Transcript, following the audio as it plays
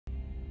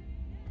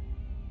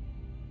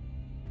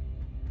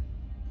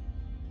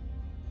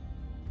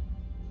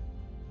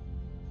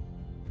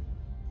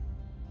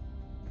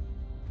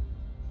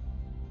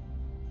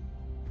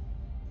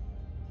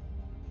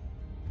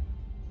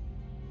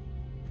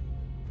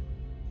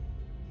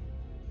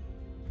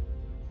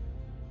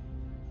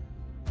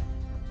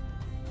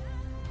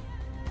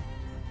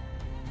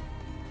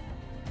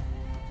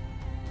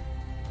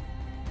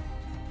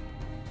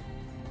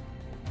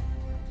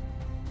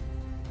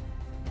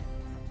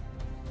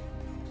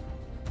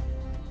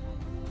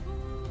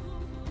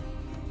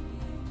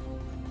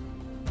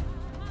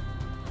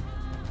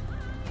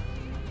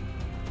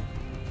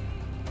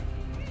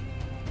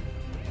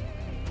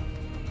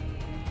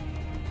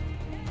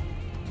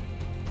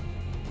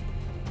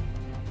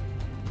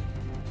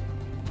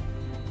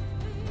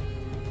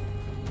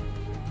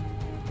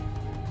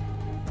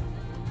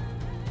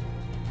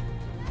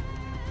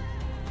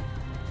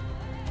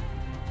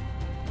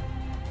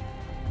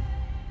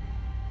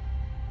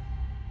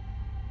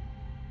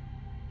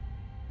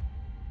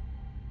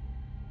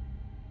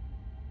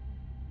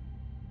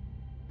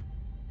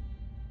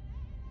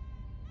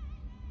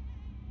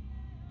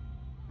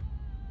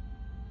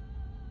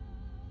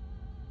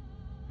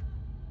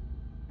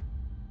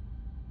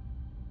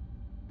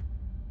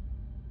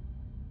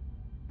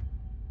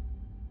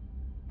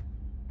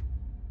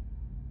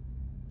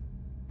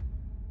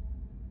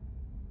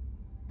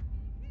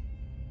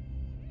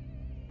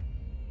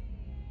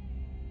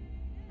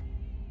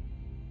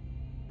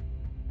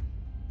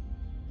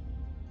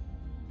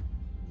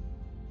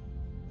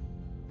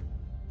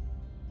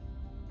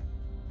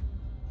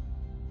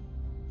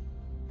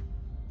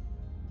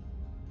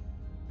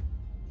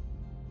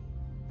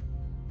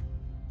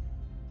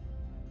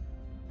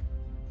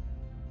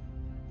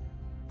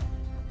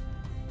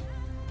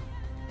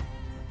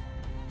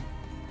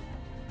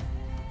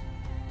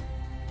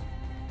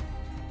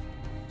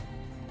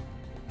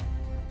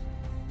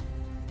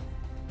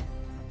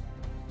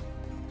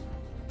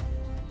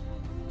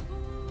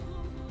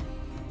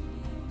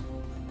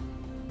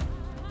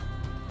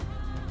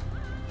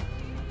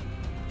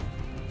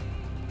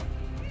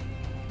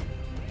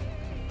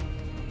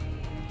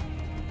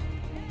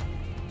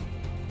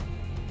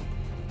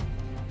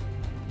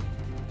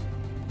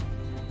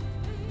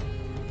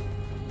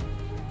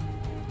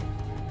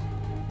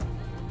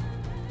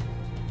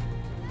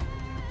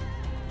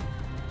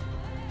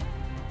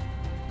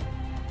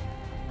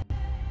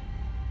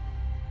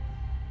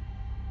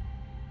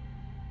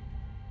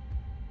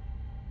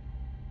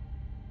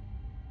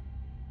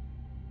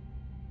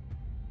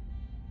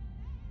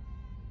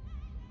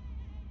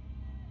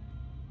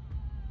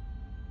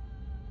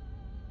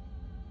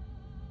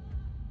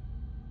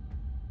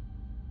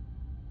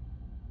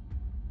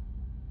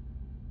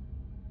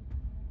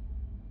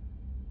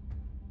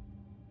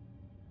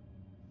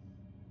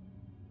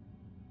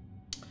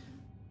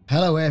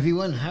Hello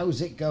everyone,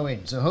 how's it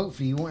going? So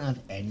hopefully you won't have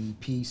any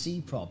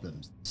PC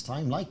problems this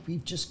time, like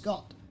we've just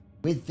got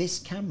with this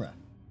camera.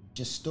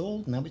 Just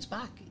stalled, now it's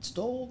back. It's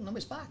stalled, now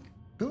it's back.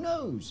 Who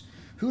knows?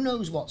 Who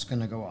knows what's going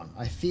to go on?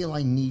 I feel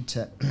I need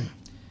to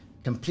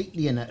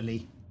completely and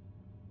utterly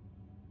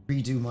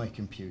redo my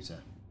computer.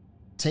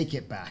 Take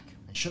it back.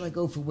 And should I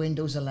go for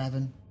Windows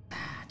 11? I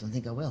don't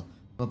think I will.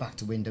 Go back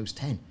to Windows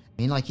 10.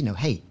 I mean, like, you know,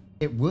 hey,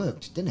 it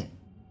worked, didn't it?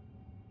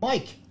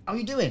 Mike, how are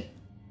you doing?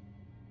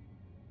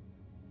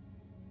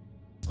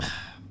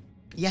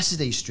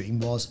 Yesterday's stream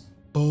was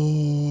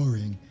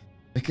boring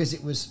because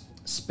it was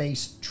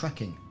space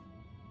trekking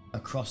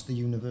across the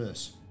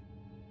universe.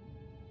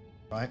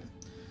 Right?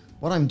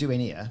 What I'm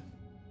doing here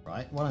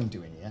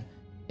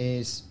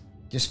is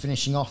just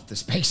finishing off the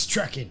space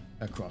trekking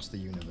across the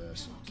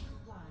universe.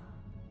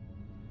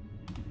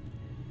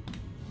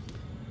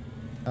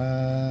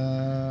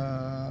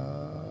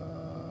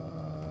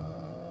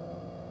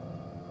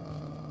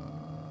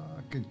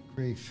 Good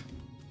grief.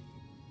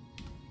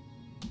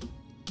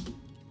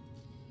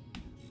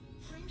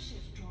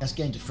 Let's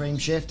get into frame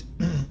shift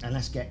and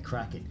let's get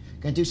cracking.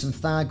 Going to do some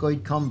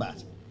Thargoid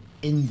combat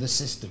in the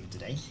system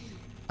today.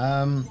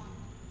 Let's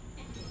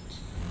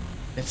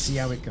see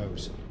how it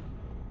goes.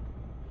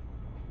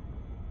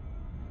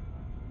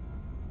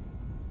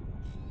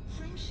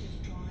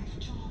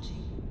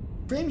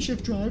 Frame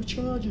shift drive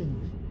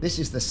charging. This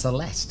is the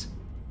Celeste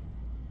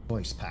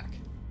voice pack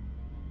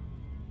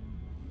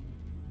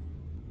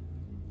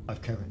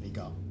I've currently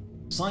got.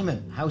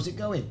 Simon, how's it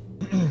going?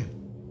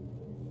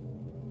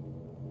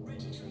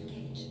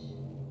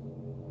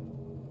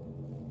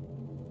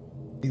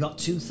 You got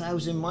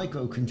 2,000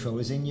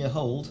 microcontrollers in your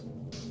hold?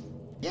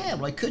 Yeah,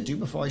 well I could do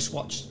before I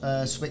switch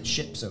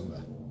ships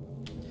over.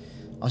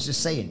 I was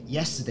just saying,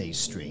 yesterday's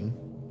stream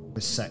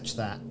was such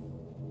that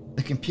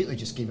the computer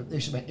just gave up. It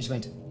just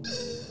went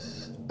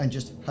and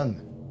just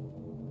hung.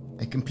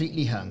 It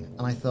completely hung,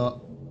 and I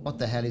thought, what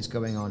the hell is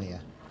going on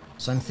here?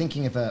 So I'm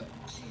thinking of a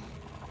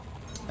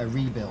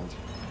rebuild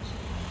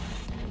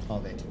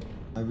of it.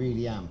 I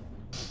really am.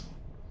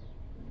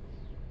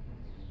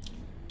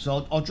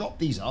 So I'll drop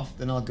these off,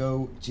 then I'll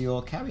go to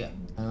your carrier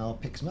and I'll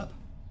pick some up.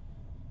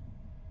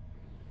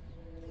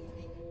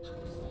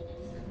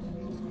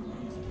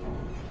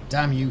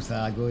 Damn you,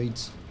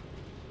 Thargoids.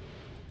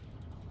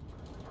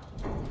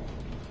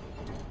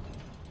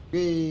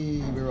 Yay,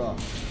 we're off.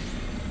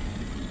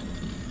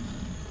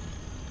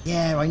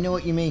 Yeah, I know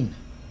what you mean.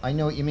 I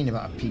know what you mean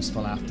about a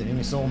peaceful afternoon.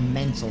 It's all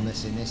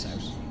mentalness in this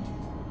house.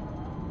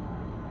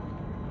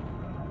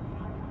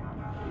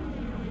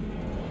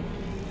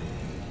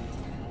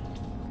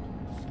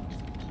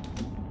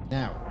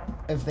 Now,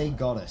 have they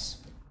got us?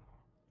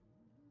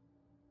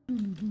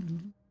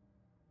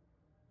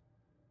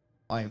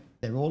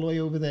 They're all the way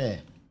over there.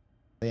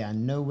 They are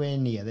nowhere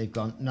near. They've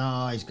gone.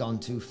 No, he's gone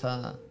too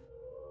far.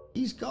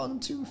 He's gone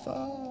too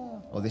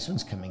far. Oh, this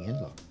one's coming in.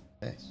 Look.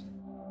 This.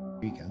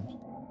 Here he comes.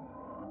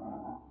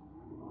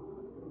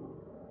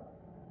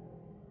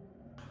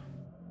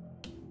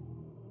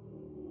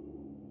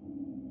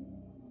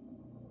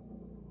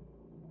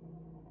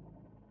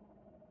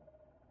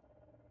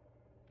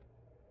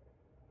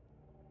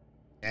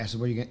 Yeah, so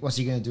what's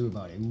he going to do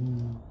about it?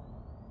 Ooh.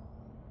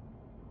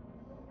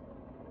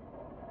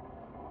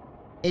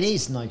 It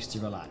is nice to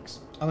relax.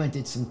 I went and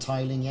did some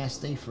tiling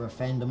yesterday for a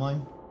friend of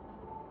mine.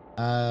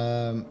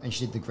 And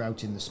she did the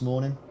grouting this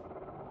morning.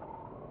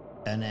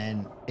 And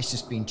then it's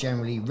just been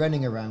generally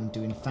running around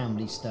doing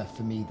family stuff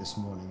for me this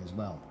morning as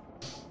well.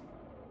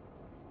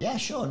 Yeah,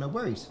 sure, no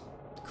worries.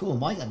 Cool,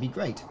 Mike, that'd be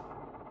great.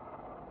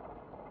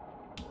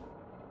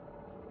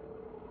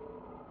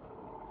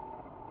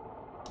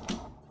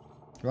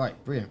 Right,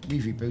 brilliant.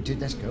 We've rebooted,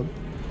 let's go.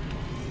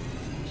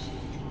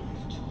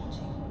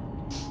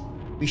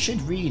 We should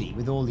really,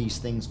 with all these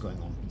things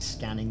going on, be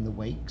scanning the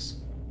wakes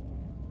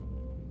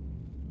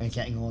and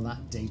getting all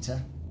that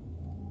data.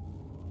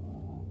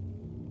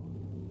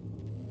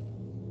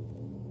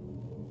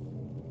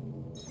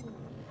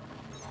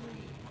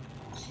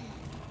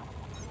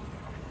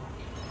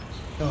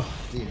 Oh,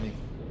 dear me.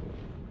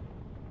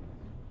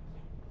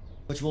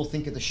 What do you all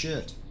think of the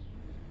shirt?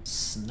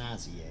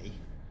 Snazzy, eh?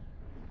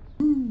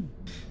 Woo.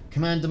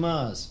 Commander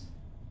Mars.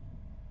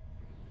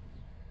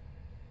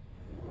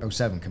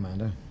 07,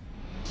 Commander.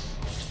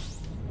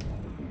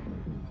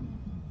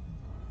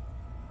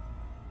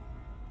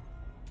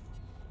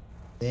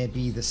 There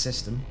be the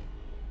system.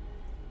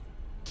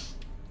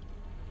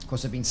 Of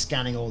course, I've been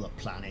scanning all the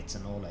planets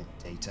and all that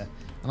data,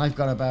 and I've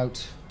got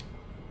about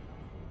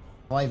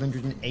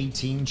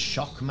 518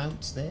 shock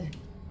mounts there.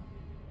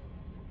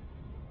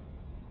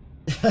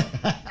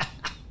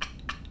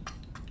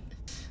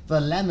 The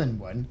lemon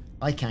one,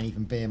 I can't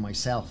even bear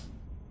myself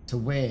to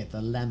wear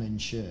the lemon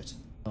shirt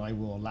that I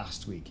wore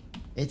last week.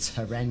 It's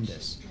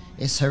horrendous.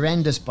 It's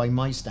horrendous by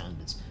my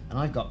standards, and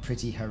I've got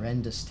pretty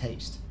horrendous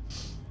taste.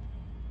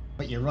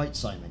 But you're right,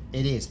 Simon,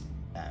 it is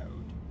loud.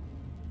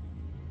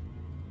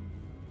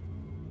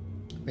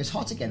 It's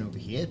hot again over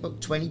here,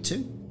 about 22.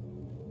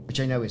 Which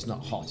I know is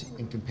not hot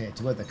in compared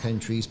to other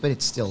countries, but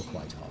it's still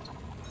quite hot.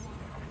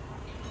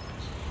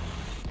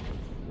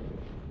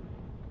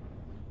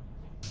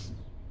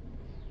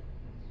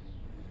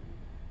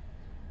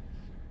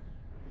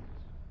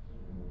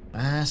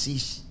 Yeah,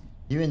 see,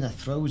 you're in the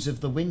throes of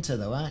the winter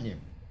though, aren't you?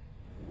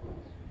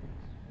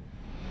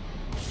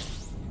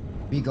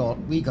 We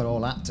got all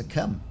that to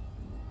come.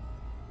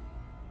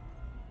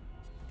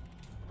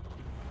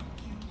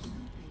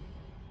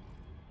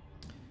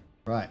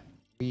 Right,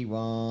 we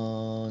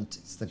want,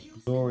 it's the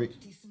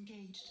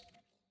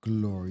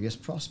glorious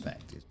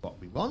prospect is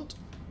what we want.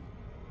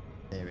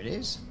 There it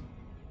is.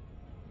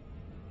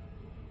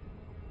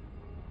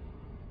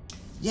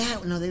 Yeah,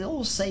 no, they're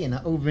all saying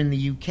that over in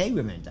the UK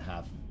we're meant to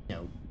have, you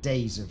know,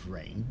 days of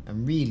rain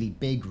and really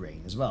big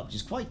rain as well, which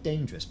is quite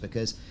dangerous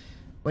because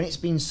when it's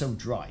been so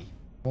dry,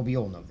 well, we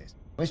all know this,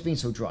 when it's been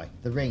so dry,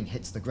 the rain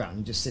hits the ground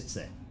and just sits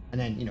there, and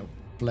then, you know,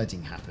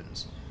 flooding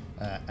happens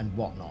and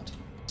whatnot.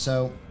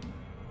 So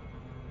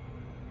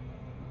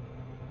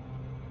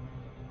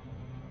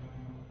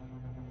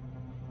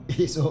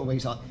it's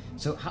always hot.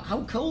 So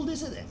how cold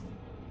is it then?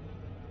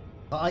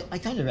 I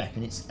kind of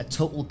reckon it's a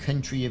total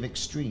country of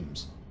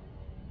extremes.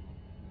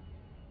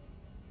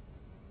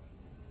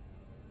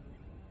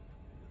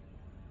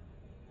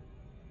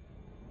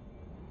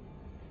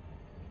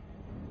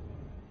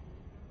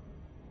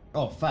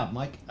 Oh, fab,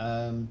 Mike.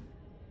 I'm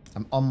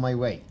on my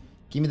way.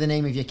 Give me the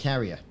name of your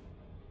carrier.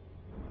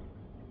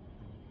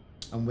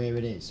 And where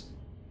it is.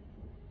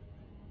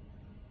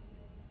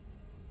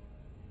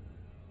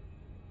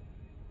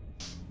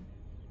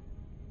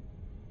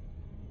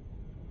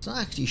 It's not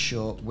actually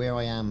sure where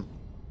I am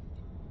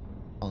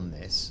on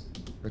this.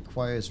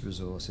 Requires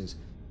resources.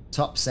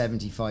 Top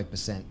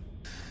 75%.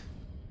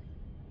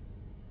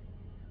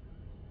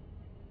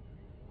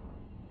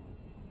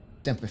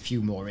 Dump a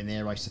few more in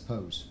there, I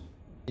suppose.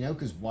 You know,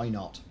 because why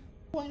not?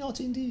 Why not,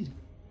 indeed?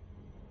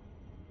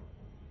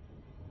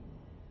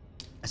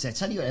 I said,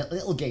 tell you a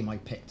little game I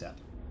picked up.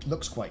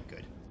 Looks quite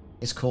good.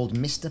 It's called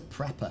Mr.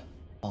 Prepper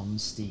on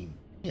Steam.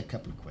 Yeah, a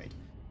couple of quid.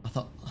 I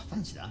thought, oh, I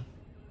fancy that.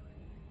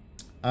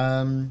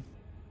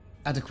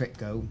 Had a quick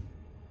go.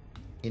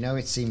 You know,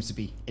 it seems to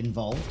be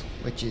involved,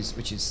 which is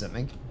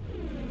something.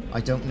 I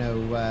don't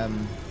know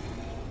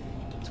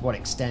to what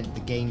extent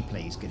the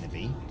gameplay is going to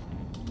be.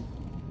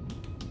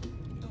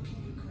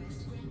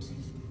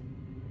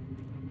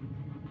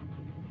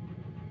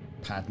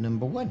 Pad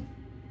number 1.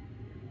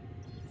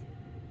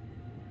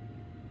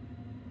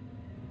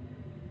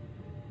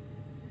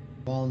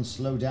 Come on,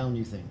 slow down,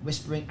 you think.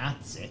 Whispering,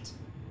 that's it.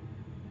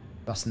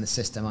 That's in the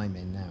system I'm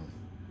in now.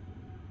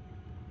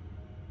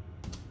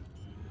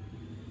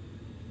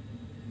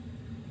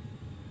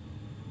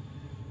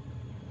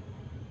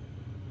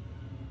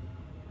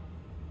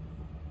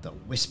 The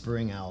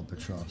Whispering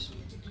Albatross.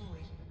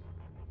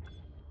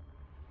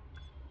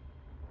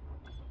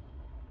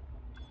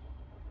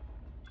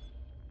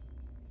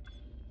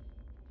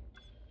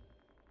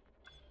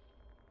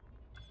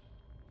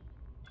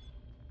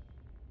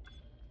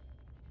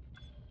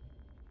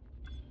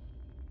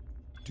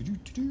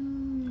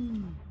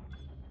 Do-do-do-do.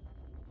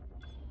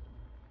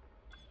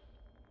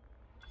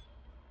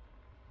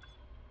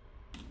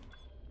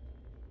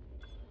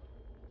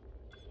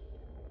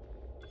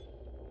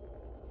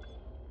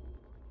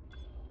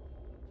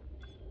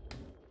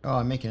 Oh,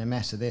 I'm making a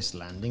mess of this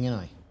landing,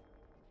 aren't I?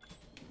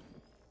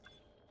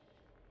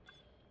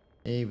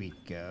 Here we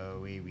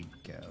go, here we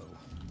go.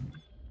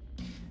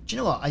 Do you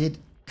know what? I did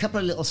a couple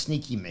of little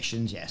sneaky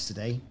missions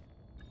yesterday.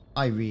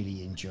 I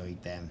really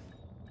enjoyed them.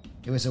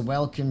 It was a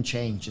welcome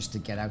change just to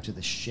get out of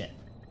the ship,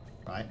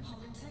 right?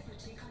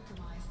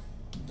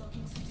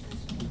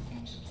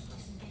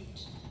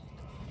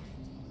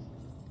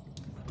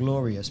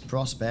 Glorious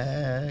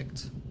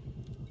prospect.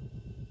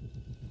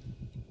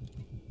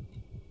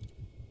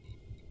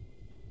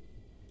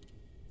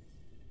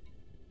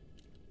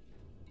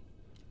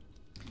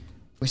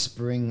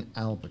 Whispering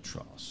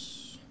Albatross.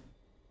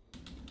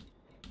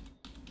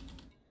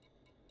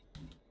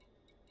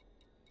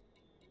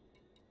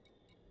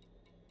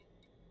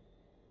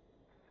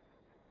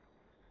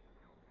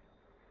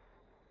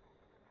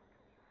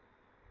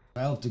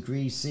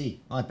 degrees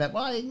C. I bet.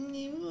 Well,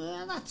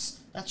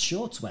 that's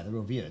shorts weather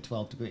over here.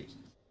 12 degrees.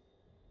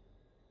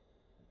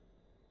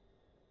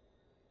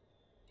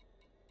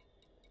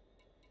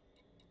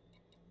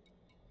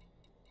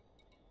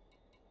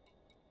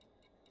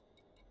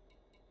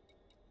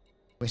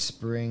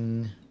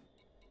 Whispering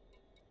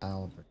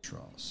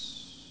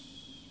Albatross.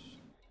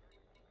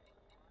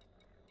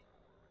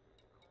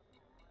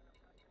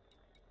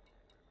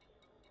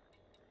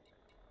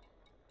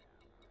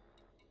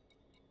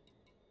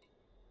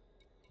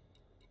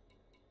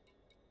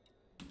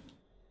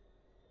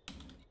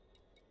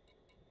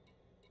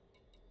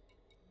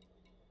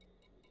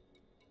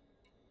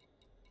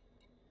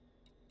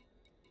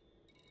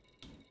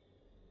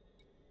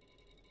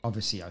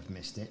 Obviously, I've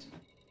missed it.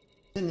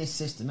 It's in this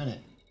system, isn't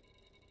it?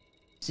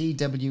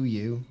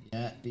 CWU,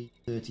 yeah,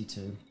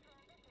 B32.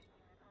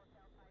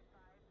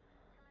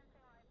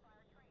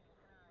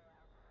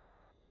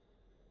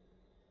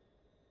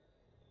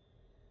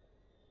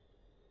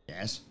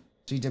 Yes,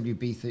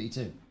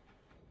 CWB32.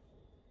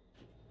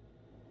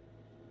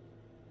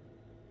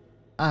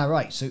 Ah,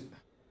 right, so...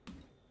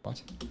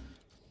 What?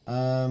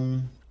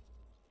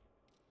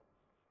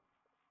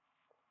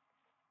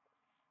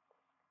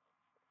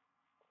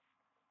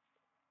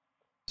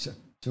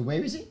 So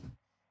where is it?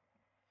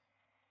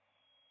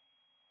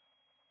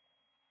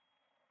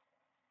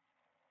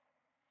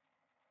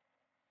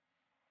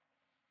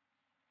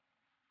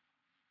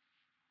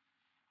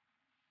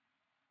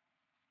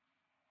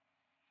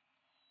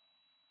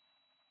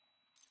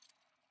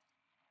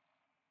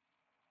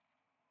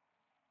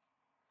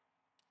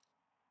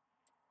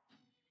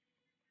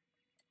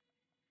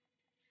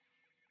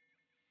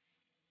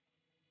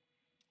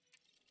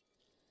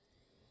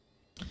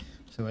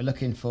 So we're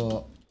looking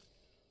for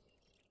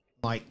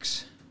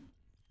Mike's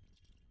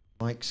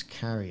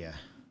carrier.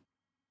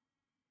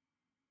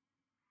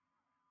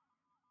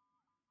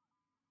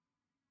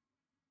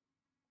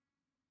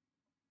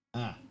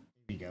 Ah, here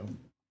we go.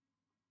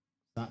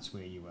 That's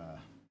where you are.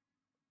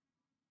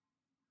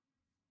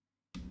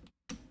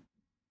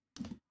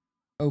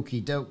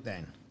 Okie doke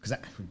then, because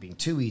that would have been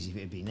too easy if it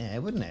had been there,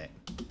 wouldn't it?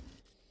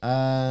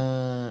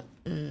 For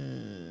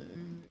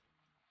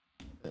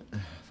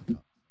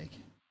God's sake.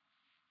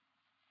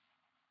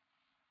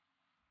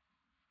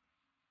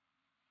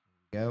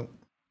 There we go.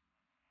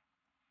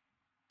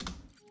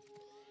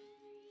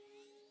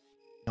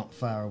 Not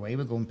far away,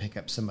 we'll go and pick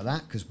up some of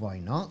that, because why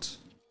not?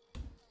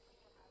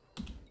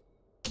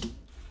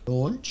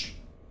 Launch.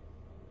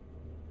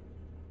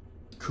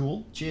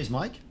 Cool. Cheers,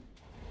 Mike.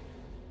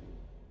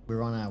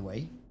 We're on our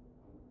way.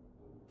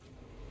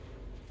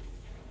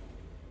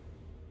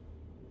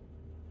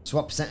 So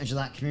what percentage of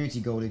that community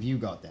goal have you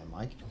got then,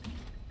 Mike?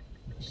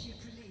 Ship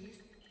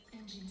release.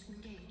 Engines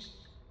engaged.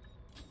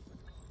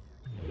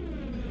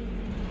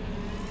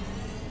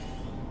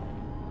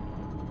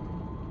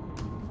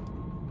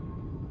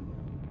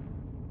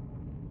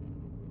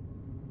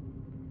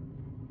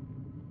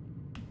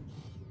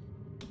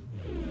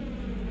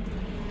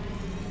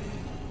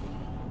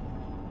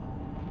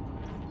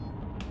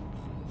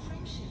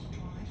 Frameshift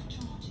drive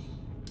charging.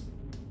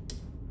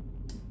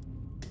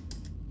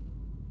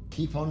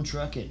 Keep on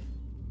trucking,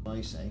 what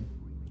I say.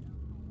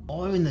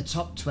 Oh, in the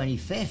top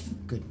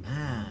 25th. Good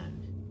man.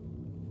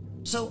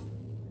 So,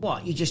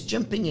 what? You just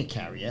jump in your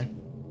carrier,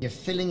 you're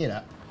filling it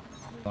up,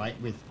 right,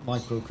 with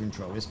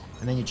microcontrollers,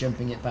 and then you're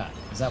jumping it back.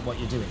 Is that what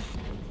you're doing?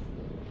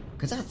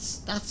 Because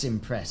that's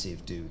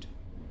impressive, dude.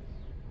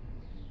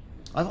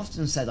 I've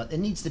often said that there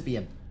needs to be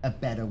a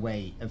better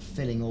way of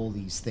filling all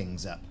these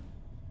things up.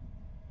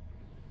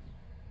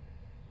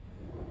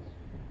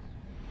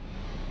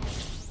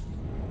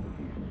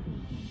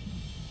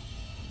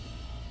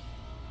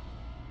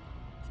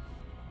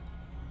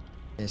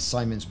 There's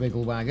Simon's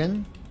Wiggle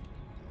Wagon.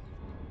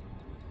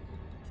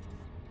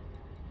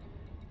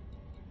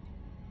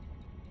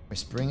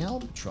 Whispering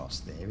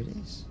Albatross, there it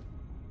is.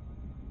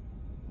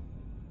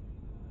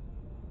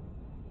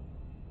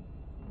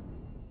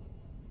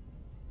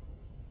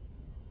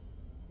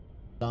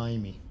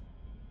 Blimey.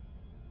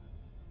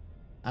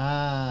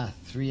 Ah,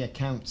 3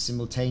 accounts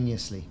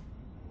simultaneously.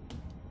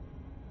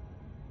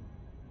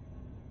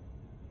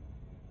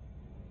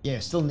 Yeah,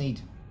 still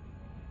need...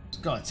 It's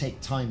got to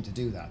take time to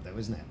do that though,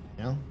 isn't it?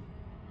 You know?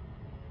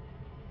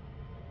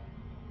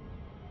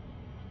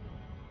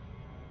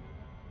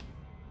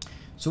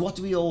 So what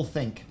do we all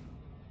think?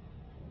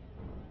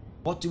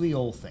 What do we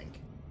all think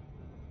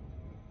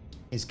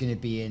is going to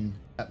be in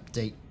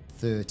update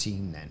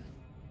 13 then?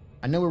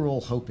 I know we're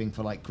all hoping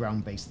for like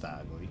ground-based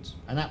Thargoids,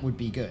 and that would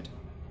be good.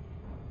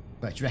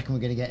 But do you reckon we're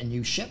going to get a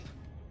new ship?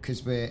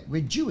 Because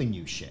we're due a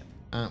new ship,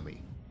 aren't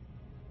we?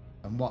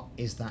 And what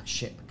is that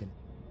ship going to be?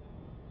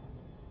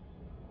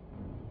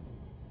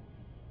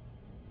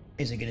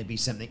 Is it going to be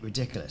something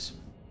ridiculous?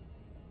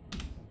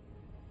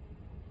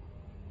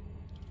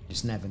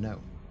 Just never know.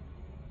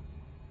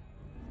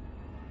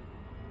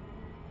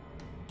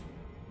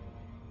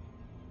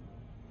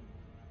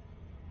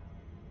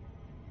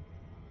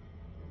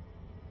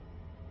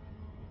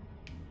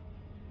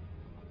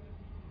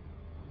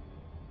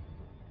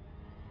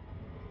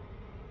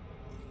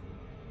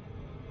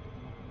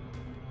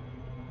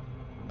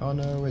 Oh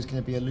no, there's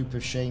going to be a loop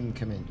of shame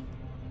coming.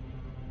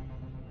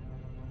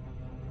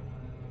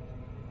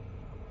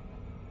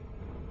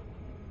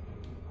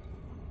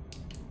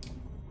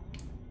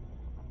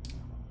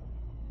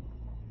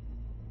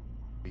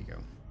 Here we go.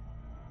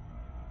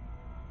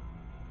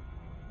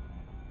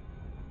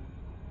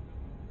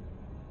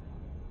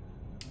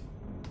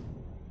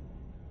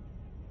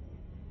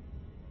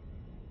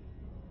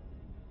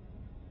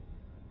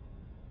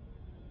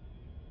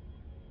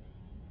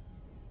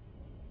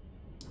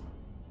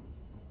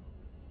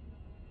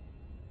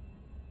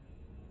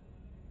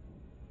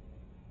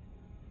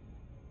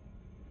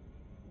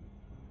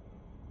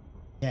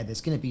 Yeah,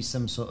 there's going to be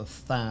some sort of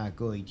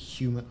Thargoid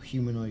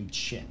humanoid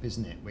ship,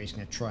 isn't it? Where he's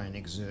going to try and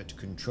exert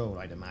control,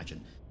 I'd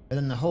imagine. But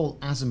then the whole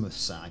Azimuth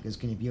saga is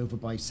going to be over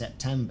by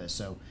September,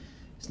 so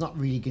it's not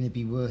really going to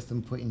be worth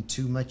them putting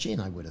too much in,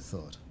 I would have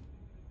thought.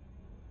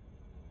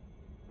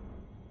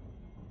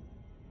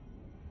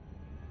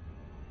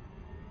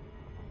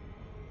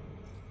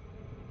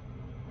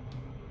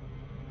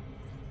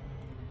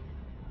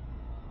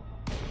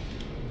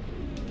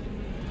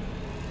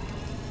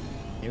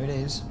 Here it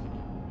is.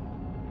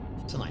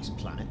 It's a nice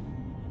planet.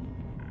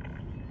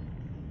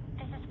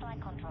 This is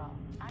Control.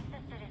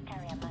 Access to this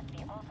carrier must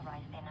be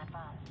authorized in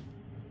advance.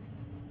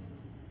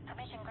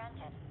 Permission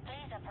granted.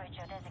 Please approach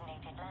your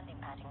designated landing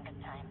pad in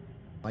good time.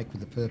 Like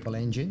with the purple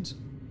engines.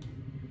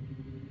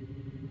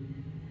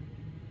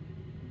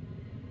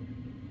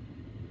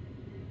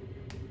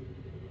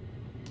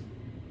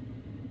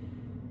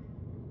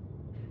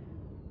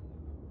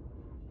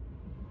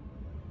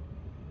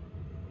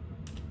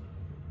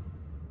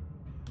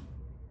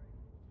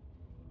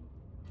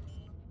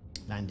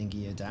 Landing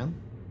gear down.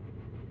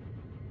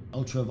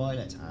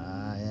 Ultraviolet.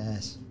 Ah,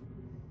 yes.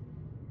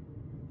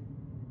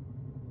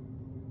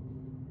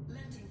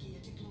 Landing gear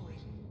deployed.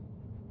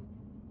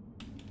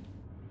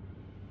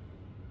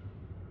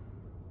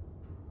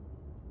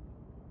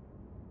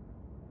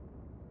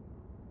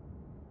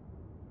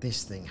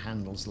 This thing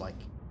handles like...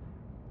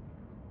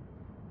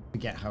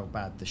 Forget how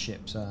bad the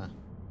ships are.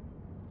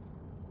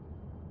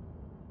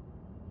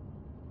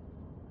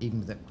 Even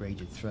with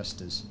upgraded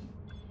thrusters.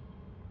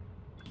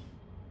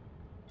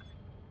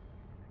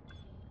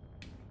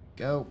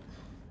 Go.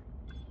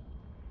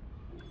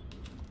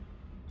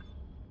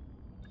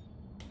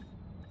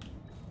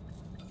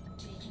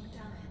 Taking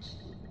damage.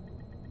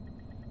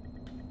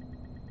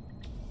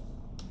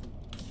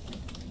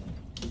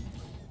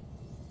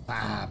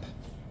 Fab.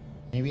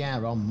 Here we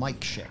are on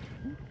Mike's ship.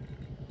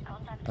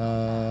 Contact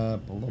Blah,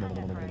 blah, blah, blah,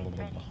 blah, blah, ready.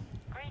 blah.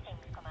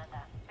 Greetings,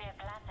 Commander. We are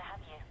glad to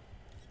have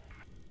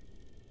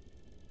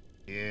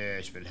you.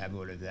 Yes, we'll have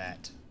all of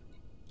that.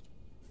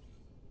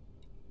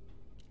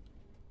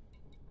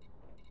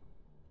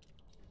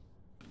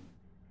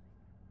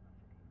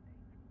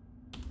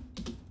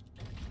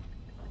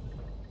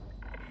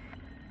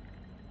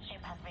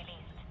 Ship has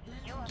released.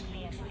 You are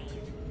clear to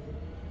leave.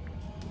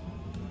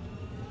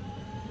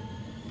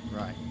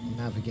 Right,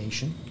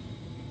 navigation.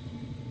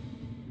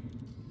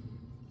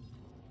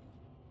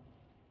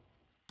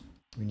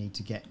 We need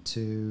to get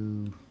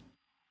to...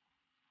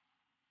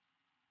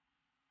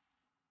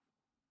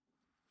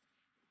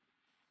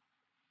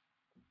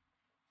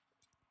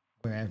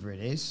 wherever it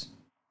is.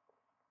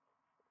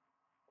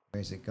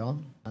 Where's it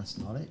gone? That's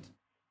not it.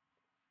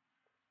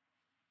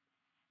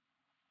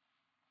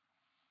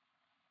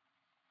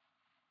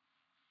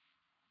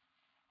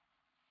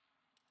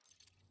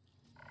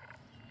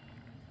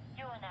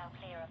 You are now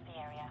clear of the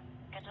area.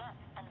 Good luck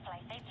and fly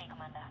safely,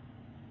 Commander.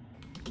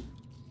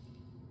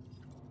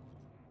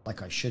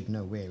 Like I should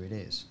know where it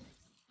is.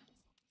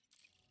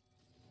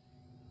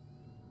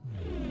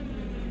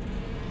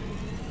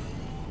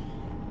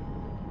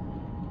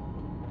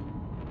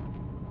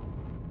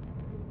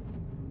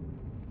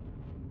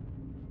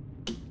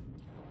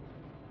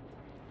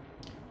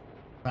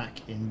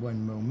 Back in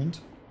one moment.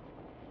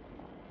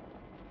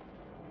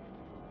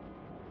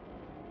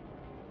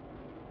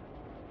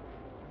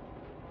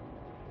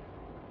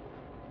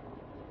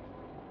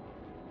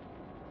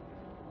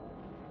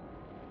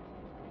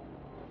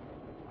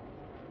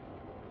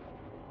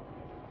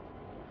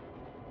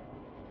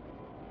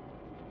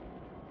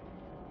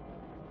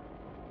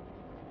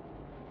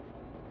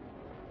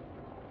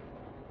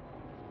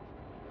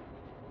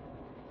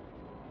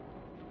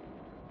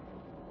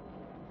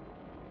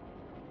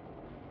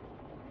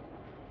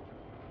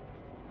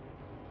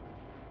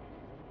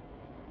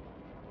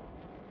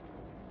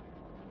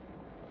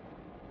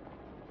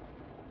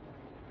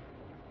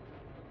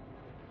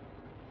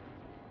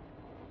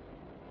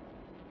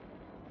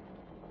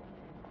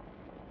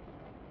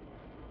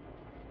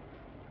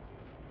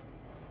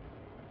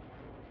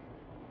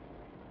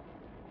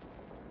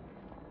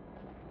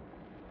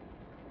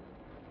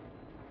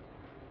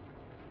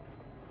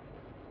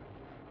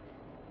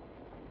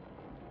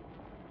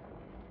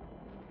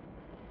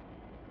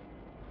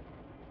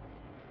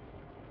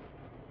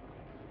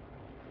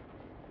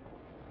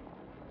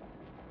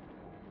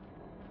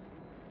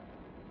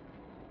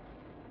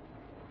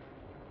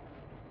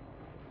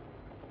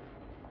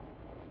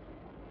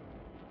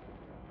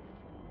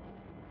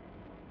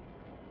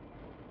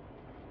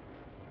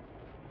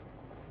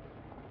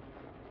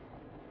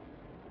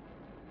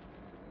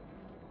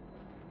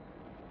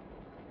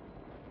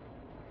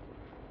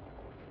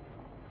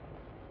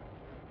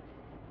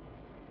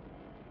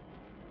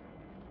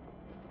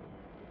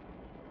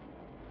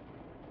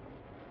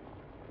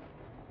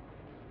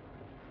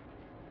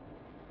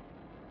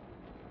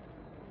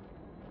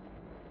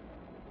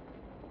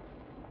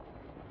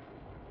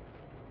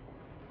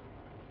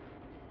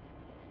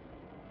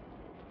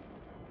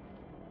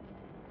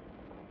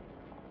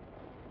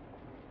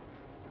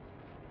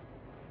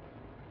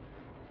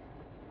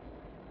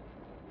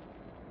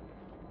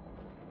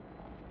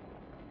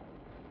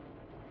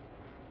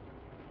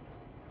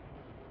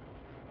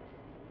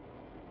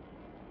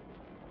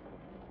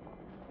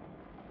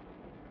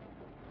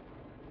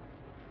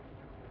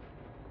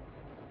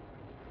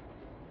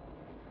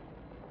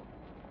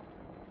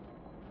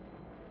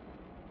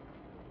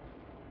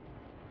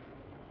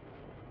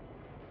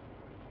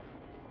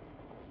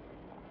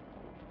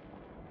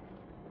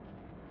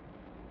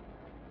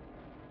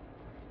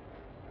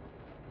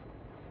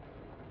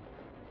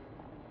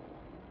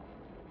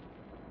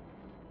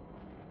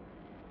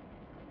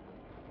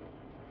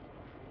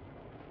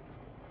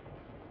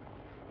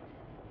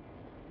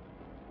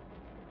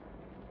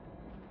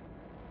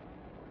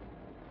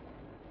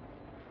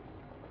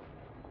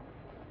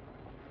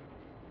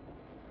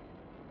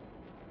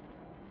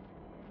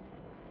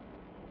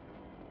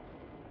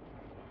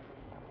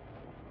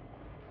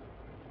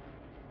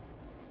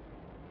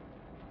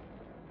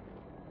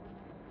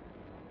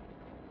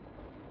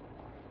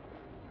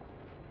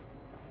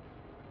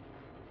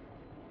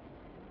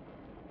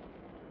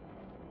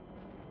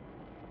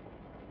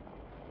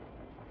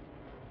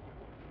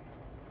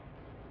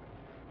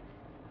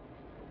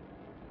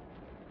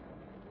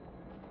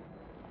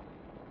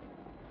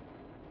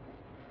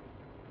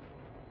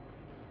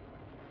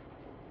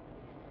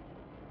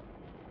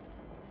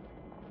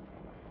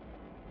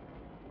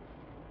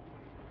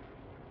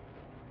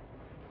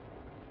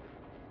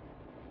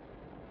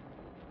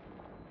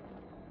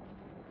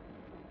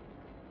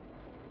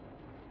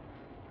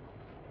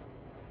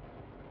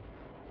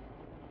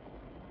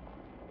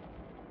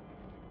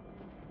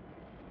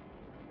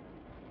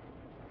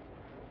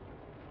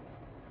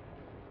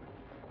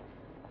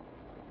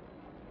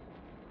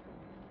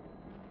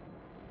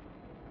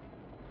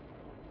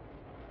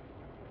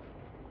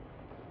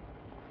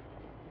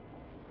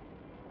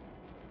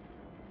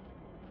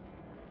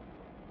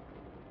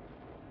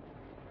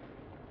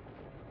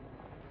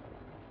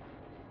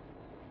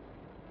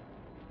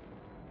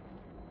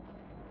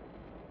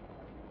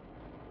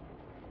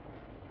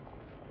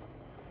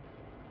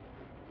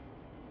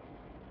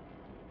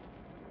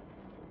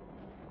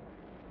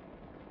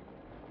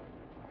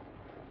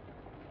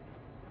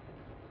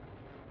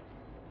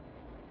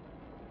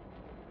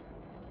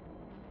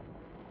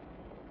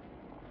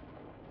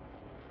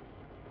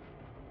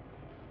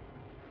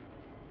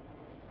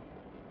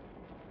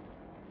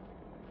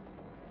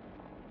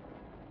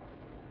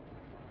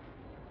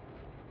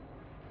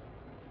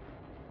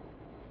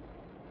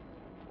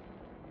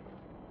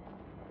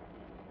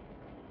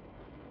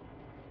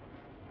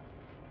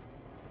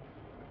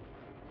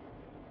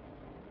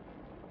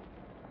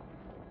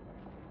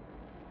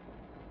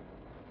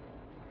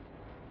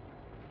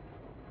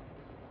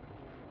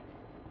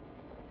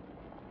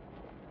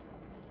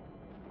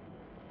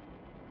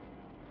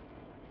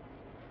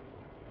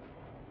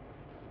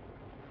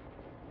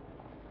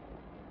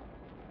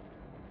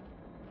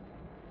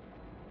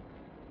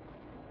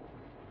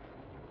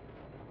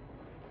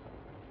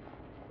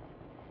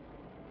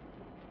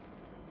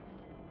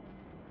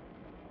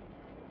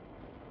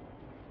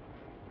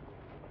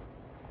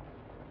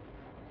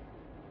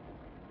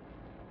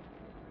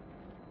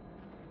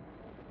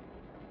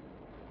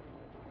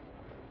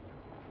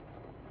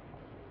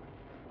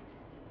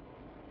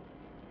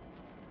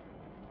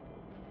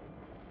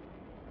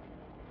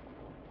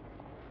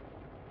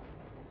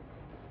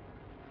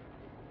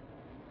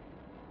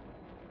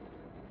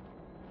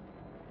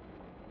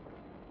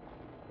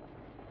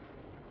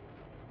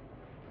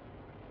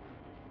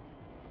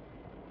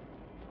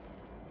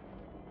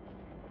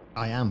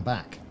 I am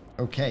back.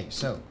 Okay,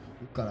 so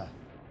we've got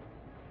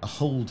a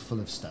hold full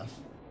of stuff,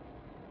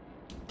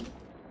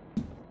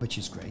 which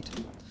is great.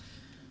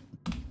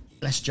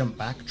 Let's jump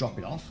back, drop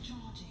it off.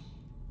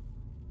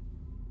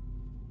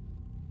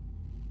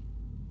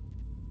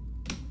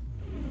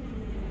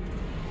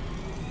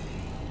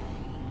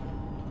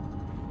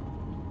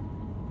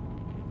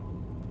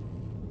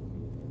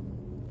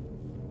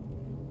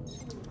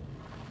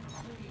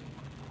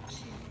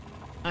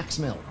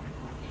 Axmill,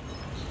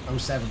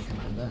 07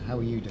 Commander, how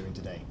are you doing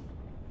today?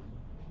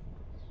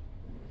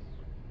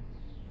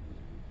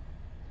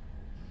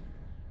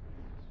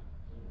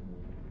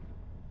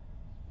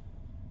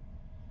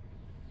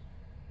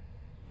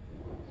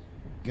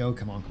 Go,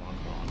 come on, come on,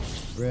 come on.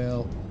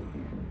 Drill.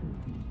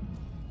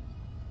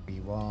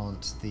 We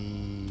want the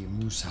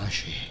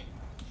Musashi.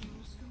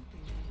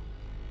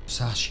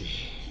 Musashi.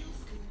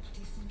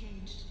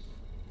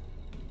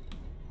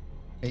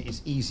 It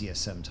is easier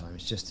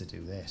sometimes just to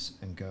do this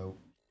and go.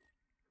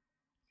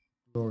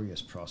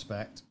 Glorious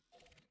prospect.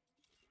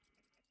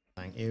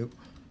 Thank you.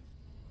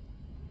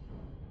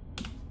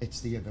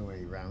 It's the other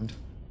way round.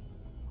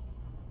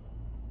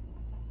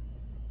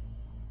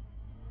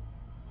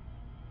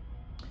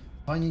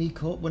 Finally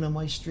caught one of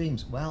my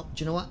streams. Well,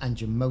 do you know what? And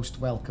you're most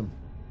welcome.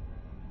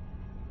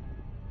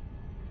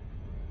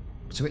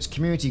 So it's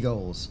community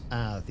goals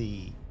are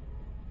the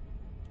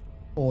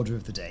order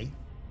of the day.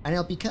 And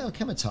it'll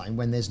come a time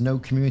when there's no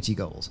community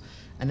goals.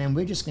 And then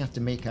we're just going to have to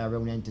make our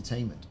own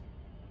entertainment.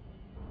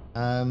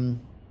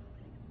 I've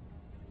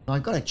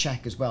got to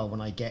check as well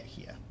when I get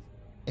here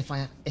if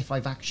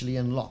I've actually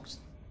unlocked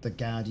the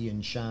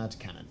Guardian Shard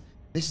Cannon.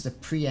 This is a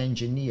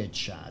pre-engineered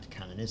Shard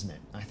Cannon, isn't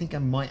it? I think I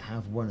might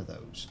have one of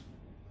those.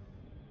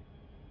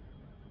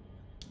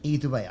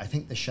 Either way, I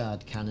think the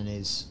Shard Cannon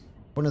is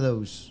one of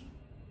those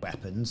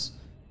weapons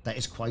that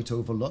is quite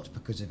overlooked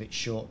because of its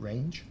short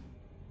range.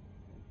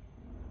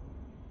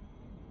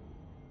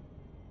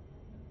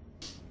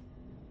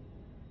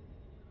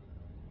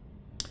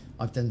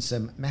 I've done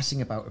some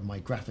messing about with my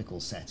graphical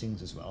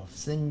settings as well.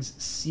 Things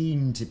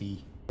seem to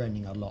be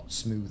running a lot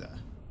smoother.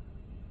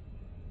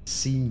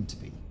 Seem to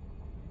be.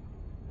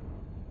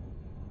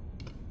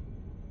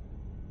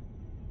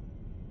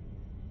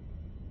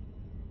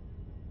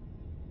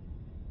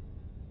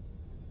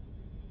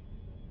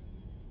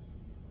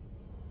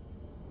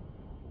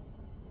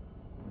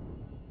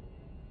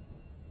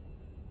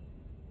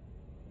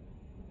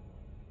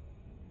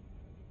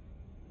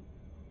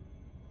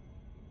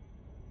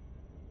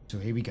 So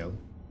here we go.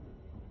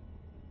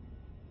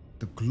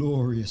 The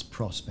glorious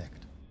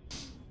prospect.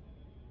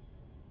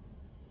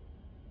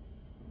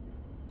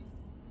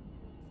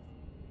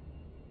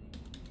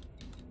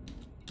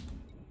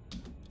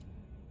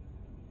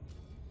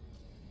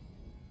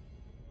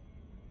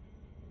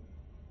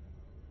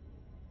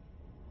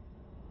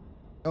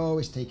 Oh,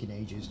 it's taking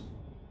ages.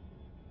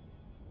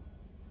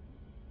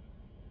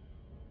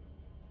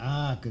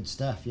 Ah, good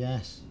stuff,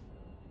 yes.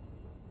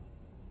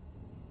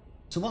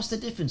 So what's the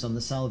difference on the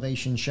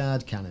Salvation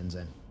Shard Cannons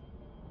then?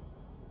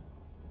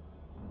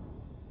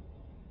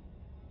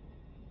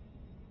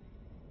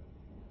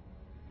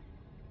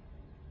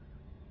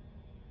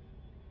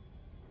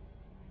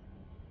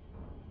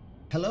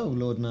 Hello,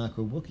 Lord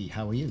Narco Wookie,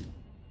 how are you?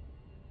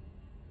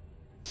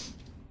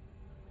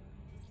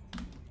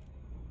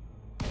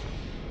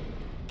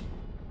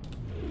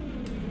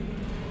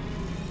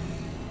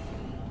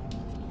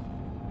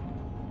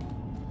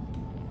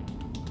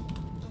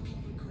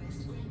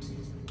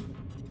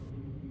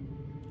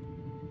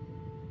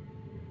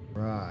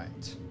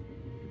 Right.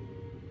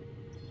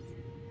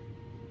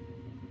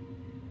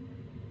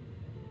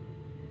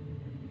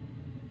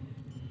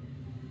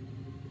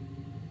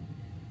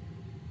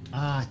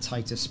 Ah,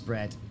 tighter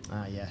spread.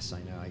 Ah, yes,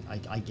 I know.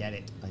 I get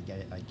it. I get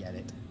it. I get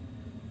it.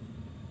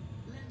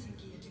 Landing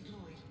gear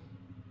deployed.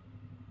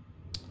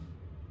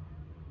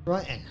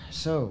 Right then.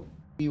 So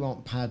we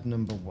want pad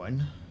number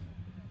 1.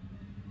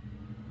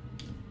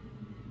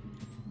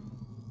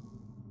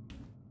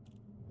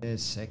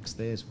 There's 6.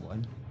 There's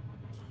 1.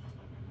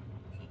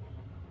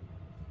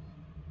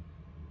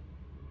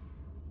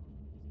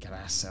 Get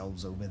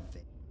ourselves over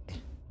there.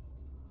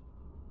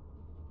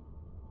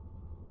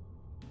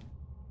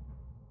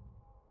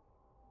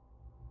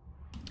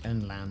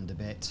 And land a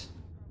bit.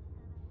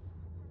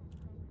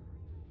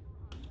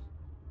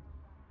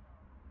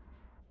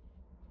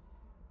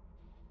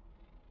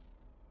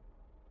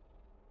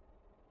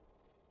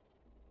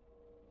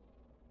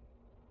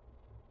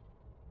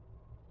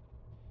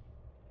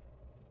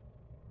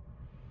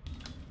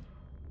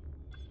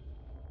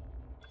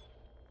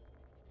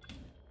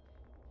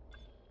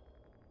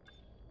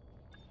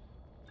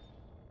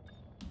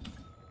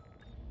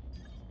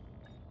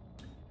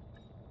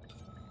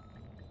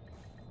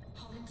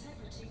 Hull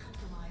integrity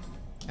compromised.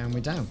 And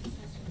we're down.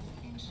 Successful.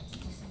 Engines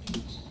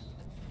disengaged.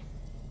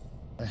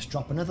 Let's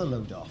drop another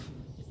load off.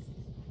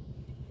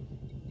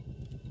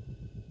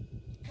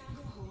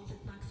 Cargo hold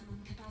at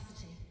maximum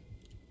capacity.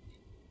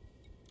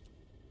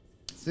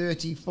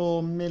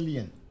 34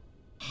 million.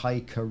 Hi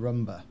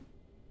carumba.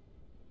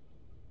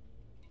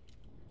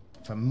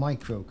 for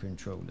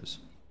microcontrollers.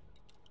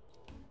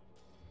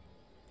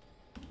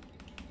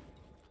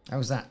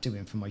 How's that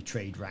doing for my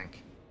trade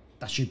rank?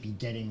 That should be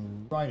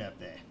getting right up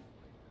there.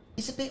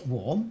 It's a bit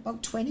warm,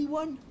 about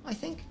 21, I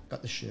think.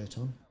 Got the shirt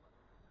on.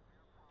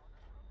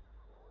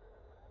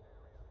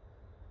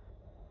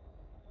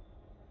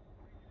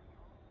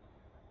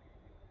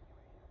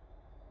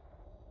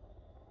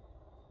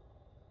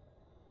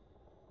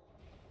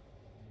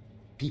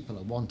 People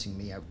are wanting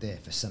me out there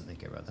for something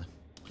or other.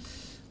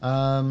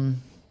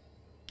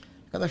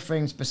 Got the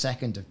frames per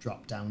second have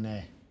dropped down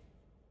there.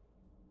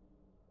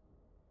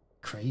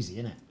 Crazy,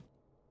 isn't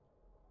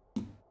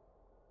it?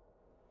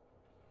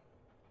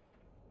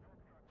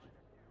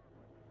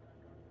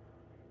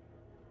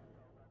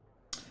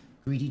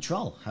 Greedy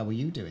Troll, how are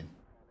you doing?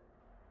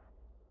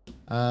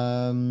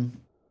 Right,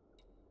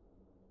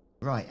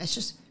 it's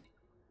just...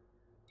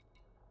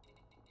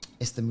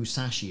 It's the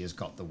Musashi has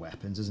got the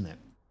weapons, isn't it?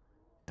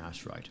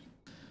 That's right.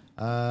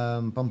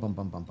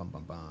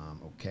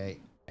 Okay,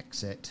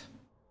 exit.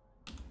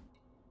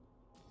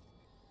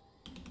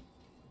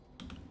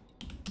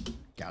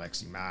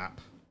 Galaxy map.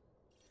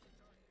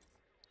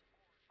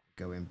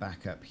 Going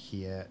back up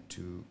here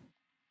to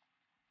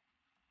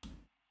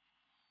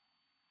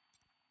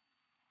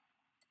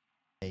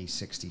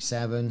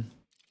A67.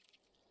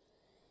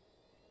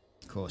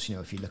 Of course, you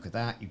know, if you look at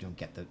that, you don't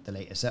get the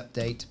latest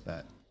update,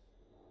 but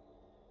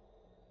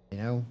you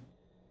know,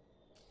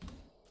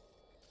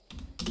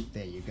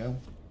 there you go.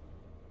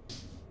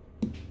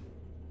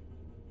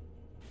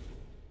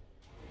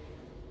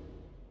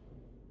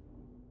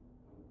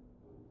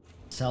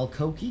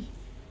 Salkoki,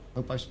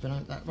 hope I've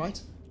pronounced that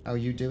right. How are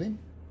you doing?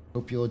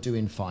 Hope you're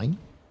doing fine.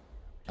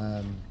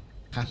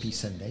 Happy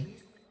Sunday.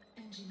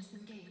 Engines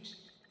engaged.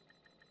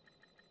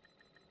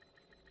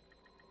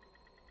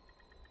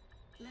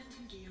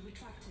 Landing gear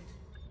retracted.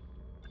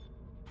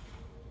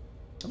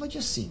 Have I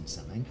just seen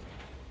something?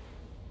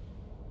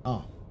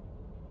 Oh.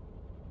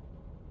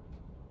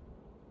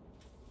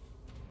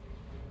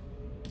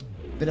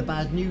 Bit of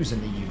bad news in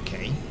the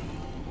UK.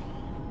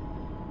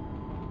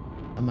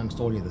 Amongst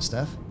all the other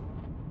stuff.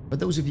 But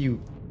those of you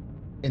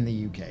in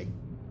the UK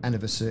and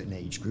of a certain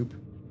age group,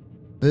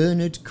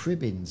 Bernard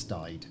Cribbins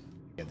died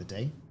the other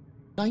day.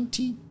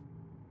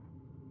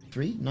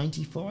 93,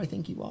 94, I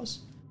think he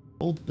was.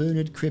 Old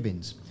Bernard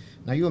Cribbins.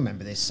 Now you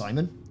remember this,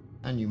 Simon,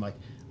 and you might.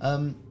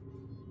 The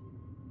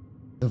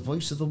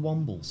voice of the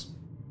Wombles,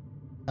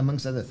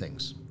 amongst other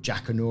things.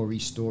 Jackanory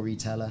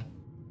storyteller,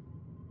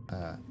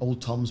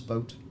 Old Tom's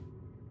Boat,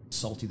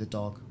 Salty the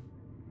Dog.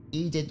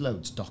 He did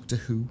loads. Doctor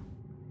Who.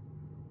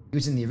 He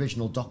was in the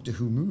original Doctor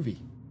Who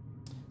movie.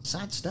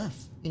 Sad stuff,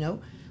 you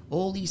know.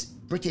 All these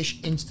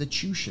British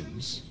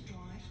institutions,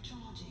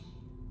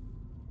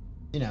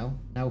 you know,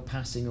 now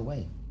passing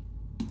away.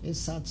 It's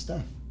sad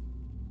stuff.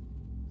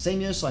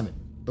 Same year, Simon.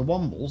 The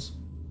Wombles.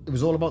 It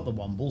was all about the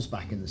Wombles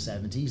back in the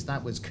 70s.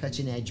 That was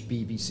cutting-edge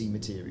BBC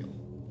material.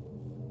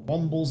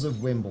 Wombles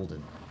of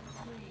Wimbledon.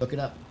 Look it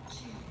up.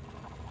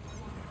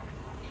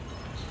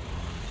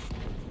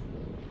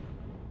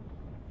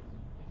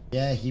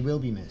 Yeah, he will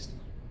be missed.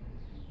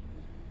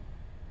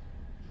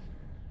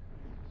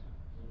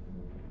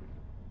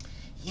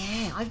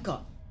 Yeah, I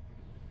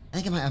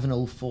think I might have an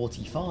old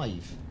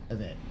 45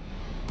 of it.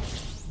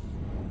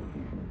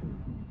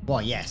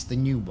 Well, yes, the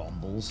new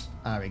Wombles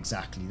are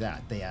exactly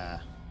that. They are...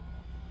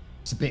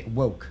 It's a bit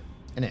woke,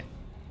 isn't it?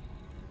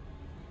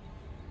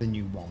 The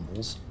new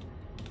Wombles.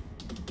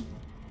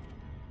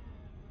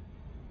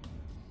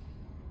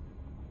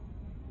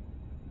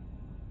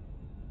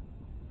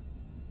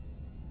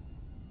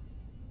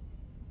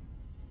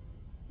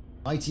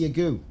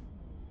 ITAGoo.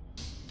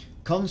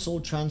 Console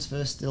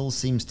transfer still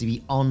seems to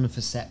be on for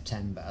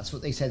September. That's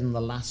what they said in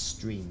the last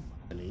stream,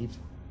 I believe.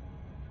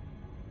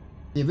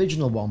 The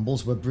original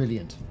Wombles were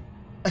brilliant.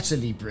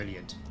 Utterly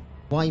brilliant.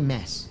 Why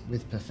mess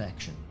with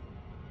perfection?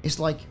 It's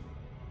like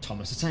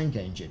Thomas the Tank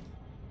Engine.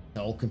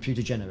 They're all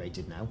computer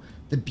generated now.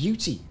 The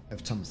beauty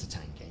of Thomas the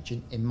Tank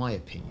Engine, in my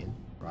opinion,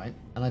 right,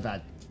 and I've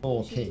had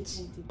 4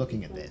 kids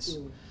looking at this,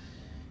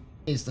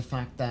 is the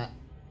fact that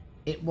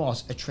it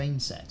was a train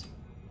set.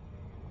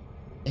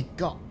 It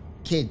got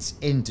kids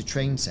into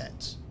train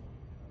sets.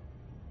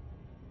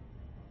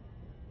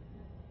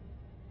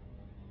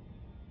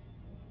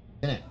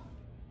 Isn't it?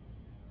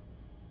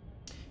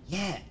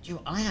 Yeah, you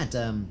know, I had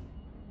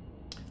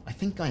I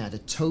think I had a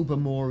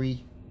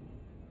Tobermory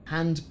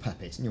hand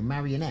puppet, you know,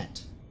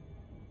 marionette.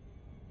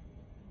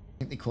 I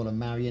think they call them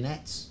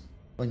marionettes.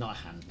 Well, not a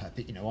hand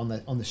puppet, you know, on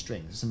the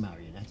strings. It's a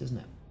marionette, isn't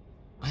it?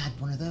 I had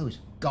one of those.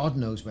 God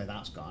knows where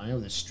that's gone. I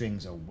know the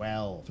strings are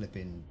well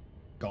flipping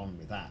gone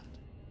with that.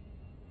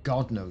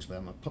 God knows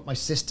where. My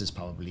sister's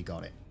probably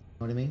got it.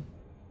 You know what I mean?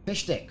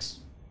 Fish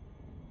sticks.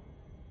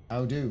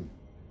 How do?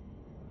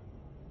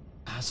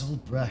 Basil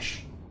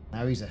Brush.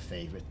 Now he's a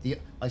favourite.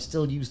 I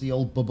still use the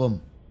old bubum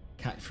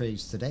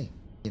catchphrase today,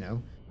 you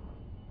know.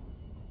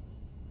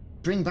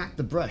 Bring back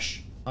the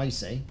brush, I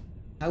say.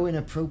 How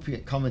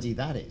inappropriate comedy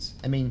that is.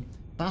 I mean,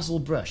 Basil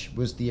Brush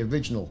was the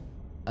original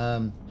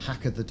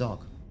Hacker the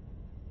Dog.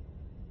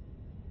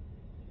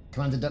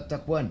 Commander Duck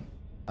Duck 1,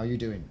 how are you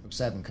doing?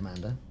 07,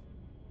 Commander.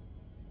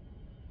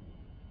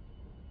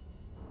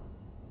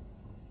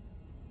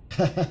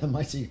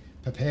 Mighty,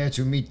 prepare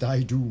to meet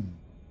thy doom.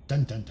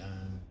 Dun dun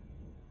dun.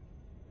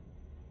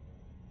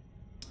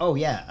 Oh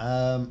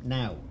yeah,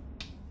 now,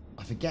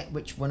 I forget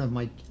which one of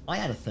my... I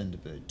had a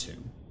Thunderbird 2.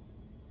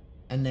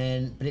 And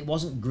then, but it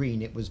wasn't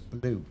green, it was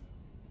blue.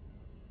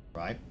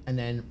 Right? And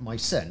then my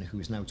son, who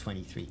is now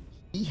 23,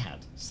 he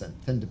had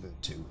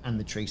Thunderbird 2 and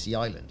the Tracy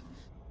Island.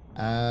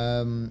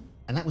 And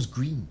that was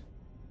green.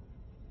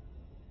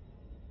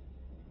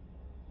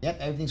 Yep,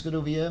 everything's good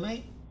over here,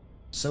 mate.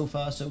 So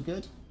far, so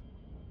good.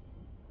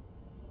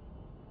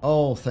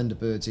 Oh,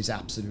 Thunderbirds is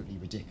absolutely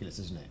ridiculous,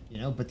 isn't it? You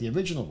know, but the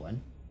original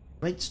one,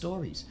 great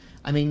stories.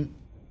 I mean,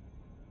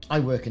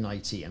 I work in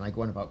IT and I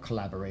go on about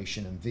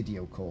collaboration and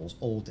video calls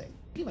all day.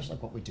 Pretty much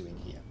like what we're doing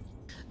here.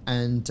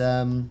 And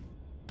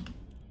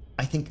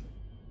I think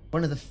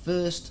one of the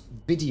first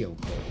video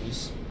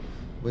calls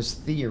was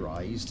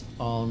theorized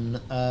on,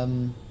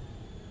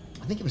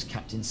 I think it was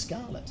Captain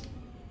Scarlet.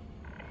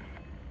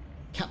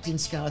 Captain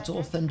Scarlet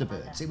or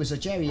Thunderbirds. It was a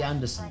Jerry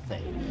Anderson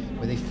thing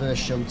where they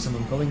first showed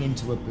someone going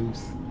into a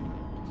booth.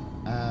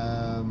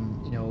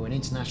 You know, an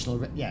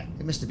international. Yeah,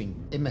 it must have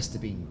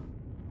been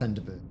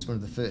Thunderbirds, one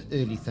of the first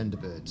early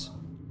Thunderbirds.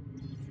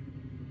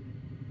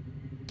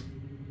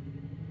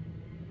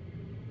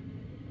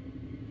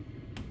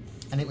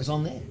 And it was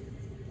on there.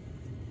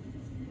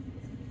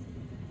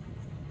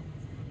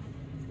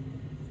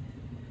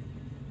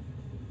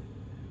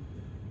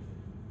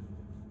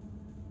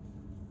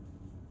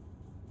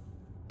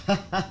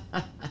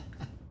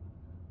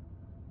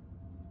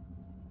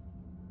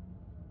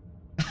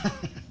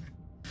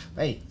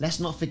 Hey, let's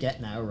not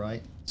forget now,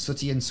 right?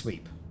 Sooty and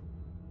Sweep.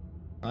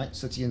 Right?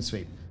 Sooty and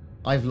Sweep.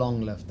 I've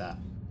long loved that.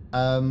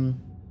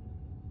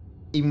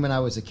 Even when I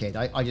was a kid,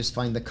 I just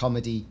find the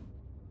comedy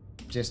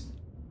just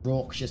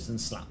raucous and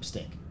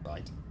slapstick,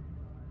 right?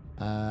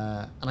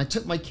 And I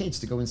took my kids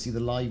to go and see the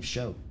live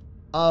show.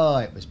 Oh,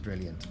 it was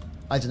brilliant.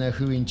 I don't know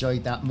who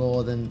enjoyed that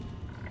more than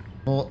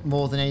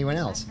anyone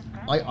else.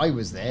 I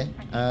was there,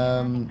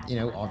 you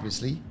know,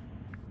 obviously.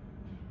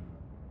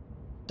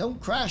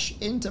 Don't crash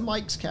into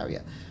Mike's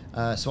carrier.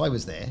 So I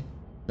was there,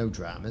 no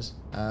dramas.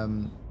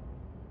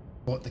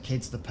 Bought the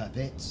kids the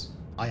puppets.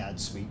 I had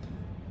Sweep.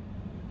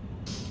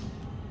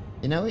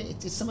 You know,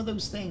 it's some of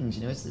those things.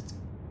 You know,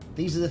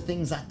 these are the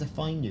things that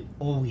define you.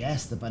 Oh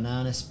yes, the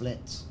banana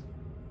splits.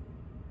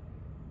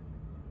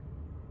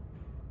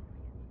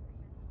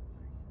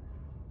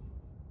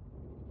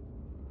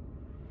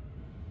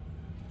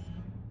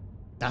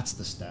 That's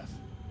the stuff.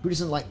 Who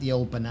doesn't like the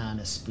old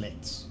banana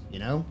splits? You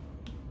know.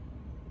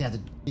 He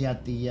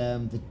had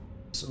the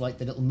sort of like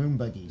the little moon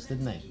buggies,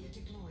 didn't they?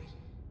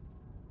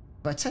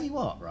 But I tell you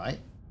what, right?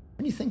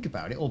 When you think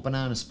about it, all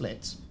banana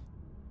splits,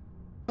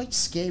 quite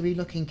scary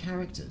looking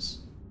characters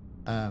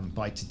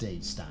by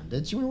today's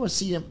standards. You wouldn't want to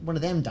see one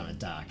of them down a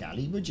dark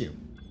alley, would you?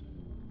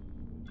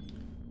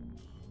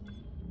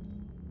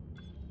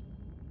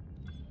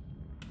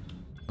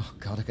 Oh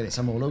God, look at this.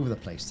 I'm all over the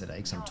place today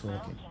because I'm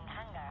talking.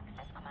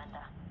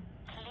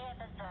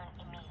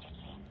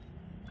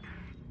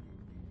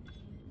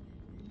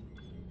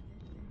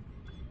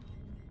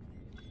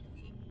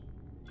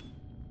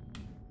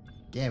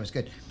 Yeah, it was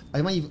good. I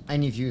don't know if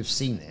any of you have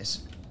seen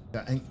this,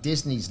 but I think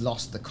Disney's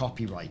lost the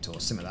copyright or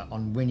something like that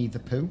on Winnie the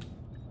Pooh.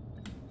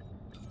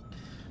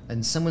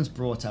 And someone's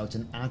brought out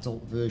an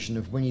adult version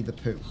of Winnie the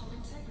Pooh.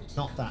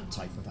 Not that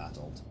type of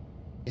adult.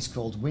 It's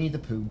called Winnie the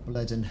Pooh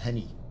Blood and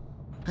Honey.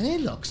 And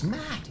it looks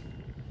mad.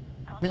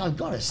 I mean, I've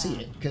got to see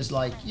it, because,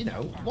 like, you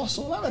know, what's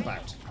all that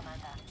about?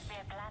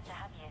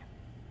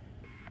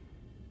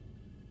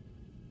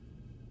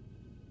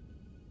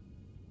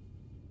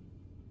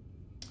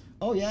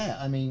 Oh yeah,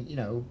 I mean, you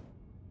know,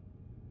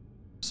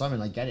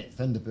 Simon, I get it.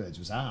 Thunderbirds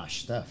was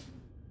harsh stuff.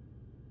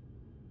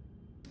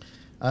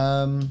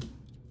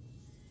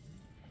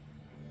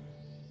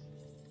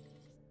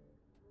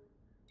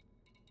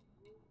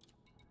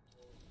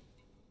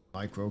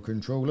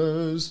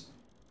 Microcontrollers.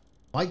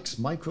 Mike's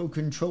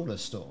Microcontroller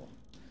Store.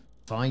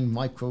 Find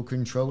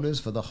microcontrollers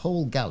for the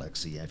whole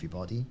galaxy,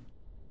 everybody.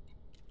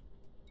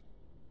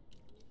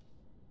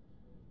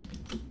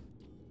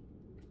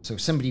 So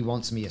somebody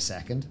wants me a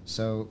second,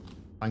 so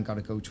I'm going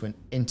to go to an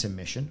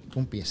intermission.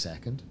 Won't be a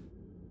second.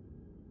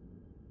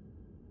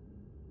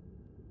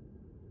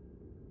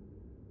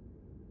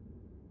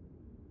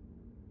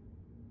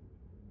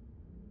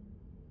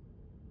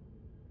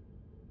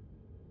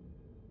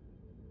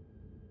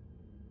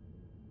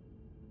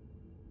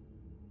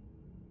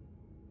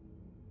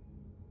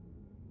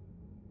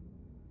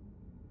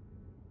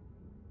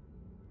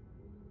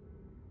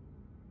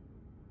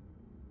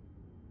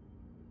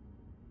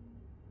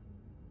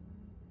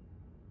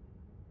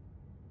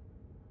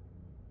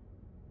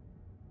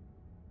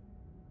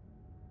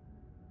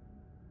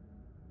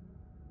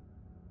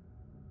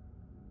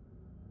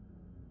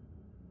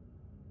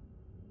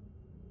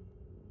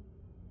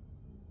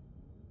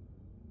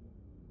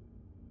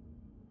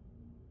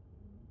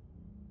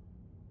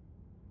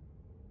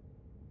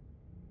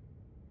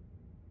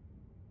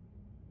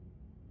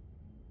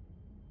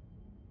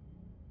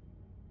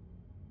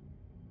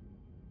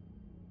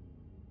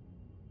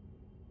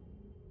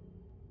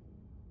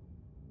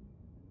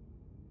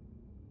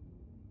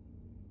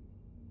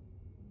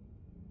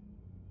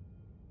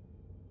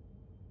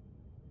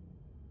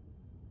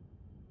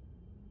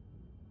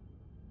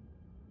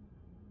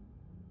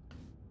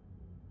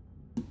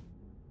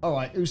 All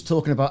right, who's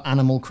talking about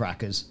animal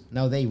crackers?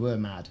 No, they were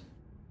mad.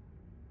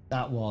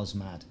 That was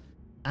mad.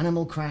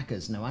 Animal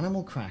crackers. No,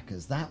 animal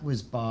crackers. That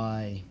was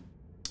by...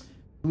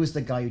 Who was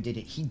the guy who did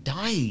it? He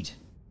died.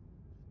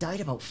 Died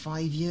about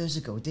 5 years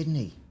ago, didn't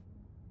he?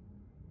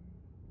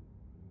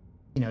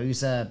 You know, he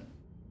was a...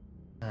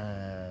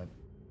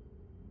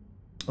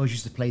 always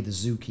used to play the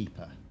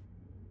zookeeper.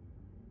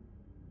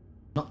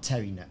 Not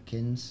Terry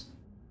Nutkins.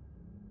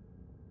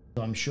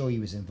 So I'm sure he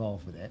was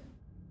involved with it.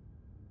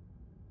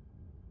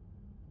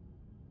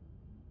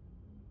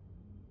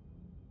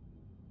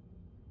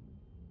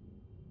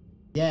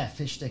 Yeah,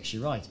 fish sticks,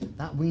 you're right.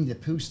 That Winnie the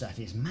Pooh stuff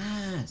is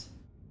mad.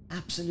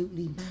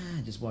 Absolutely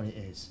mad is what it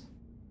is.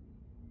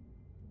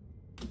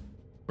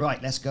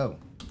 Right, let's go.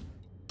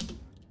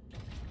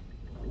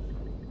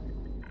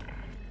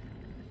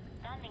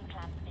 Landing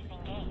class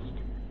disengaged.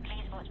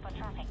 Please watch for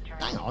traffic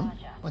during Hang on,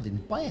 departure. I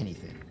didn't buy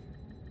anything.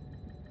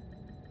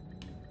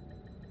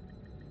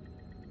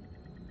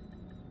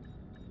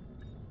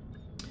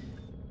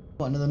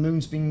 What, another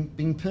moon's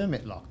being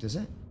permit locked, is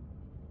it?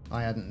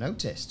 I hadn't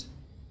noticed.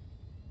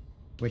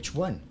 Which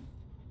one?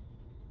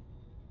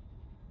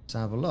 Let's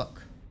have a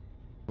look.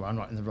 Well, I'm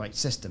not in the right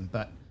system,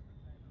 but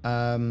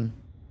no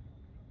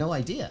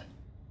idea.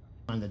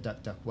 And the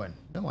Duck Duck one.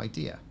 No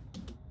idea.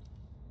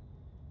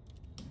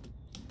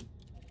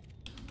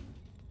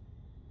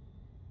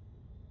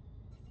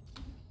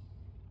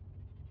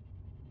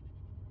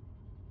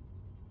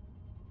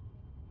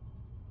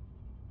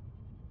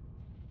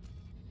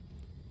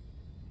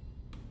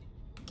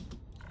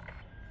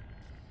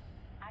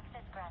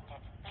 Access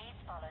granted. Please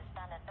follow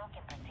standard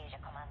docking procedure,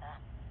 Commander.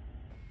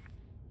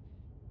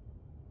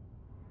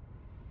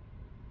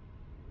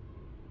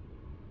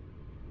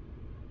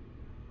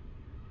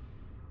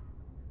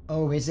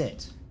 Oh, is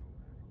it?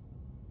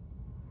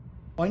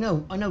 I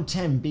know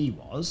 10B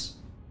was.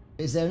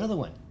 Is there another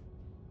one?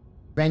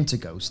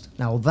 Rent-A-Ghost.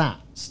 Now that,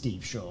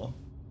 Steve Shaw,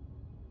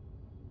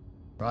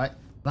 right?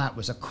 That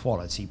was a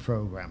quality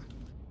program.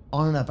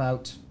 On and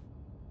about,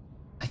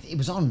 I think it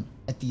was on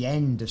at the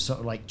end of sort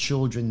of like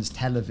children's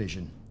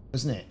television,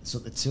 wasn't it?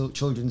 Sort of the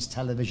children's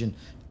television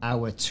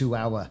hour, 2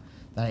 hour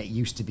that it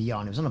used to be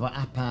on. It was on about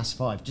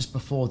 5:30, just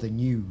before the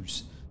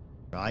news,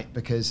 right?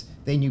 Because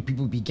they knew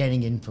people would be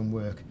getting in from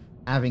work,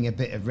 having a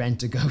bit of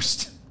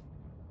Rent-A-Ghost.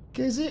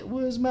 Because it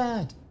was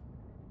mad.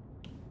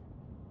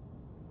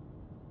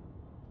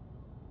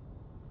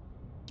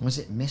 Was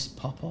it Miss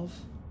Popov?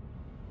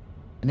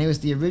 And it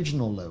was the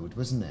original load,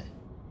 wasn't it?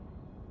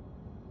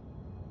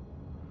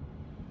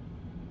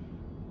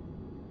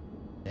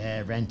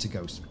 Yeah,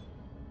 Rent-A-Ghost.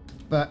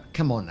 But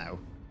come on now,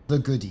 the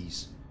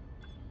goodies.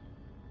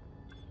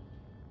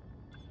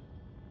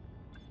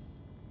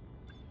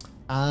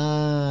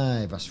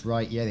 Ah, that's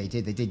right. Yeah, they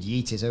did. They did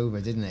yeet it over,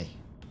 didn't they?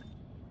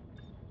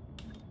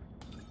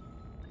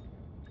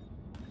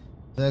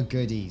 The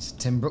goodies.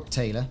 Tim Brooke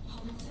Taylor,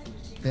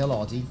 Bill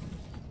Oddie.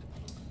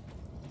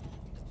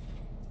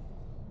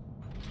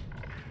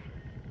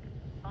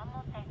 One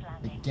more safe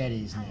landing. Get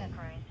his Carrier name.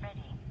 crew is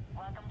ready.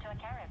 Welcome to a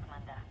carrier,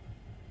 Commander.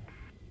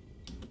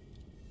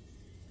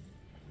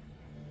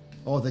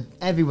 Or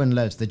everyone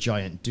loves the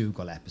Giant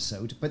Dougal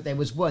episode, but there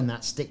was one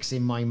that sticks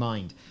in my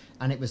mind,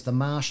 and it was the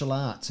martial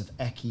arts of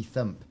Eccy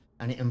Thump,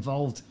 and it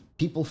involved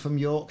people from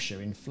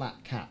Yorkshire in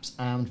flat caps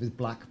armed with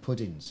black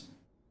puddings.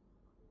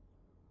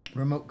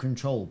 Remote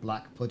control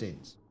black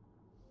puddings.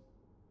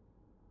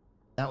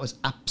 That was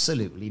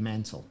absolutely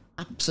mental.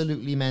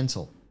 Absolutely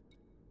mental.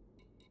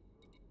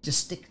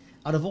 Just stick...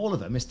 Out of all of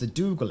them, it's the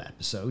Dougal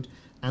episode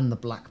and the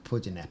black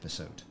pudding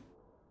episode.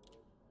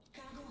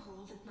 Cargo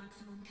hold at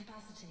maximum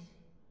capacity.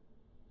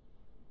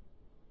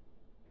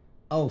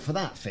 Oh, for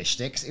that, fish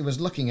sticks, it was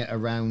looking at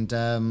around...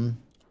 Hang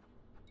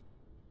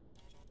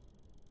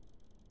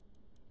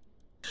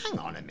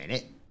on a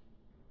minute.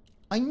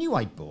 I knew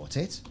I'd bought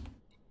it.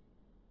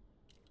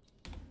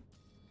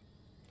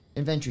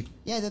 Inventory.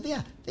 Yeah, they're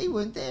there. They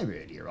weren't there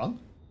earlier on.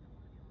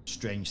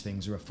 Strange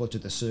things are afoot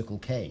at the Circle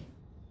K.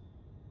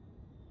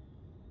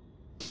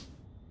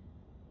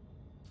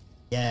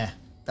 Yeah,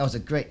 that was a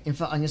great... In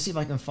fact, I'm going to see if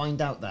I can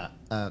find out that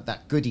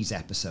that Goodies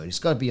episode. It's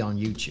got to be on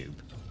YouTube.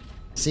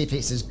 See if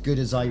it's as good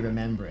as I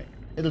remember it.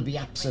 It'll be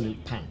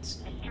absolute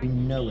pants. We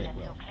know it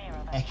will.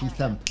 Eccy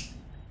Thump.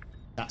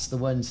 That's the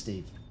one,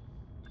 Steve.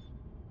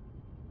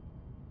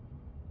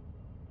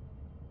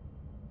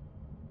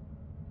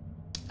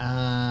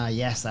 Ah,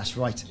 yes, that's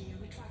right. Gear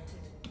retracted.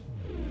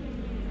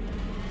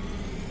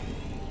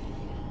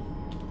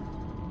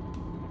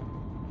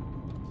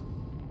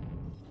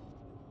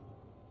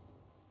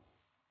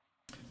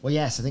 Well,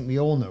 yes, I think we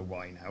all know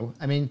why now.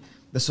 I mean,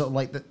 the sort of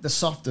like the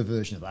softer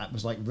version of that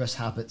was like Russ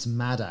Habbert's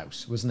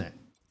Madhouse, wasn't it?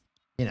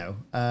 You know.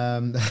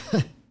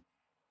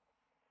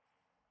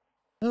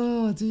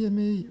 Oh, dear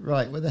me.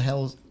 Right, where the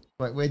hell's...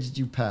 Right, where did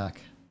you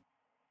park?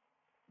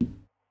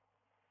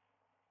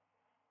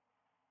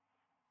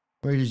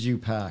 Where did you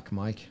park,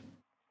 Mike?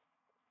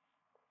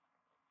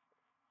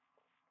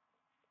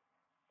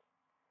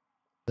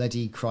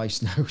 Bloody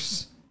Christ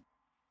knows.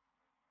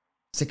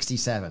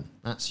 67.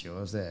 That's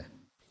yours there.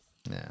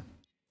 Yeah.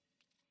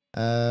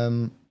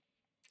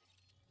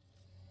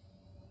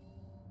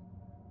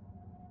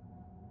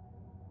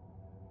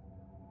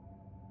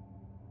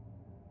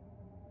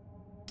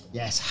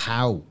 Yes,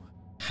 How.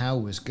 How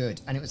was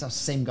good. And it was that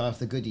same guy off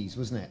the goodies,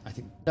 wasn't it? I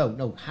think...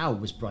 No, How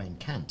was Brian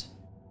Cant.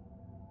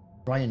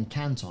 Brian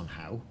Cant on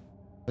How,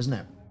 wasn't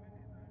it?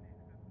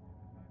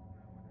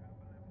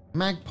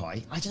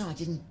 Magpie? I don't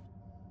know,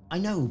 I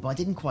know, but I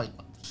didn't quite...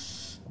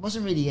 I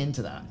wasn't really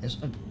into that. It was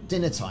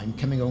dinner time,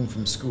 coming home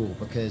from school,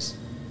 because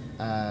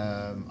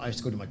I used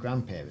to go to my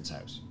grandparents'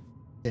 house.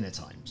 Dinner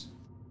times.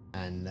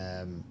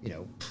 And, you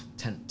know,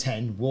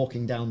 10,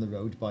 walking down the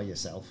road by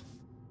yourself.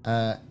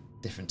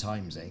 Different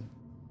times, eh?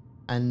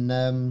 And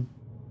I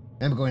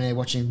remember going there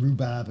watching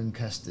Rhubarb and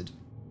Custard.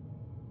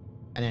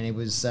 And then it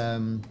was...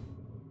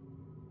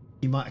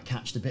 you might have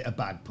catched a bit of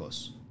Bad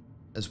Puss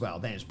as well.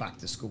 Then it's back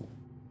to school.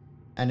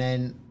 And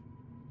then,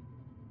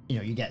 you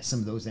know, you get some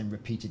of those then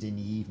repeated in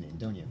the evening,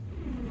 don't you?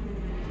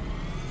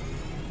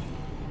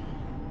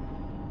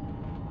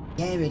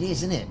 Yeah, it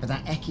is, isn't it? But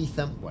that Eki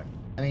Thump one,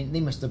 I mean, they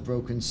must have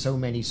broken so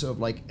many sort of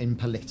like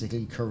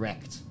impolitically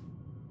correct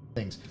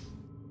things.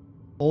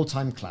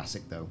 All-time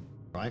classic, though,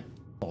 right?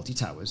 Faulty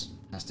Towers,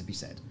 has to be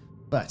said.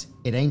 But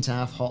it ain't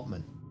half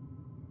Hotman.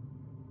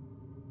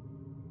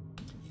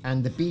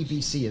 And the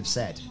BBC have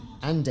said,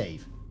 and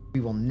Dave, we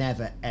will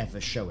never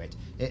ever show it.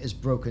 It has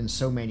broken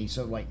so many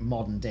sort of like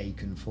modern day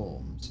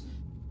conforms.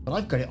 But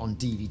I've got it on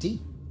DVD.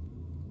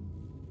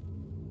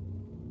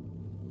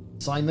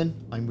 Simon,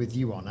 I'm with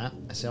you on that.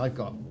 I say I've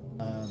got,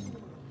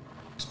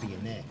 must be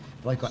in there,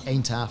 but I've got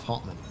Ain't Half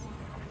Hotman.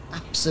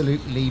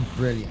 Absolutely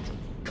brilliant.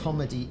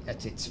 Comedy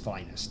at its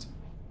finest.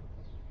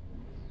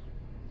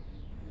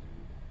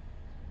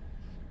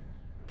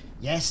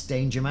 Yes,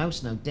 Danger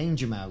Mouse. Now,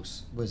 Danger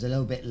Mouse was a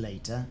little bit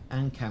later,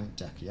 and Count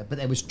Duckula, but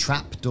there was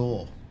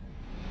Trapdoor.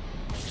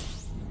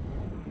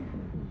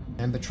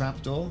 Remember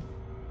Trapdoor?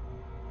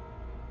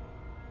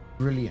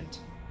 Brilliant.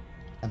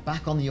 And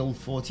back on the old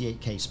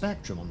 48K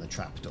Spectrum on the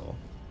Trapdoor.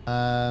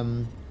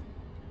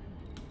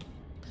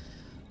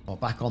 Or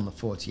back on the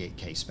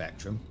 48K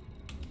Spectrum.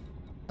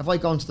 Have I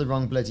gone to the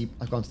wrong bloody...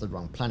 I've gone to the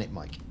wrong planet,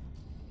 Mike.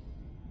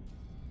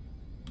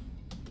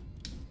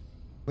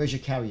 Where's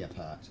your carrier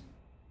part?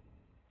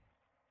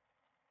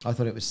 I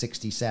thought it was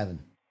 67.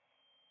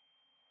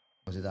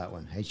 Was it that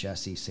one?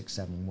 HRC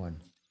 671.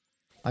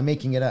 I'm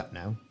making it up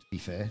now, to be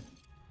fair.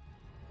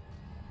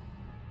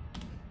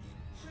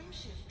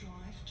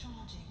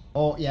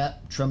 Oh, yeah,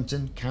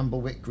 Trumpton,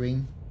 Campbellwick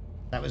Green.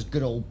 That was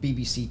good old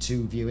BBC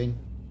Two viewing.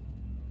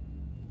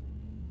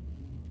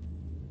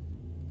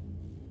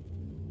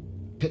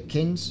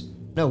 Pipkins?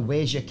 No,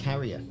 where's your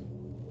carrier?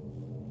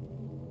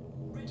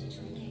 Ready to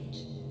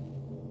engage.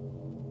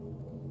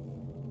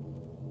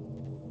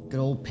 Good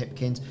old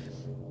Pipkins.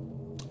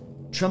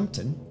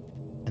 Trumpton,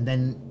 and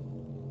then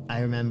I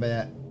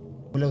remember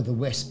Below the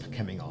Wisp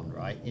coming on,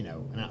 right? You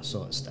know, and that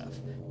sort of stuff.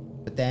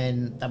 But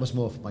then that was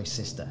more for my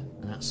sister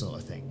and that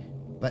sort of thing.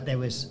 But there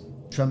was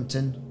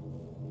Trumpton,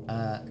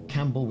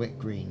 Campbellwick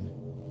Green,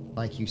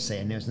 like you say,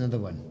 and there's another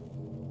one.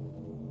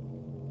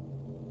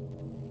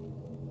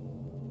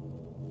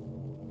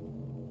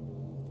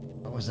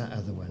 What was that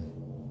other one?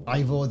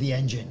 Ivor the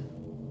Engine.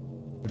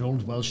 Good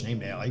old Welsh name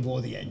there,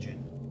 Ivor the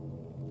Engine.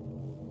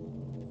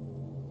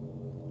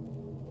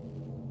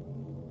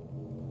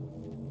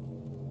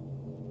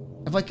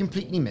 Have I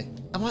completely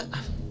missed? Am I...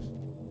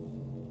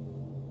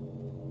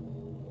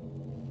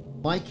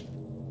 Mike,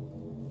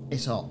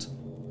 it's hot.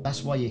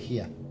 That's why you're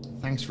here.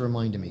 Thanks for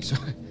reminding me. So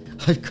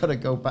I've got to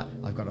go back.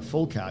 I've got a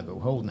full cargo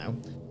hold now,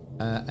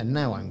 and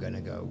now I'm going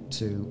to go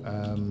to.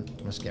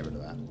 Let's get rid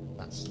of that.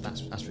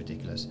 That's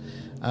ridiculous.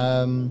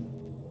 Now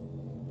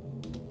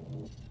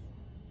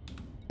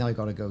I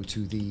got to go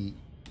to the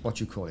what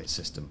you call it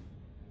system.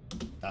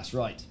 That's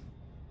right.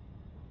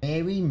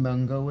 Mary,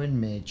 Mungo,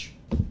 and Midge.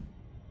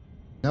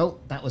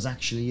 No, that was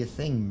actually a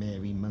thing.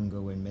 Mary,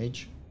 Mungo, and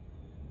Midge.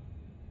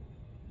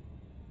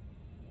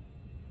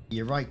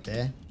 You're right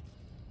there.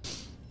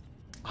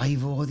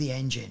 Ivor the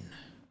Engine.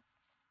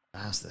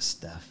 That's the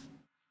stuff.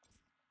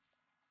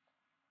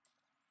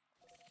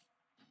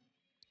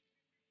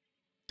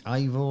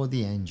 Ivor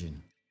the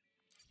Engine.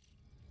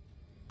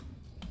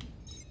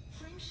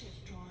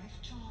 Frameshift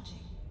drive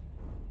charging.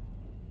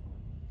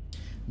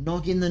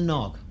 Noggin the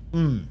Nog.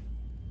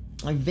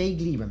 I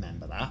vaguely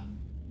remember that.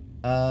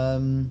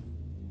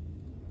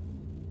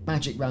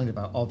 Magic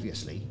Roundabout,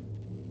 obviously.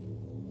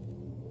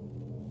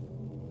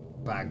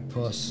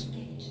 Bagpuss.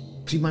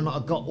 But you might not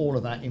have got all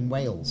of that in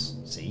Wales,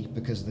 see,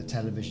 because of the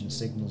television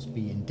signals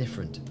being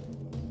different.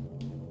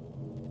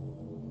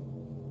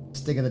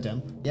 Stig of the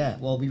Dump. Yeah,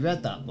 well, we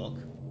read that book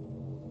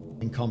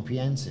in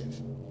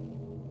Comprehensive.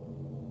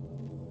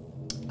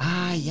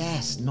 Ah,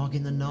 yes,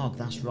 Noggin the Nog.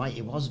 That's right.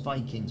 It was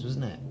Vikings,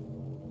 wasn't it?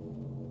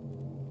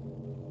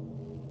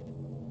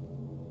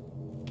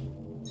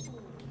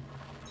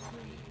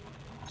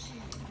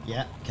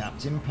 Yeah,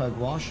 Captain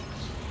Pugwash.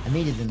 I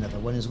needed another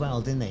one as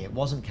well, didn't they? It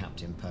wasn't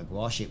Captain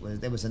Pugwash.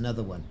 There was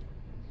another one.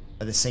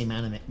 But the same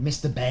anime.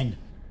 Mr. Ben.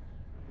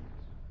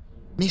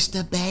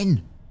 Mr.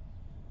 Ben.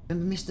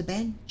 Remember Mr.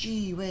 Ben?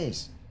 Gee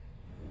whiz.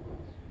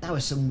 That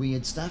was some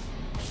weird stuff.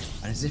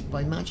 And as if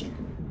by magic,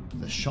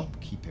 the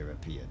shopkeeper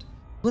appeared.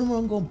 Wouldn't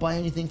want to go and buy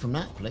anything from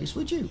that place,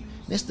 would you?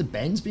 Mr.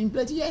 Ben's been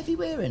bloody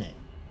everywhere in it.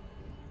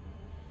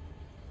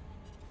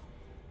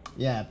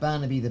 Yeah,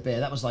 Barnaby the Bear.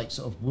 That was like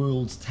sort of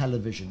world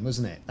television,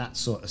 wasn't it? That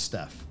sort of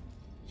stuff.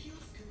 Fuel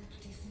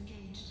scope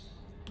disengaged.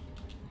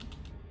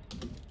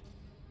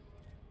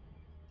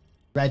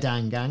 Red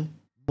Angang.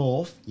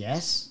 Morph.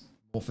 Yes.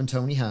 Morph and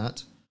Tony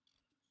Hart.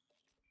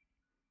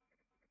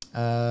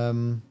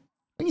 When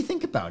you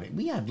think about it,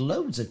 we had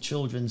loads of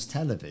children's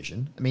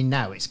television. I mean,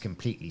 now it's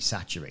completely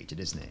saturated,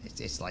 isn't it?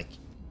 It's like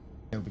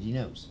nobody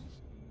knows.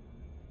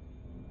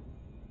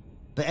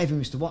 But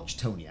everyone used to watch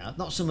Tony Hart.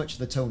 Not so much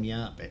the Tony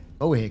Hart bit.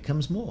 Oh, here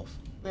comes Morph.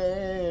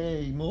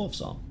 Hey,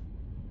 Morph's on.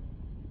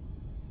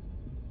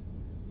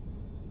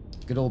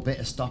 Good old bit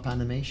of stop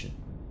animation.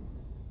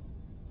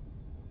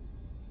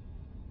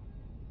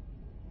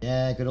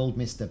 Yeah, good old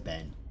Mr.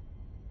 Ben.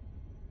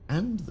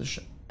 And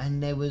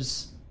there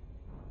was...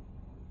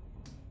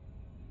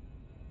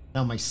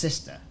 Now, my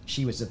sister,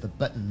 she was of the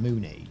Button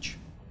Moon age.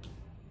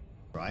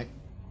 Right?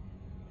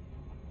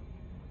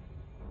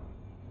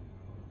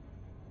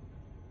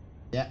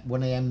 Yeah,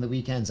 1 AM the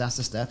weekends, that's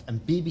the stuff.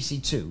 And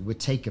BBC Two would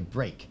take a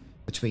break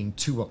between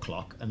 2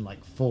 o'clock and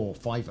like 4,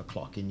 5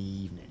 o'clock in the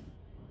evening.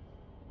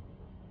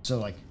 So,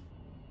 like,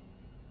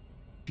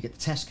 you get the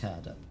test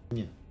card up.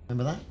 Yeah,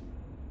 remember that?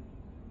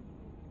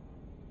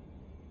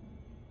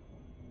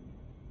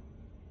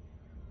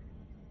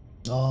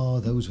 Oh,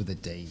 those were the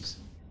days.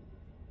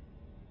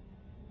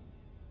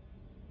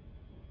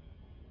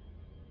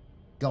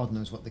 God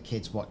knows what the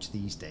kids watch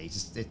these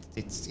days.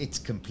 It's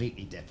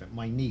completely different.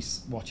 My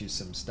niece watches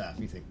some stuff.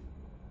 You think,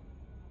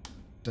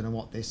 don't know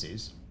what this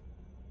is.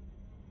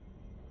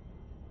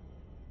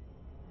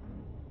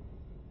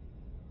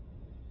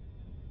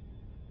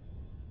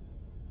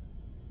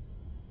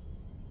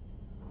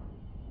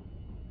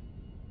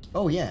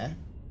 Oh yeah,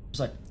 it's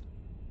like,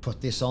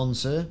 put this on,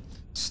 sir.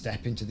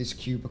 Step into this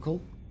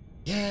cubicle.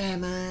 Yeah,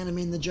 man, I'm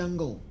in the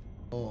jungle.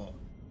 Or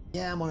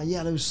yeah, I'm on a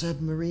yellow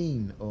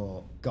submarine,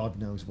 or God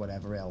knows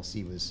whatever else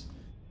he was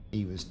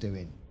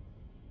doing.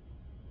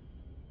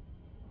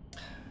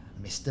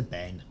 Mr.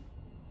 Ben.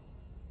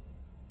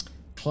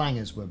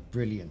 Clangers were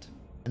brilliant,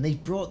 and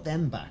they've brought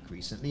them back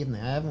recently, haven't they?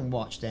 I haven't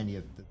watched any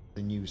of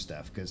the new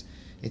stuff because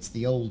it's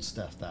the old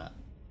stuff that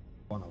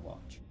I want to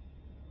watch.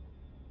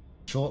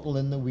 Chortle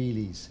and the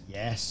Wheelies,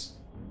 yes.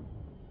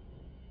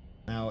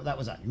 Now that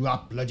was that. You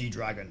are bloody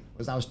dragon.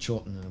 That was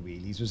Chortle and the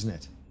Wheelies, wasn't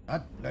it?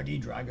 That bloody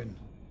dragon.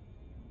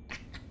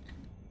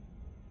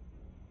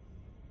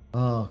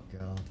 Oh,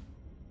 God.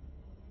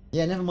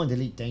 Yeah, never mind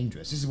Elite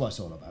Dangerous. This is what it's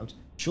all about.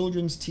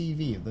 Children's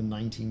TV of the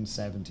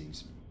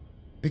 1970s.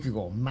 We could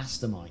go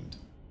Mastermind.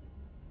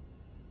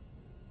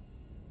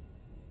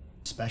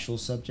 Special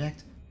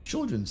subject.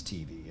 Children's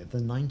TV of the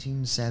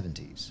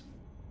 1970s.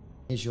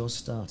 Here's your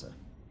starter.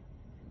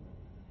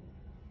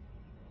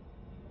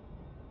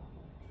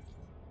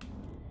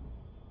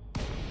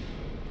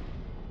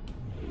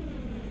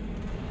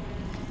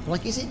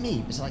 Like, is it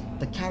me? It's like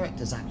the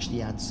characters actually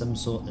had some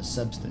sort of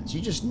substance. You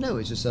just know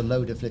it's just a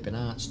load of flipping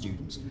art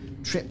students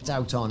tripped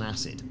out on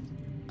acid.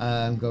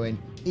 Going,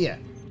 here,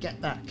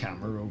 get that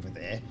camera over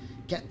there,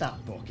 get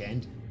that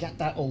bookend, get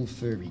that old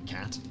furry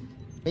cat,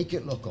 make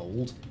it look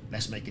old,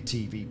 let's make a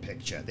TV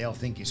picture. They'll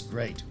think it's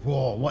great.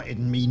 Whoa, what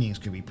hidden meanings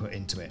could we put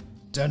into it?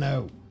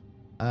 Dunno.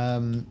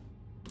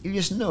 You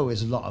just know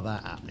there's a lot of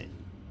that happening.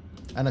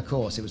 And of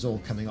course, it was all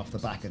coming off the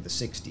back of the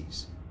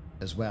 60s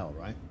as well,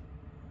 right?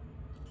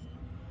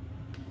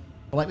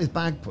 Like with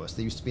Bagpuss,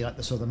 there used to be like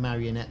the sort of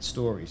marionette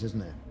stories, isn't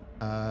there?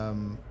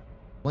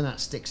 One that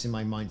sticks in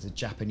my mind is a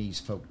Japanese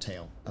folk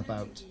tale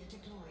about,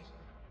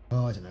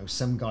 oh, I don't know,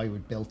 some guy who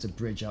had built a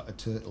bridge out of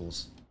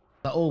turtles.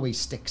 That always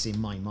sticks in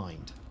my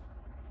mind.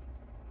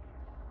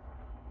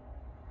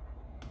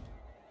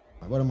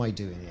 Right, what am I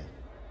doing here?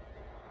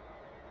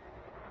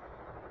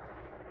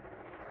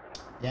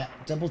 Yeah,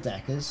 double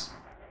deckers.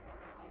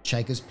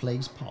 Cheggers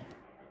plays pop.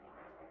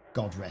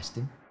 God rest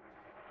him.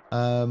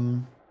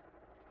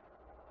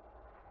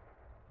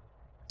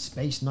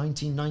 Space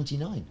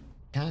 1999.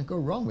 Can't go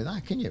wrong with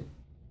that, can you?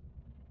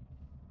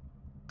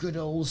 Good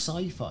old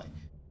sci-fi.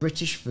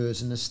 British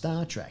version of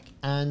Star Trek.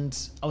 And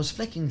I was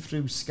flicking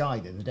through Sky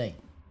the other day,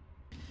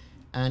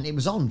 and it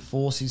was on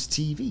Forces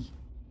TV.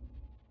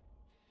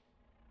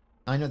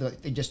 I know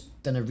that they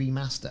just done a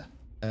remaster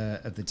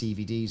of the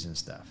DVDs and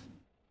stuff.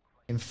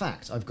 In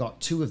fact, I've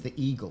got 2 of the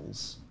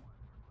Eagles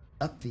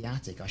up the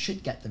attic. I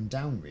should get them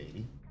down,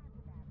 really.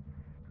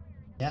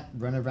 Yep,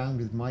 run around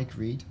with Mike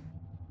Reed.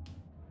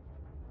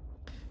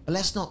 But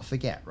let's not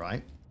forget,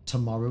 right?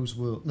 Tomorrow's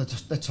World,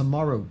 the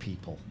Tomorrow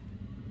People,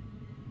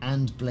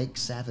 and Blake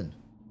 7.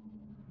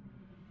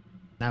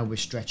 Now we're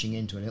stretching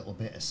into a little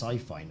bit of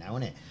sci-fi now,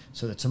 isn't it?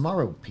 So the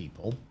Tomorrow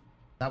People,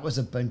 that was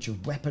a bunch of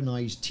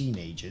weaponized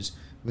teenagers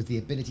with the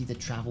ability to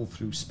travel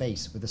through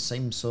space with the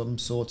same some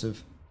sort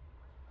of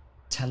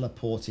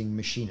teleporting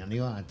machine, and they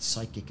all had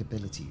psychic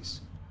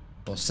abilities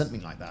or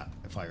something like that,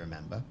 if I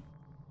remember.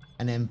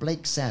 And then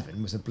Blake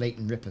 7 was a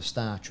blatant rip of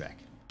Star Trek,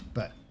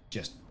 but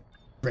just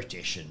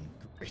British and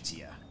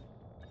grittier.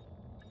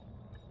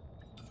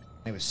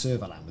 It was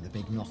Serverland with the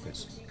big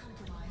knockers.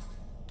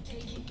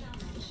 Taking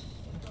damage.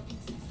 Docking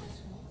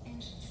successful.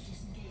 Engines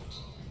disengaged.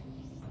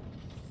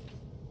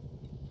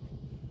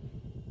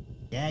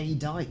 Yeah, he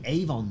died.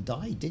 Avon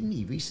died, didn't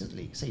he,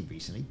 recently? Say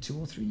recently, 2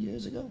 or 3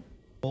 years ago.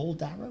 Paul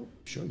Darrow?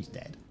 I'm sure he's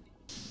dead.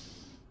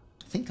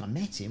 I think I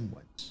met him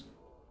once.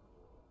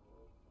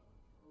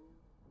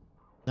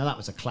 Now that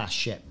was a class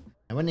ship.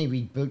 And when they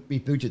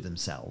rebooted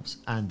themselves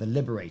and the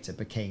Liberator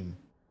became...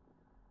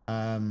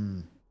 I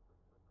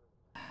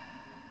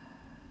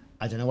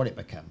don't know what it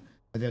became.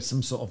 But there's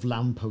some sort of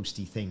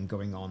lampposty thing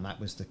going on.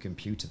 That was the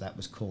computer. That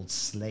was called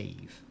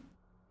Slave.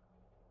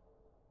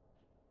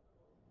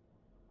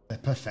 They're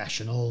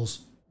professionals.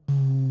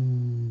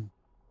 Ooh.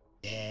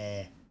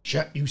 Yeah.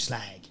 Shut you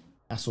slag.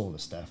 That's all the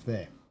stuff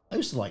there. I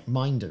used to like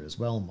Minder as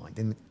well, Mind.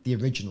 In the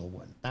original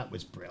one. That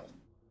was brill.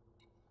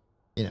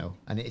 You know,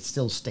 and it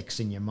still sticks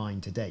in your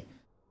mind today.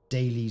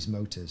 Daly's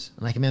Motors.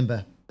 And I can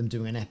remember them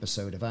doing an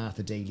episode of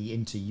Arthur Daly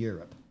into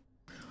Europe.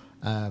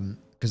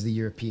 Because of the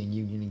European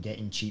Union and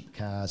getting cheap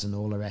cars and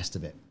all the rest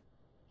of it.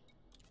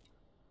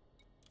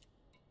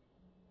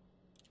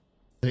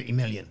 30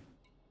 million.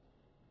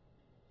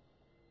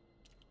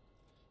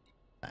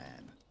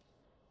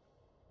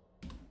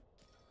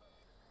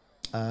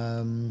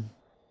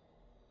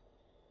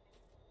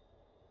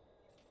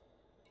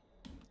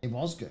 It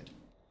was good.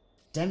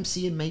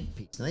 Dempsey and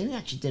Makepeace. Now they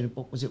actually did,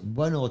 what was it,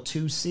 1 or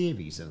 2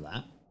 series of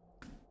that.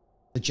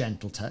 The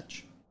Gentle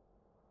Touch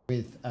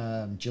with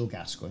Jill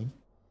Gascoigne.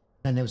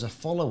 Then there was a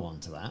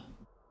follow-on to that.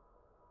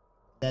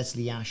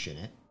 Leslie Ash in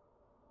it.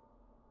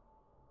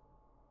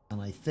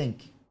 And I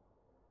think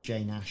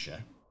Jane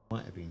Asher.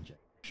 Might have been Jane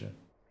Asher.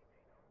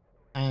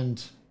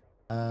 And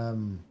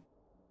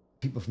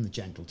people from the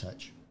Gentle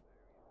Touch.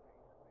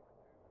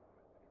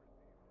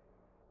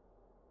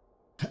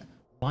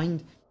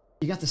 Mind,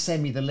 you have to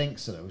send me the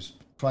links to those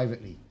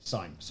privately,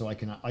 Simon, so I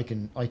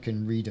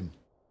can read them.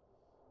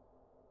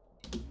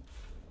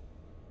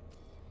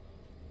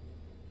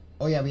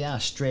 Oh yeah, we are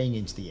straying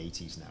into the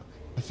 80s now.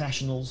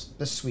 Professionals,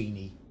 the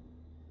Sweeney.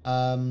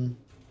 Let's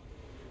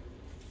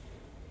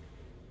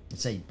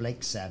say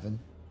Blake 7.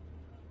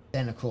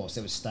 Then of course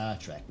there was Star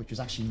Trek, which was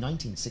actually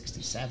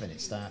 1967 it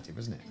started,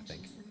 wasn't it, I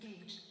think?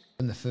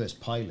 When the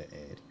first pilot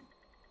aired.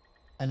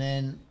 And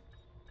then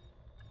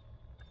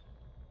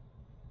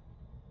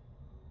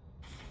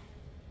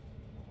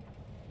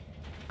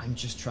I'm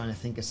just trying to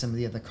think of some of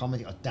the other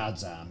comedy. Oh,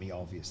 Dad's Army,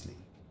 obviously.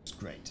 It's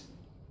great.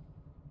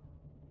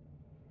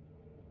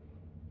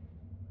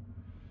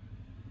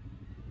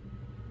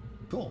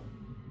 Cool.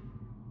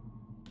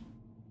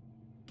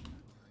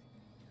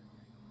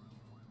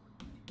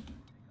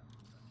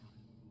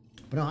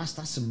 But no,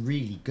 that's some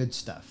really good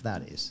stuff.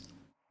 That is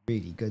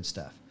really good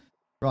stuff.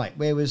 Right,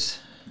 where's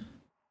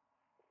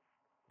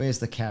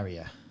the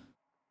carrier?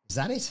 Is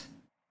that it?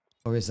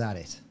 Or is that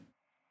it?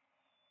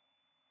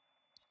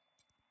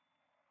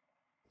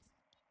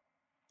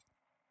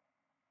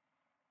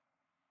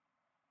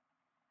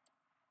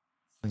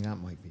 I think that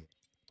might be it.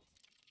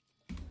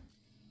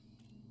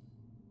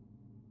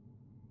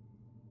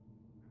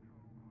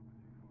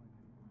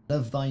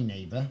 Love thy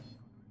neighbour.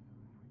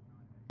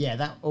 Yeah,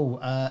 that. Oh,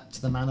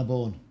 To the Manor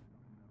Born.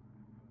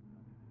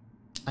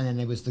 And then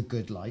there was The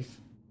Good Life.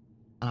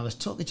 And I was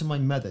talking to my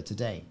mother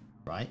today,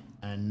 right?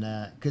 And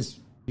because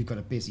we've got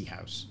a busy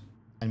house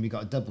and we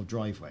got a double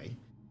driveway,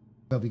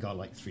 but we got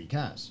like 3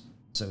 cars.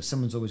 So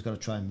someone's always got to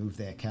try and move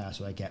their car,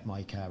 so I get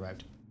my car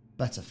out.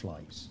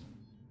 Butterflies.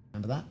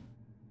 Remember that?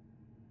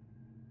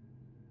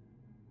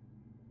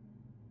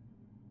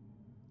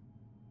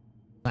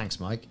 Thanks,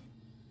 Mike.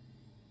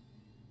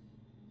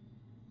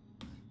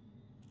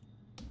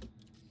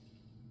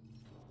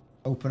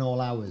 Open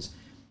all hours.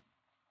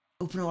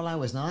 Open all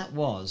hours. Now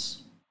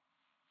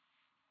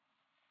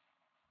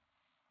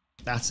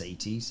that's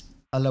 80s.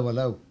 Hello,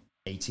 hello.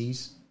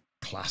 80s.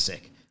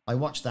 Classic. I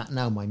watch that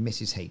now. My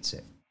missus hates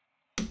it.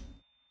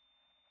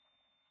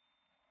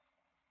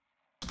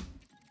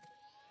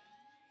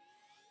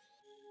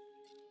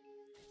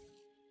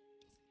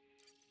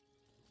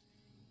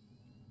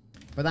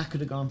 But that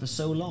could have gone for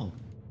so long.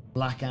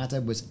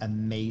 Blackadder was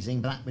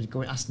amazing, but that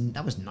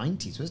was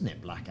 90s, wasn't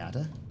it?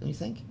 Blackadder, don't you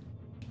think?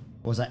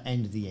 Or was that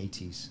end of the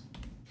 80s?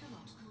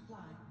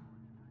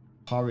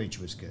 Porridge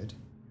was good.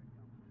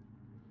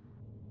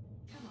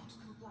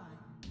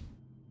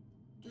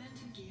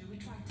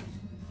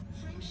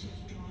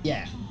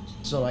 Yeah,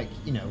 so like,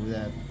 you know,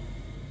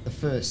 the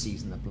first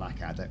season of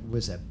Blackadder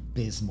was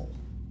abysmal.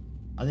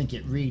 I think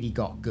it really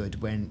got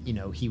good when, you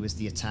know, he was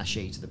the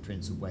attaché to the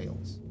Prince of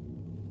Wales.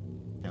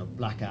 You know,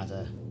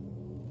 Blackadder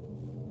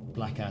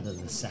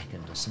the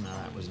second or something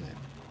like that, wasn't it?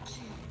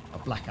 Or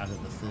Blackadder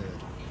the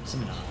third,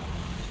 something like that.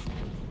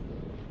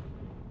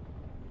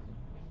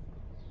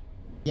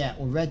 Yeah,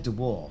 or Red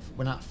Dwarf,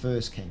 when that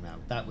first came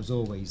out, that was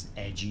always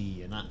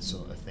edgy and that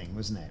sort of thing,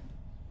 wasn't it?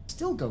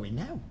 Still going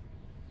now.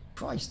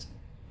 Christ.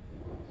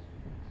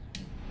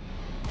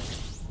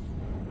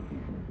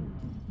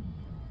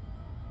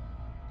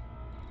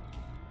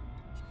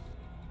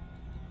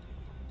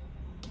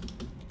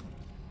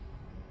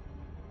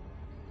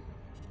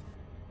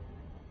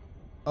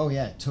 Oh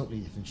yeah, totally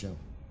different show.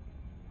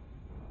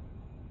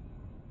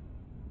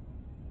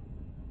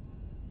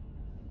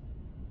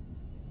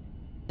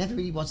 Never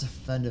really was a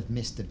fan of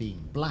Mr.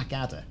 Bean.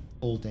 Blackadder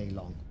all day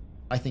long.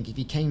 I think if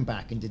he came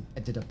back and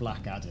did a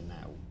Blackadder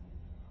now,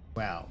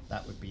 wow,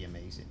 that would be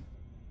amazing.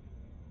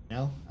 You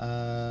know,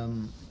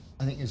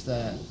 I think it's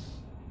the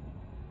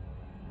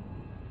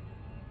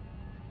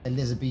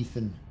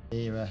Elizabethan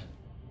era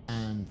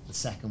and the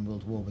Second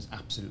World War was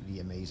absolutely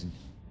amazing.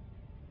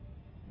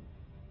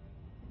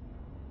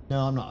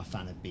 No, I'm not a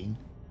fan of Bean.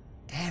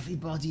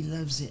 Everybody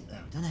loves it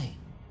though, don't they?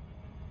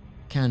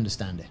 Can't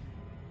understand it.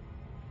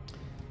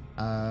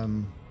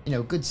 You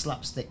know, good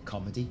slapstick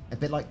comedy, a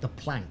bit like The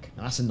Plank,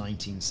 and that's a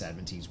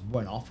 1970s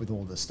one-off with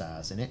all the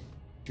stars in it.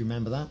 Do you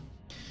remember that?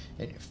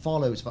 It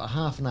follows about a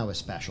half-an-hour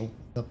special,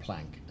 The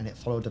Plank, and it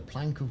followed a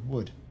plank of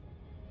wood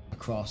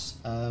across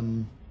a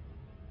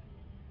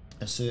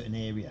certain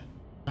area.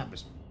 That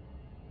was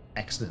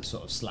excellent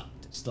sort of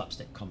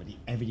slapstick comedy.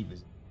 Everybody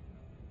was.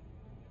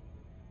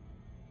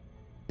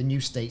 The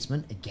New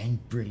Statesman, again,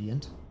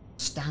 brilliant.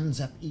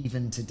 Stands up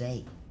even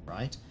today,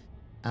 right?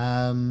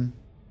 And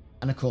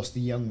of course, The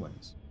Young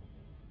Ones,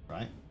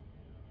 right?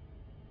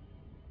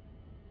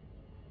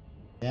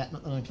 Yeah,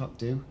 not the 9 o'clock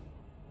do.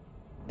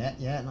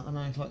 Yeah, not the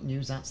 9 o'clock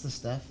news, that's the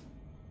stuff.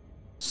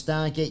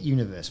 Stargate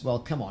Universe, well,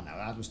 come on now,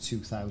 that was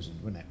 2000,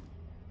 wasn't it?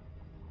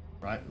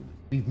 Right,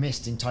 we've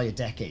missed entire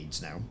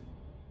decades now.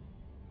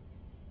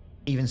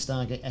 Even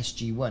Stargate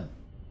SG-1,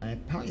 and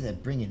apparently they're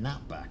bringing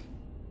that back.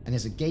 And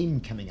there's a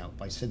game coming out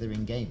by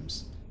Slithering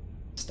Games,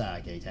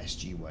 Stargate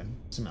SG-1,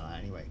 something like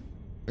that anyway,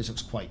 which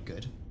looks quite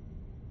good.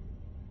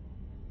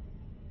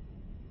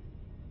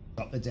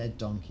 Got the Dead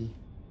Donkey.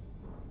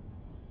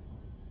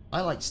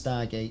 I liked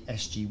Stargate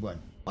SG-1.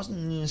 Wasn't,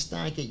 you know,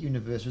 Stargate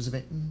Universe was a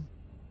bit...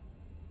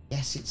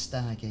 yes, it's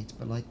Stargate,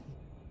 but like...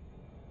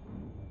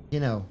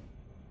 you know...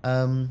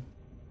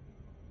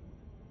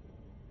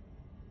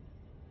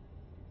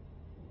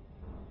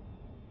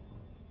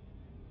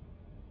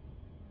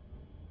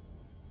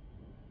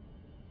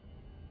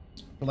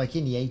 but like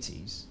in the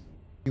 80s,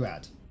 you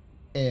had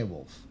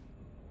Airwolf,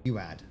 you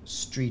had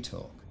Street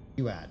Hawk,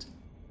 you had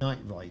Knight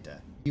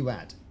Rider, you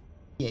had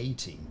the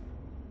A-Team,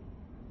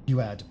 you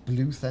had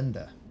Blue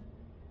Thunder,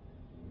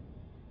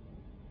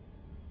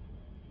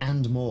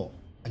 and more.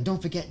 And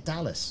don't forget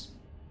Dallas.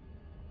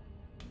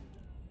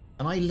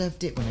 And I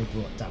loved it when they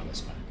brought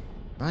Dallas back,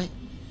 right?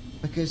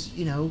 Because,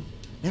 you know,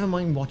 never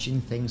mind watching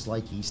things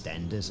like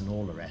EastEnders and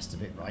all the rest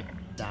of it, right?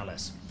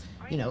 Dallas.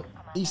 You know,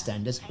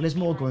 EastEnders, well, there's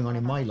more going on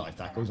in my life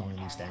that goes on in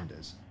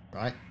EastEnders,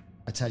 right?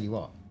 I tell you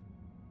what.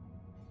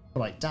 But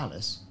like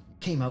Dallas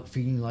came out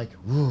feeling like,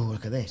 whoa,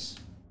 look at this.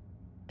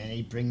 And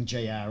they bring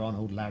JR on,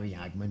 old Larry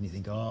Hagman, you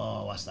think,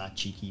 oh, what's that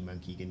cheeky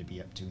monkey going to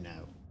be up to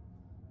now?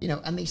 You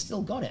know, and they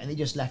still got it, and they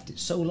just left it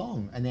so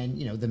long. And then,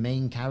 you know, the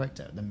main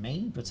character, the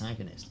main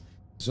protagonist,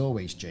 is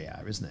always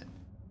JR, isn't it?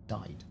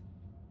 Died.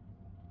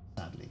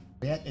 Sadly.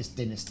 But yeah, it's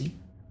Dynasty.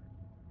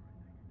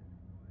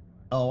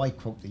 Oh, I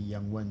quote the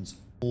Young Ones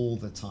all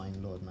the time,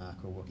 Lord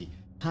Marco Wookie.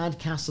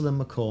 Hardcastle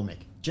and McCormick.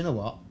 Do you know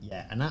what?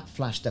 Yeah, and that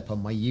flashed up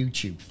on my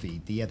YouTube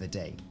feed the other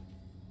day.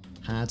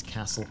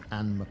 Hardcastle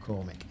and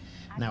McCormick.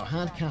 Now,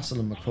 Hardcastle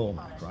and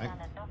McCormick, right?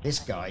 This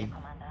guy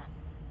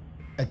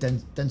had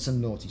done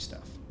some naughty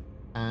stuff.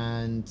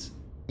 And,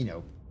 you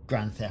know,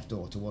 Grand Theft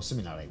Auto or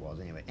something like that it was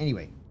anyway.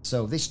 Anyway,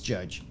 so this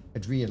judge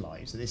had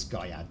realised that this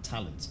guy had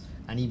talent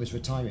and he was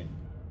retiring.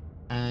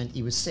 And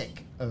he was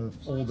sick of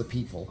all the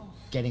people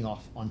getting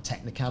off on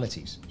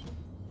technicalities.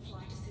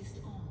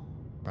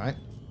 Right?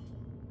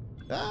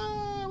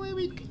 Ah, where are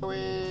we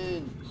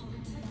going?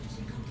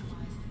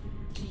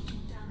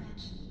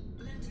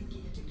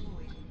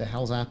 The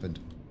hell's happened?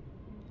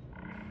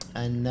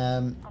 And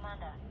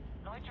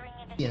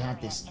he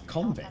had this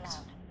convict,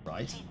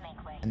 right?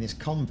 And this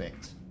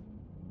convict,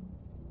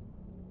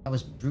 that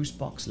was Bruce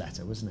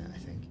Boxletter, wasn't it, I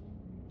think?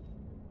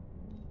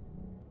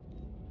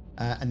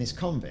 And this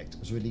convict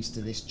was released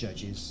to this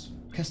judge's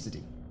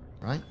custody,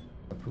 right?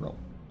 For parole.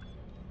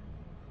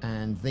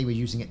 And they were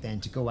using it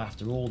then to go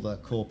after all the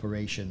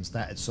corporations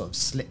that had sort of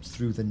slipped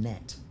through the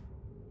net.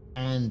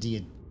 And he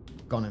had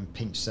gone and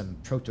pinched some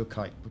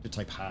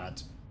prototype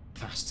hard,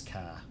 fast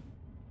car,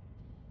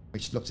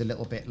 which looked a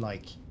little bit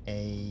like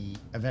a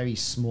very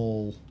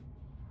small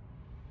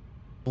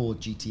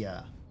Ford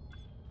GTR.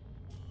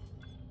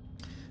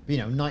 But, you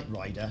know, Knight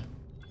Rider,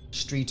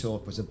 Street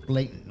Hawk was a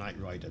blatant Knight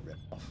Rider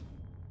ripoff.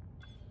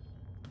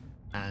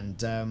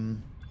 And,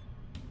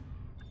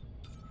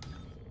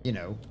 you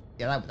know,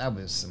 yeah, that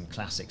was some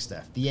classic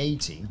stuff. The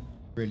A-Team,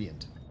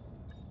 brilliant.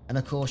 And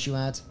of course you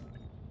had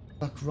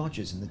Buck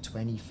Rogers in the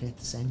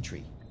 25th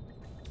century,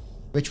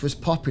 which was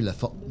popular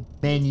for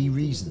many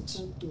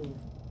reasons.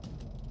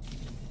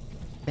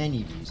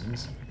 Many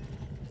reasons.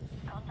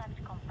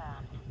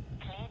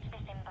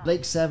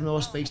 Blake 7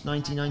 or Space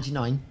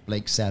 1999.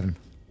 Blake 7.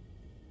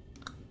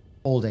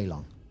 All day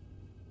long.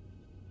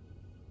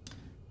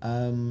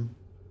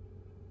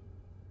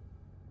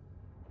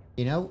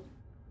 You know,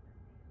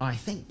 I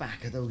think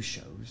back at those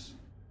shows,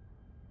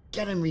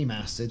 get them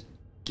remastered,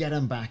 Get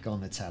them back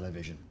on the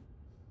television.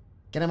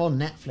 Get them on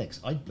Netflix.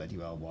 I'd bloody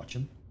well watch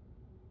them.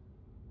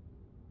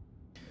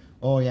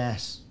 Oh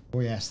yes,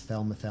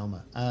 Thelma.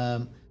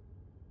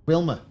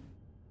 Wilma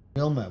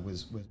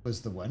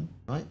was the one,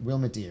 right?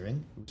 Wilma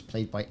Deering, who was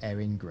played by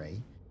Erin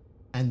Gray,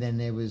 and then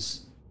there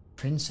was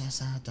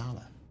Princess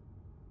Ardala.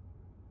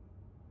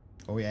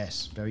 Oh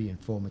yes, very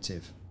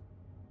informative.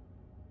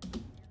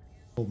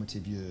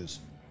 Formative years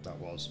that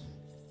was.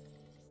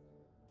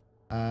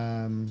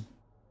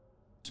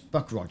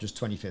 Buck Rogers,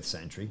 25th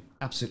Century,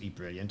 absolutely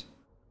brilliant.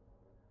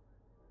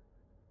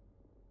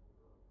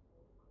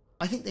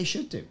 I think they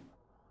should do.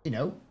 You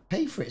know,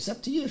 pay for it. It's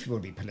up to you if you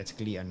want to be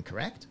politically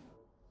incorrect.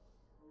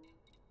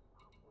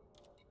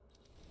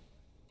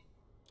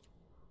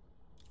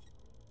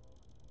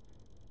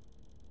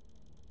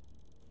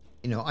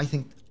 You know, I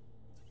think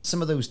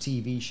some of those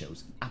TV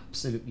shows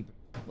absolutely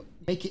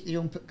make it your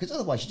own, because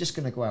otherwise you're just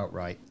going to go out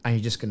right and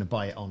you're just going to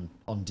buy it on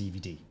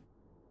DVD.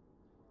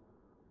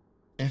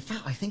 In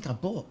fact, I think I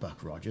bought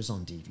Buck Rogers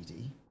on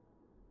DVD.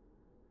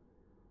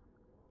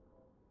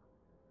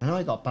 And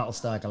I got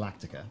Battlestar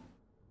Galactica,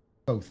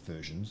 both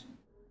versions.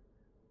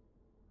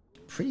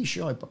 Pretty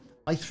sure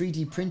I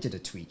 3D printed a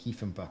Tweaky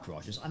from Buck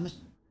Rogers. I must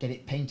get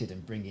it painted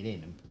and bring it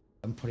in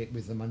and put it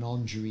with the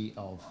menagerie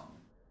of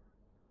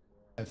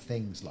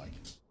things like.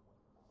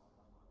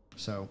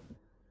 So,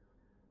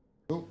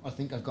 oh, I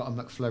think I've got a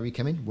McFlurry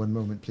coming. One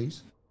moment,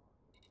 please.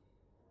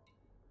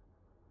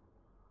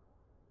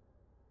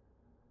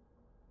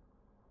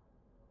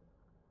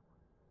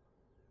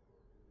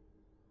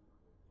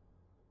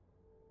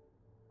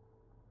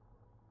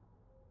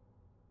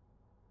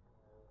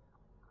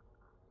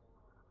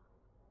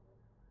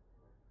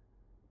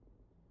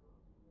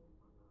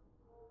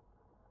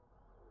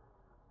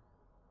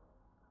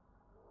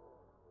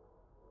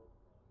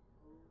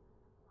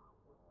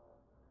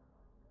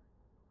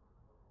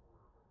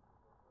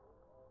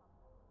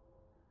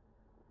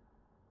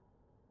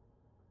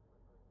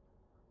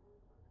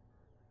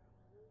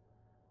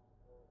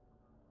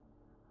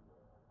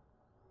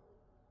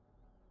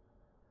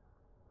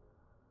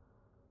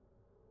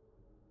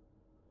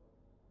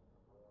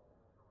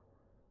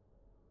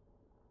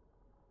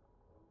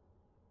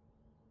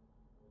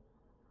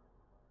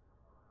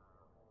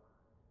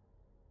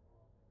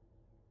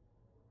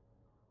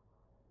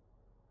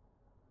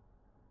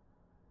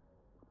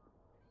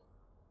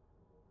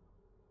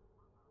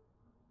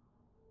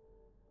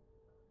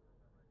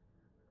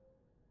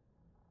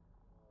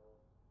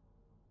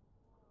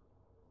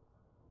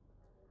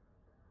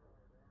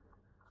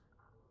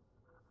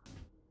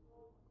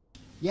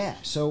 Yeah,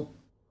 so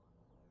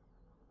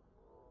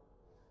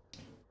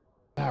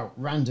now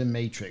random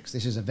matrix.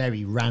 This is a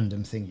very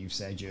random thing you've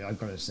said, you. I've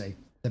got to say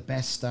the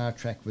best Star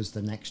Trek was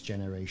The Next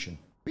Generation.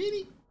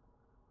 Really?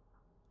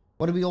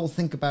 What do we all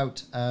think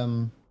about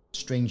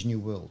Strange New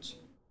Worlds?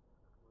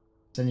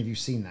 Has any of you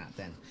seen that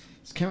then?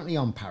 It's currently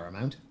on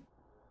Paramount.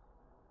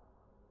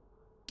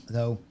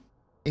 Though,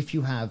 if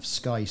you have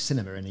Sky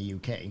Cinema in the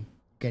UK,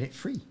 get it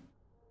free.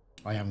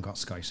 I haven't got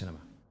Sky Cinema.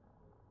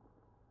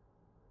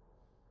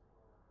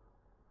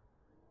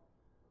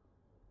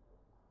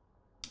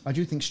 I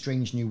do think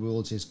Strange New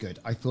Worlds is good.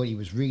 I thought he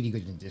was really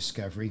good in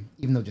Discovery,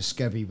 even though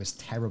Discovery was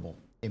terrible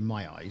in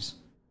my eyes.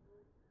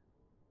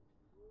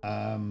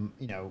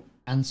 You know,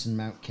 Anson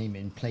Mount came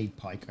in, played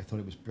Pike. I thought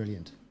it was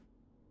brilliant.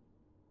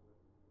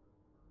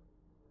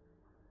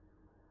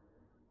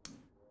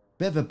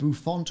 Bit of a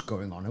bouffant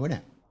going on, isn't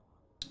it?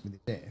 With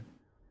it there.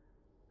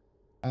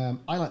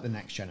 I like The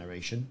Next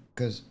Generation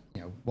because,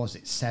 you know, was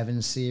it 7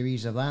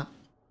 series of that?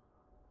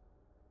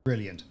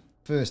 Brilliant.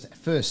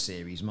 First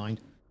series,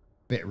 mind.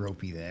 Bit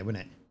ropey there,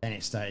 wasn't it? Then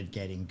it started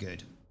getting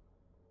good.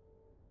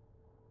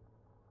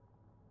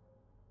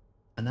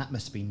 And that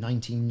must have been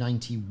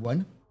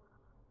 1991.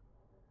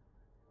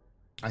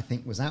 I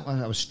think was that one.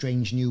 That was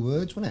Strange New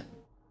Worlds, wasn't it?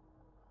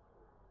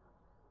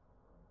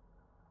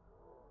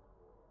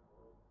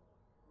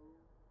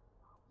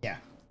 Yeah,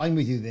 I'm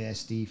with you there,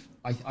 Steve.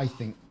 I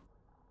think,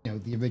 you know,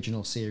 the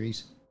original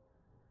series.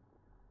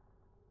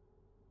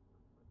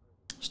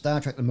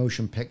 Star Trek the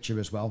Motion Picture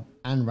as well,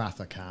 and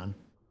Wrath of Khan.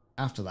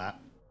 After that,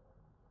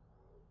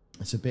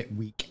 it's a bit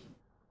weak.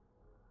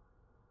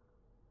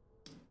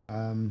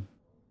 Then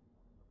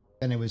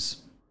it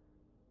was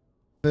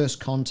First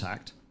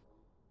Contact,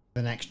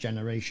 The Next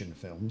Generation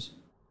films.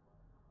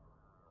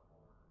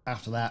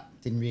 After that,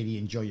 didn't really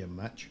enjoy them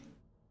much.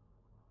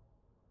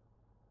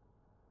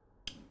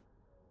 It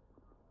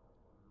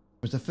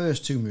was the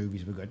first 2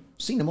 movies were good.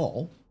 Seen them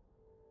all.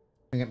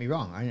 Don't get me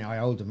wrong. I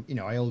hold them. You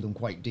know, I hold them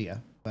quite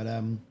dear. But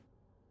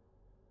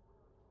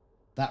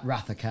that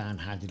Wrath of Khan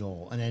had it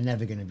all, and they're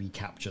never going to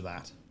recapture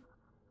that.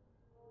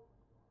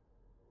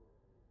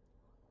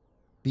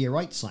 But you're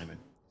right, Simon.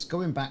 It's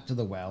going back to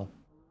the well.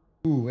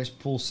 Ooh, let's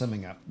pull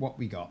something up. What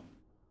we got?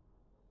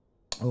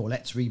 Oh,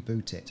 let's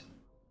reboot it.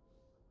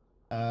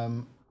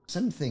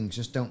 Some things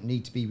just don't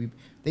need to be...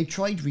 They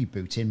tried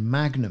rebooting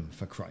Magnum,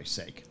 for Christ's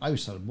sake. I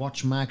used to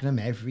watch Magnum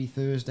every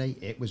Thursday.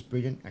 It was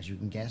brilliant, as you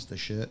can guess, the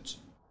shirts.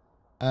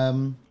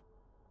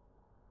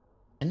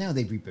 And now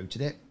they've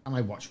rebooted it, and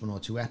I watched 1 or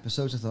 2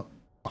 episodes. I thought,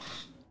 ah,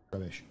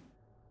 rubbish.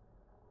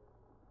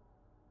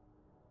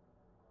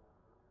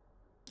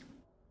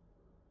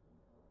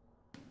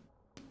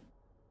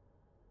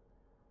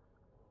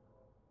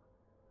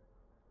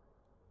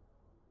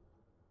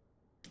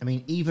 I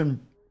mean,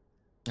 even,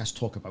 let's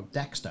talk about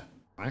Dexter,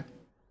 right?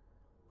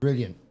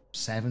 Brilliant.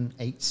 7,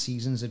 8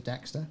 seasons of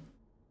Dexter.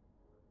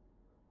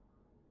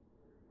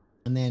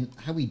 And then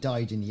how he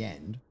died in the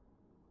end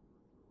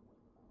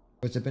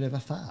was a bit of a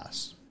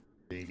farce,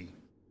 really.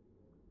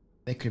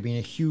 There could have been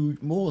a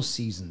huge, more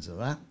seasons of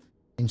that,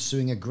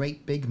 ensuing a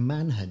great big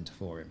manhunt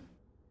for him.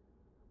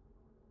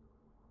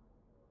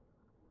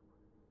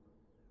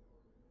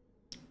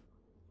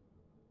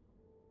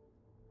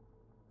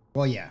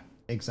 Well, yeah,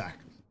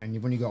 exactly. And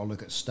you've only got to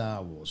look at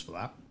Star Wars for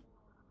that.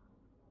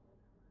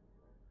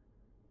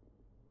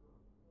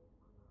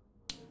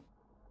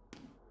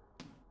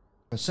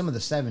 But some of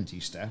the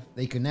 70s stuff,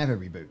 they could never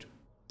reboot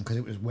because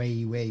it was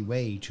way, way,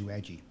 way too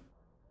edgy.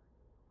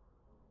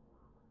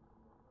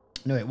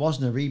 No, it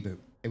wasn't a reboot.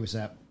 It was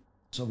a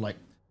sort of like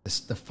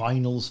the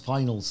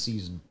final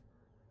season,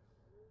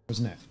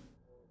 wasn't it?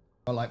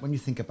 But like when you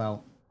think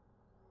about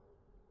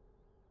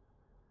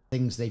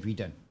things they've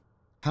redone,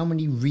 how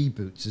many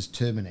reboots has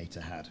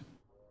Terminator had?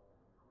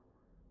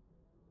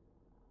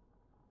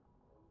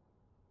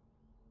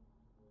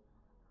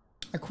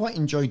 I quite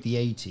enjoyed the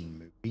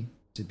A-Team movie,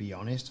 to be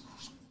honest.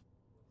 I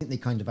think they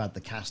kind of had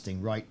the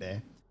casting right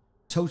there.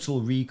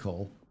 Total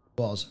Recall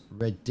was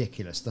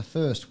ridiculous. The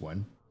first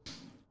one, I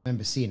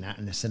remember seeing that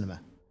in the cinema.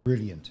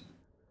 Brilliant.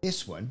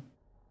 This one,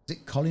 is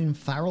it Colin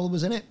Farrell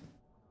was in it?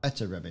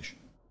 Utter rubbish.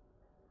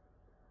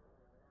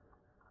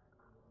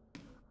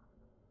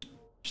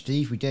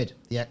 Steve, we did.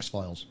 The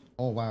X-Files.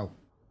 Oh, wow.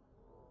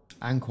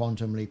 And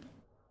Quantum Leap.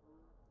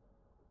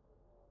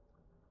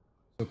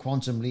 So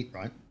Quantum Leap,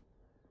 right?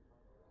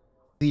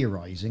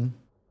 Theorizing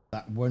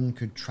that one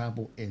could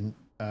travel in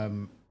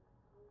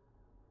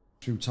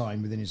through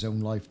time within his own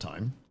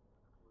lifetime.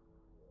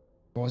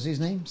 What was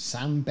his name?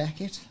 Sam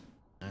Beckett?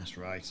 That's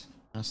right.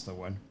 That's the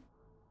one.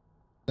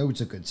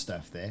 Loads of good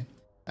stuff there.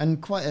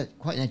 And quite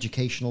an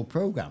educational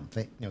program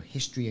for, you know,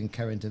 history and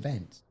current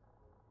events.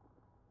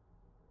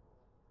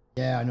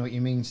 Yeah, I know what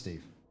you mean,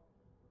 Steve.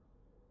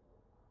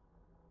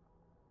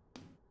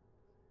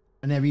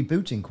 And they're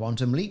rebooting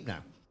Quantum Leap now.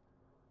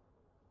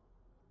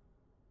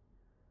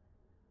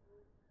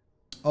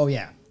 Oh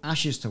yeah,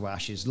 Ashes to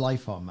Ashes,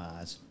 Life on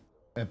Mars,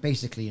 are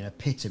basically an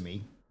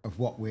epitome of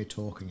what we're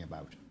talking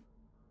about.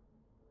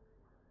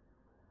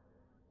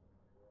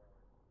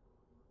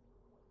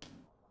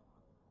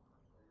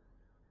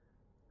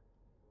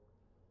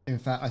 In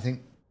fact, I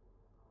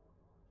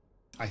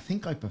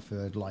think I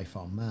preferred Life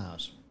on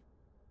Mars.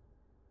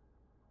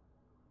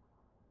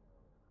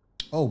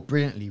 Oh,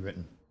 brilliantly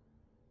written.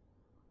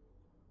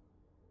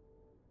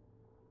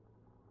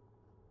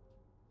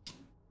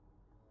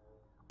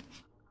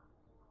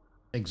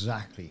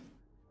 Exactly.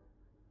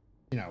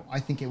 You know, I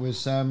think it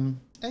was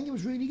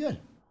really good.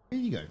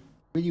 Really good.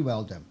 Really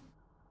well done.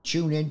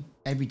 Tune in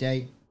every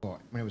day, or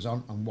when it was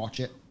on, and watch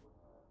it.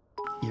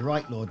 You're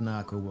right, Lord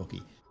Narco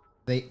Wookie.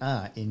 They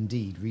are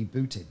indeed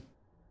rebooting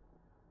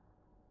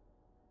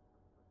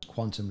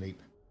Quantum Leap.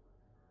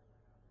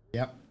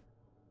 Yep.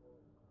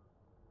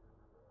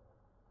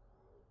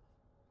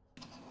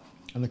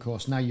 And of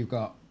course, now you've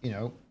got, you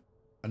know,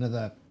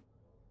 another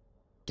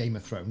Game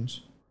of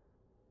Thrones.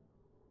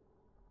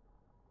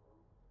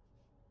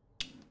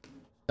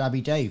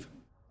 Dabby Dave,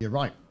 you're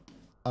right.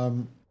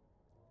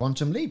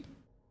 Quantum Leap.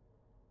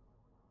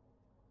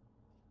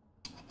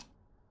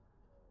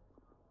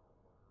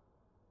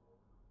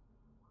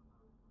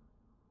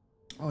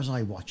 What was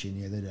I watching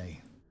the other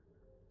day?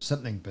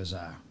 Something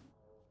bizarre.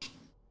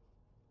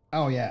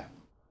 Oh yeah.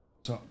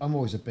 So I'm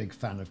always a big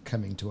fan of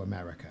Coming to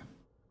America.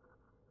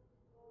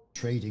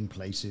 Trading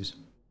places.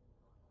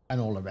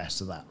 And all the rest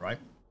of that, right?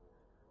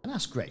 And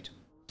that's great.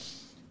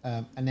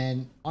 And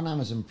then on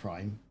Amazon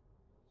Prime,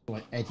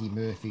 like Eddie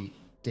Murphy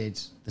did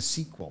the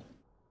sequel,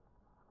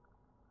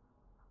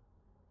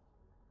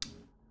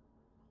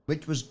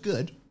 which was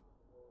good,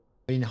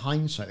 but in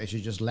hindsight they should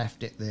have just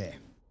left it there.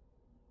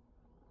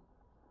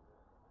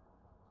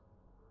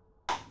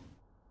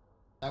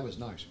 That was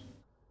nice.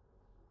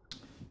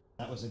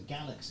 That was a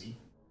Galaxy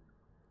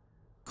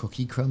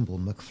Cookie Crumble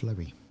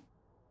McFlurry.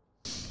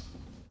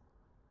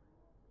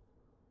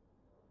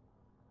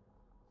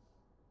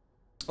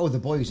 Oh, The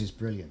Boys is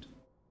brilliant.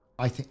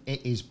 I think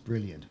it is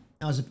brilliant.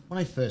 When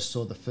I first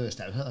saw the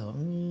first episode, I thought,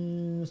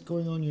 what's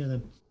going on here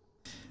then?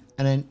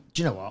 And then,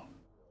 do you know what?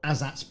 As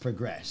that's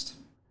progressed,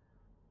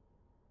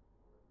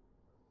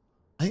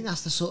 I think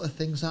that's the sort of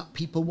things that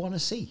people want to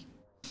see,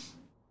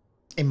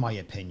 in my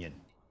opinion.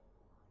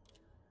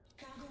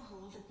 Cargo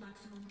hold at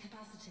maximum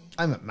capacity.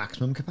 I'm at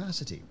maximum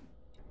capacity.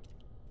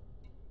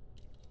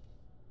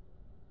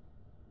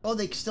 Oh,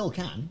 they still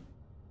can.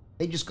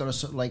 They just got to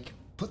sort of like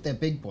put their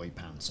big boy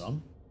pants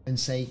on and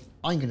say,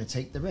 I'm going to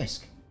take the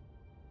risk.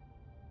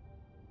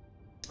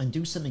 And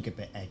do something a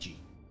bit edgy.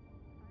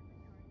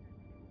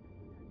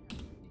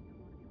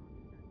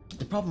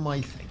 problem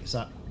I think is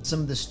that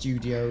some of the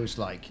studios,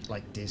 like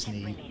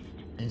Disney,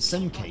 in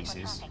some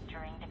cases,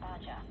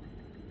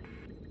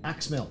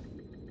 Axmill,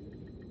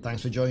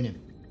 thanks for joining.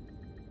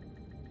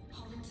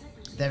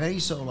 They're very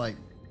sort of like,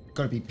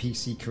 got to be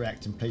PC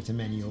correct and play to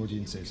many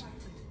audiences.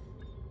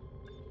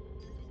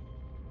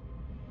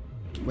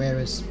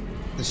 Whereas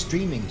the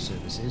streaming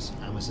services,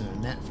 Amazon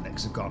and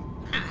Netflix, have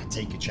gone,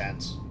 take a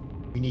chance.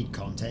 We need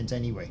content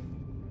anyway.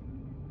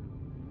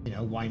 You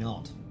know, why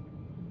not?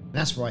 And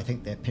that's where I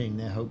think they're pinning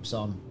their hopes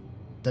on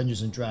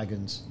Dungeons and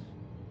Dragons,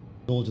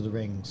 Lord of the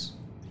Rings,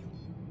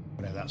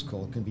 whatever that's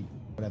called. It can be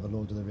whatever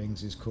Lord of the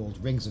Rings is called,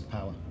 Rings of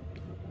Power.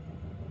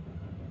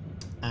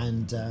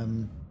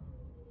 And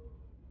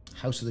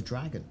House of the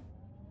Dragon.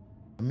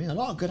 I mean, a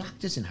lot of good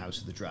actors in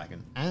House of the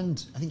Dragon.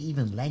 And I think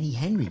even Lenny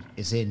Henry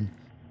is in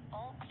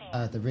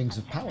the Rings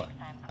of Power.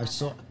 I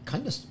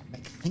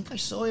think I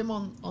saw him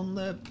on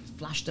the,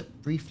 flashed up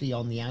briefly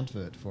on the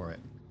advert for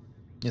it.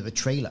 You know, the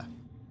trailer.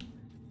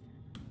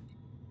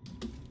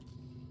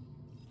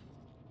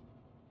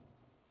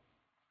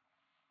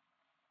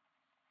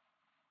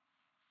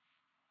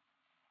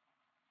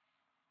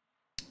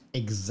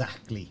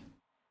 Exactly.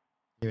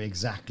 You're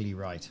exactly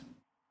right.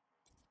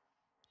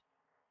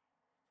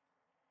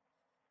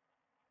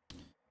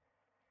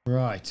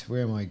 Right,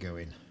 where am I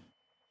going?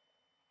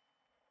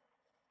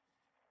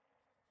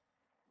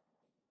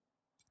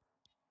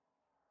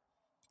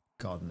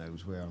 God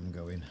knows where I'm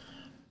going.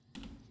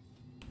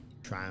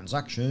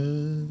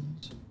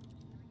 Transactions.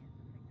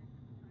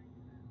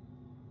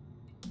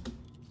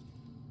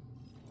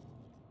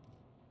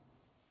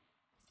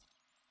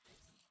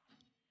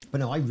 But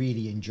no, I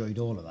really enjoyed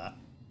all of that.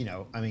 You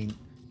know, I mean,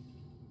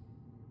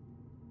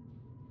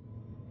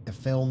 the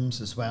films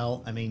as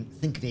well. I mean,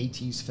 think of the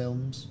 80s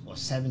films or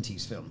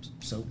 70s films.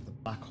 So, The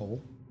Black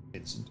Hole,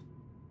 Vincent,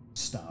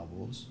 Star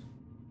Wars,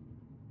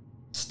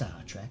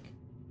 Star Trek.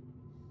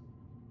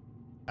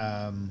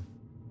 I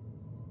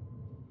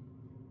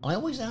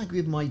always argue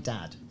with my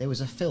dad. There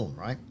was a film,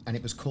 right? And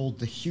it was called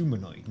The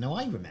Humanoid. Now,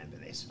 I remember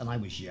this, and I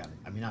was young.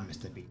 I mean, I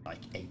must have been like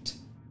 8.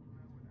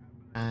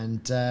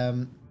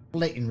 And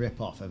blatant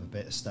rip-off of a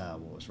bit of Star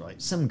Wars,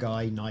 right? Some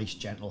guy, nice,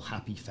 gentle,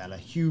 happy fella,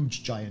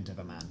 huge giant of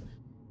a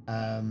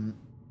man,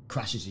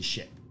 crashes his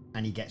ship,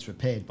 and he gets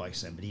repaired by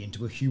somebody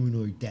into a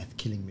humanoid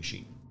death-killing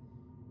machine.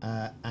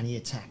 And he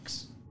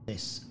attacks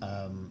this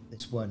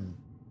one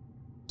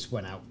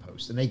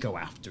outpost, and they go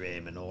after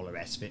him and all the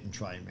rest of it and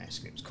try and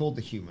rescue him. It's called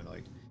The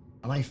Humanoid.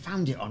 And I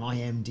found it on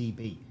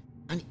IMDb,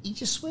 and he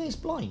just swears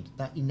blind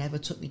that he never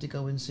took me to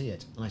go and see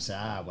it. And I say,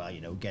 well,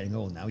 you know, getting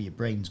old now, your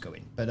brain's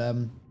going. But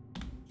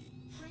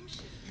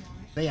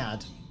they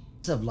had,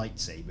 instead of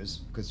lightsabers,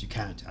 because you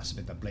can't, that's a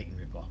bit of a blatant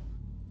rip-off,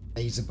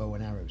 laser bow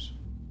and arrows.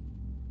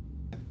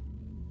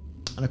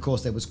 And of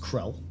course there was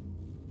Krull,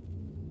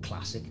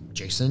 classic,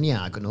 Jason and the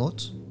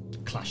Argonauts,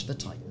 Clash the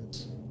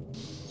Titans.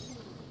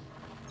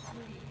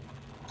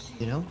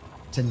 You know,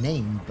 to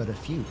name but a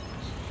few.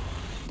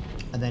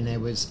 And then there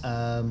was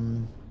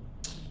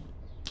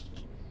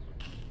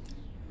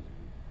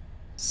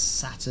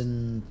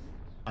Saturn,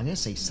 I'm going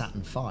to say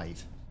Saturn V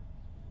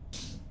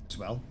as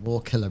well.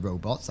 More killer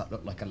robots that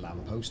look like a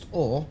lamppost,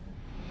 or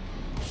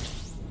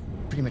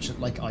pretty much look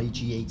like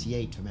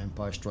IG-88 from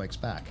Empire Strikes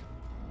Back.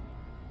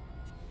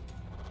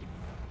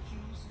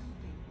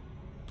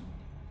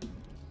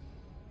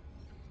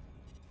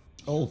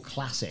 All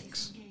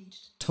classics.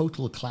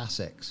 Total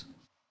classics.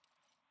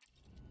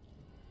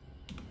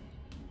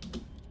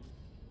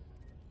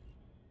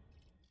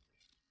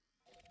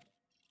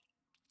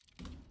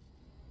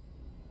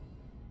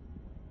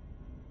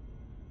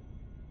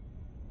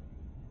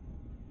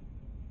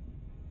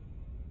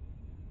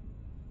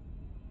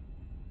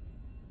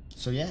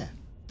 So yeah,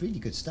 really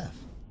good stuff.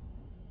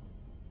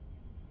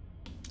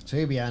 So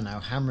here we are now,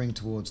 hammering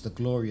towards the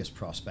glorious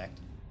prospect.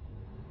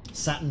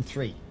 Saturn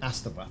 3, that's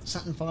the one.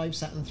 Saturn 5,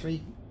 Saturn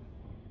 3.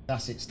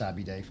 That's it,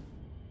 Stabby Dave.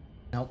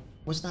 Now,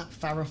 was that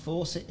Farrah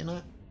Fawcett in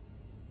that?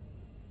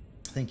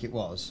 I think it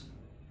was.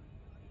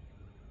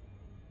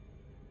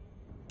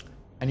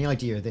 And the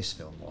idea of this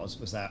film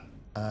was that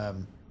a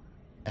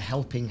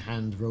helping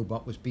hand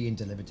robot was being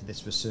delivered to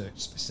this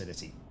research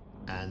facility.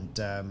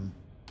 And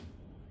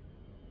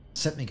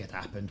something had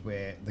happened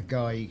where the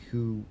guy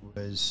who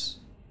was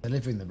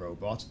delivering the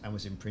robot and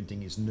was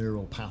imprinting his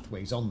neural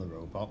pathways on the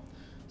robot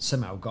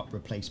somehow got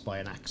replaced by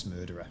an axe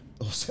murderer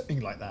or something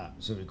like that.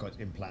 So it got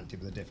implanted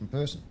with a different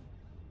person.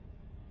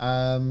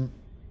 And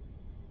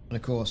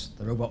of course,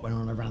 the robot went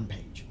on a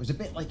rampage. It was a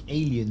bit like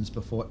Aliens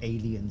before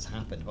Aliens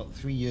happened, about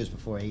 3 years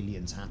before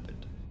Aliens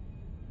happened.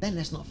 Then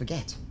let's not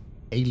forget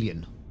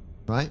Alien,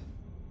 right?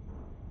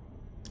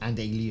 And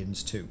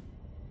Aliens 2.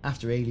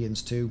 After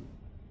Aliens 2,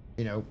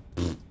 you know,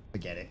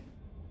 forget it.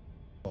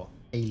 Or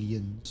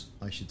Aliens,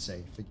 I should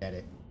say, forget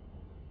it.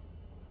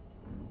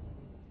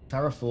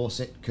 Farrah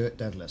Fawcett, Kirk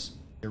Douglas.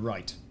 You're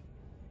right.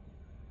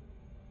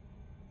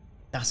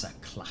 That's a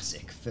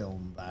classic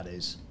film, that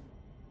is.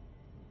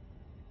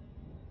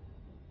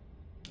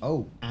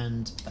 Oh,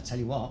 and I tell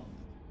you what.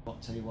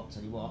 Tell you what.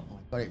 Oh,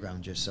 I got it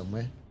round here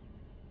somewhere.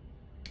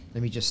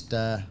 Let me just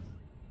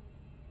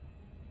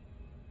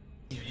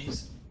Here it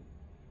is.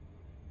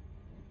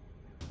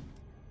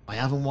 I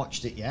haven't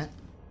watched it yet.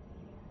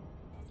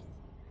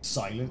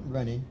 Silent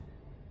running.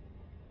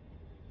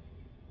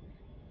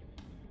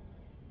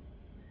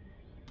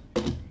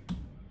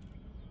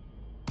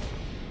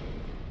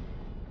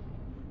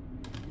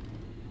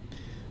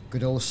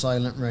 Good old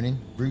silent running.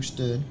 Bruce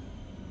Dern.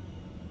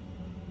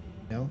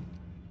 You know?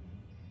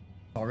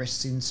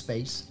 Forests in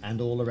space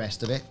and all the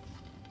rest of it.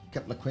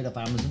 Couple of quid off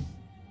Amazon.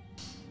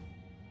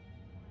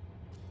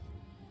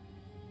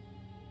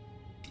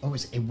 Oh,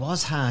 it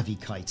was Harvey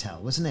Keitel,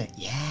 wasn't it?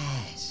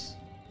 Yes.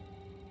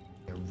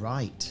 You're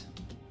right.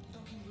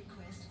 Docking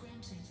request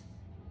granted.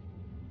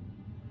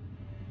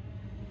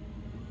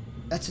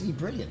 Utterly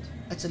brilliant.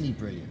 Utterly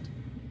brilliant.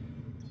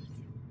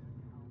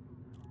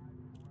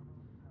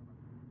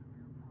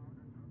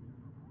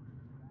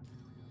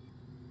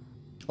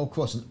 Oh, of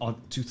course, an odd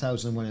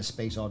 2001: A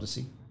Space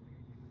Odyssey.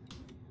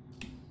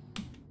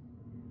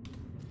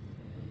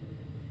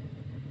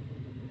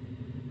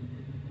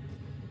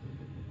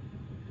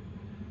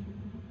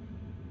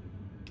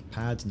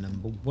 Pad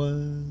number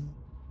one.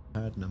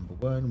 Pad number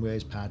one.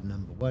 Where's pad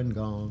number one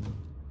gone?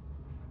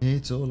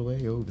 It's all the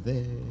way over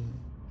there.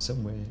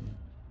 Somewhere.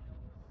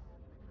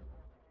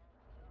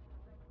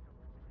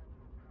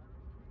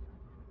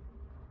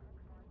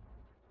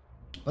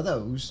 But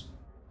those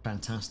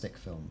fantastic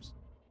films.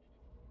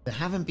 There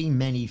haven't been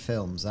many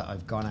films that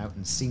I've gone out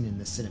and seen in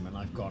the cinema and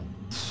I've gone,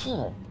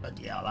 oh,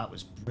 bloody hell, that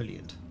was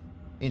brilliant.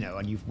 You know,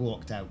 and you've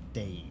walked out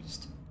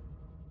dazed.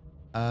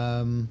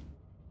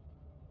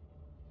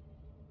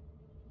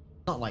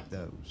 Not like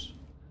those.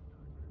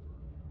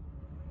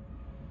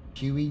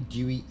 Huey,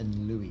 Dewey,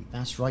 and Louie.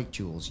 That's right,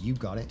 Jules, you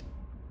got it.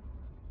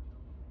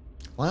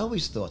 I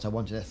always thought I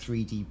wanted a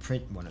 3D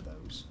print one of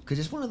those, because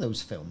it's one of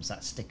those films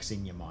that sticks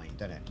in your mind,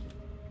 doesn't it?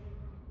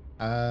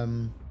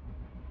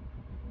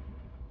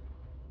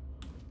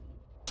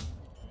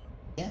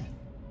 Yeah.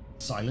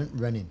 Silent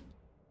running.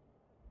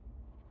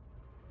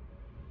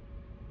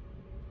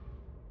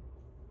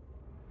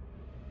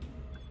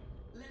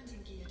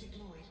 Landing gear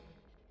deployed.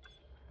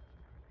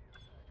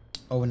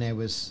 Oh, and there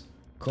was,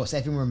 of course,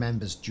 everyone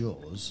remembers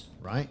Jaws,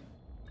 right?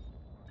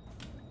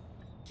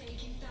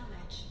 Taking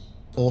damage.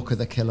 Orca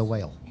the killer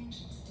whale.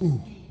 Engines Ooh.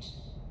 disengaged.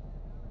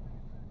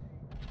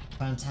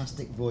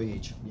 Fantastic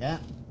voyage. Yeah,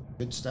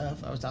 good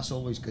stuff. That's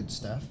always good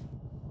stuff.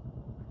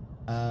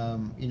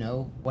 You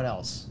know, what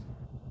else?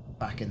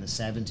 Back in the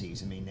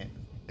 70s, I mean,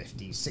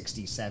 50s,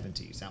 60s,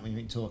 70s. I mean,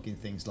 we're talking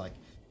things like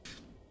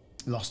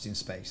Lost in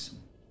Space,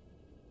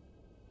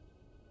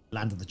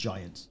 Land of the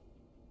Giants.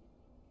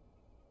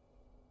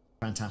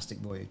 Fantastic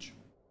voyage.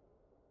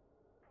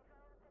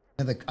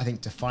 Another, I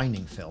think,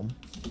 defining film.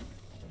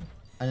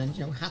 And then,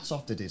 you know, hats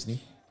off to Disney.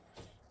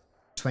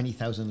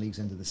 20,000 Leagues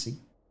Under the Sea.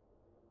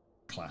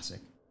 Classic.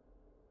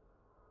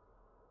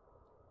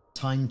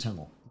 Time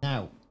Tunnel.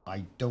 Now,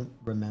 I don't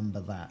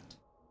remember that.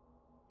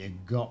 You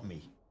got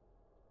me.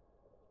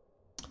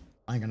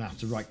 I'm going to have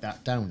to write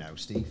that down now,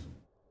 Steve.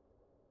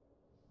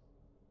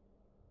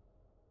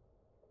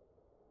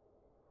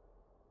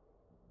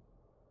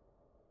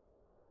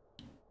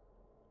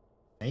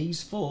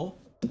 Phase 4.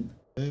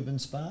 Urban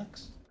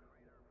Sparks.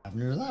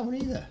 Haven't heard of that one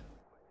either.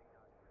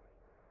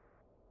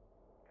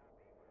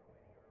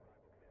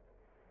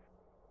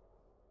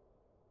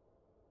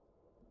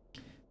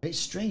 But it's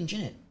strange,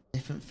 isn't it?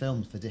 Different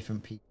films for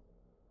different people.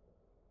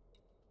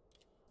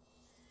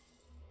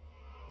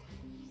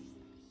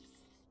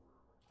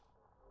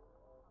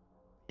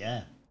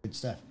 Yeah, good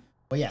stuff.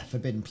 Well, yeah,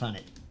 Forbidden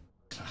Planet.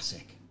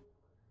 Classic.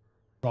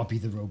 Robbie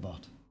the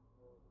Robot.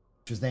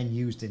 Which was then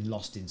used in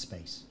Lost in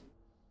Space.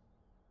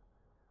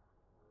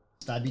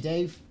 Stabby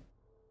Dave.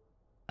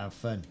 Have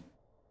fun.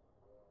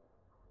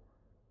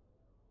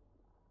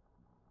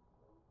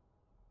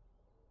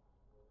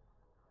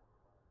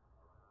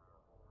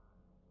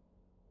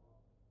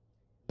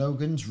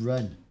 Logan's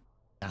Run.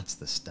 That's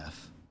the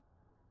stuff.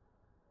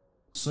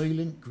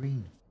 Soylent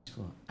Green.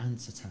 For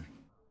Ants Attack.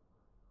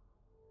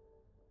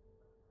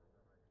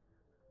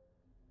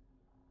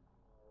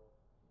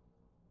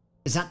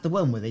 Is that the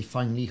one where they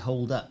finally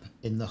hold up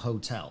in the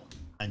hotel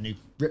and they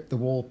rip the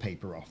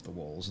wallpaper off the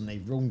walls and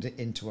they've rolled it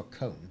into a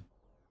cone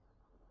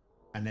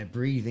and they're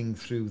breathing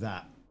through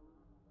that?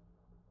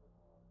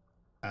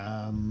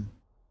 And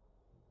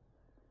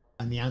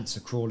the ants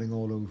are crawling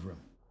all over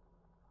them.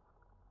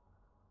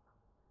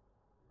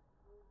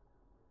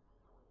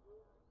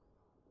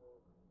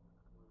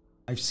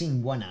 I've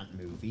seen one ant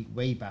movie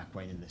way back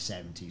when in the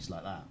 70s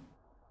like that.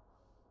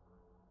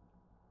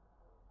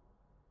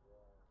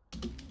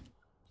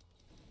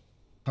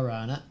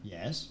 Piranha,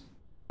 yes.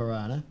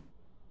 Piranha.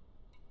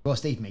 Of course,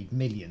 they've made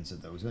millions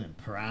of those, haven't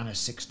they? Piranha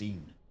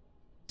 16.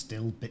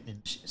 Still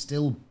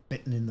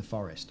bitten in the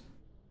forest.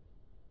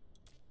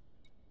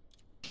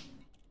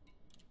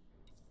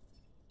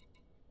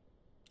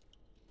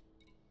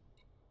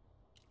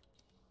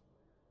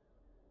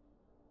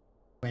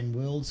 When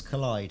Worlds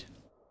Collide.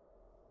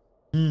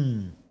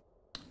 Don't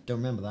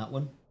remember that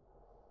one.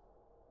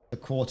 The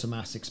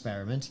Quartermass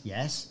Experiment,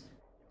 yes.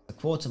 The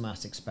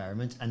Quartermass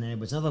Experiment, and then there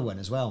was another one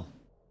as well.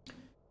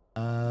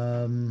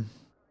 Is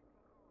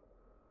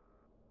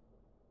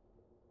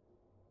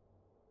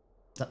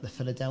that the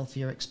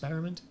Philadelphia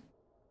experiment?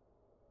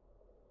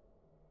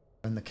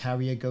 When the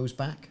carrier goes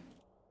back?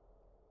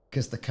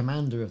 Because the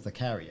commander of the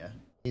carrier,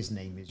 his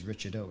name is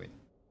Richard Owen.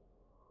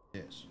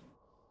 Yes.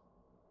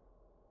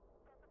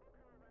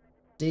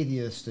 Day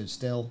the Earth stood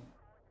still.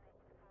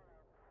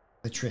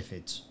 The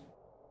Triffids.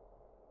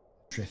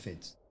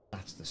 Triffids.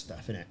 That's the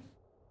stuff, innit?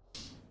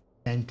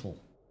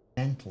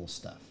 Mental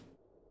stuff.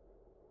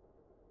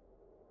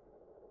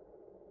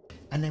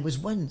 And there was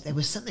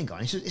something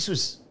going on. This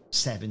was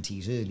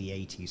 70s, early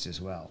 80s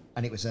as well.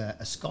 And it was a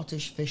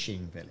Scottish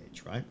fishing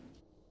village, right?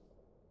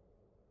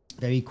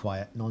 Very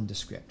quiet,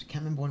 nondescript.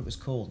 Can't remember what it was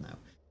called now.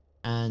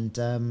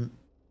 And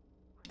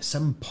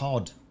some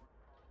pod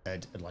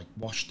had like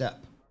washed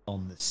up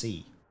on the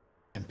sea.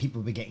 And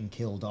people were getting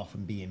killed off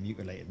and being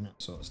mutilated and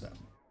that sort of stuff.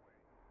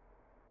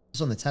 It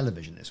was on the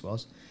television, this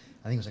was.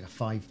 I think it was like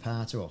a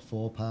 5-parter or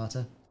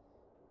 4-parter.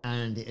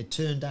 And it had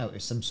turned out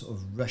as some sort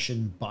of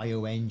Russian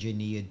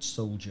bioengineered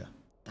soldier.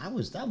 That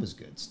was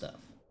good stuff.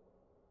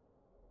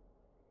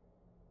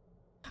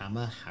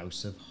 Hammer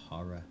House of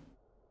Horror.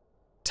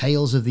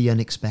 Tales of the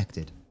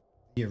Unexpected.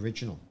 The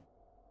original.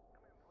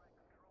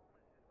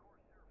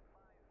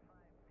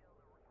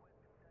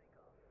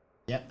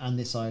 Yep, and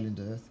This Island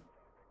Earth.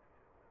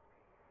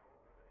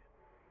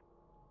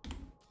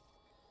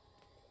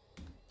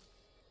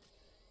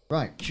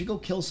 Right, should we go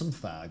kill some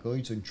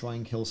Thargoids and try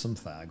and kill some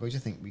Thargoids? I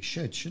think we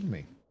should, shouldn't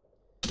we?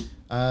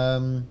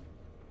 The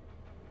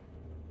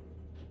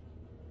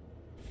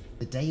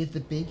Day of the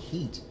Big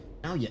Heat.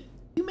 Now, you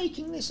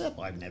making this up?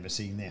 I've never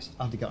seen this.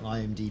 I've have to get on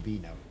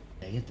IMDb now.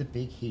 Day of the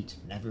Big Heat.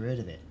 Never heard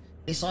of it.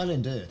 This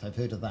Island Earth, I've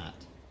heard of that.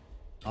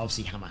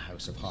 Obviously, Hammer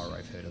House of Horror,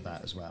 I've heard of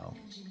that as well.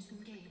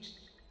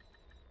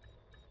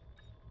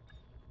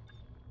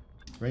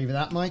 Ready for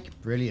that, Mike?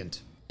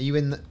 Brilliant. Are you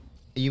in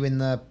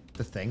the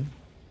thing?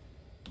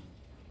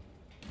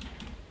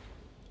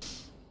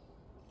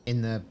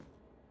 In the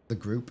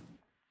group.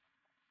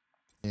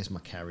 Here's my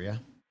carrier.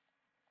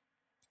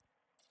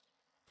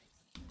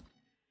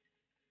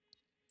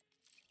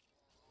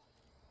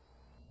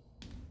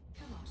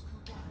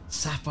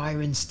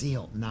 Sapphire and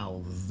Steel.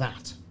 Now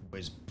that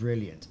was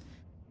brilliant.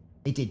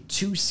 They did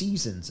 2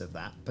 seasons of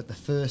that, but the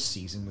first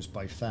season was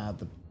by far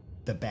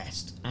the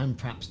best and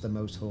perhaps the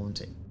most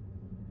haunting.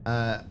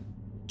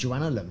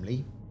 Joanna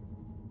Lumley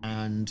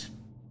and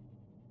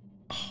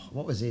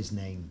what was his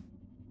name?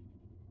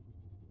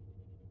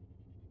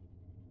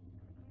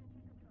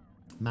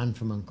 Man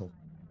from U.N.C.L.E.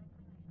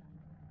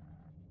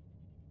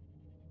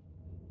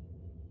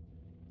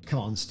 Come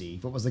on,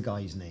 Steve. What was the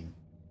guy's name?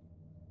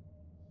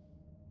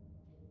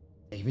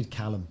 David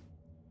Callum.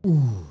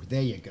 Ooh,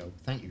 there you go.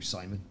 Thank you,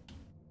 Simon.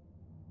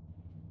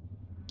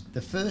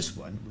 The first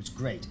one was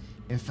great.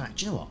 In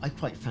fact, you know what? I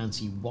quite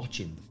fancy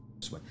watching the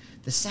first one.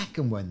 The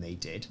second one they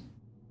did,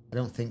 I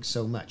don't think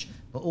so much.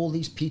 But all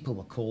these people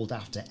were called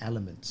after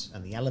elements,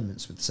 and the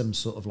elements with some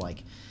sort of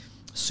like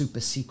super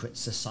secret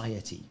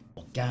society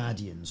or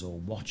guardians or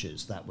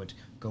watchers that would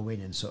go in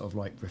and sort of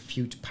like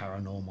refute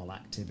paranormal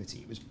activity.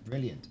 It was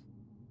brilliant.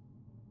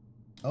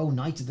 Oh,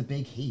 Night of the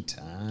Big Heat.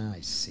 Ah,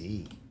 I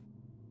see.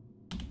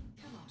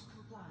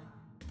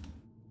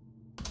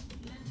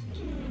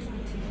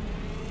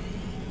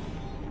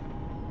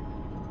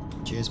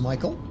 Cheers,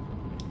 Michael.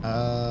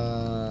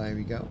 Here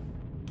we go.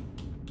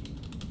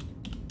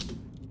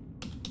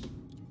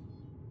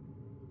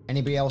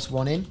 Anybody else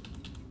want in?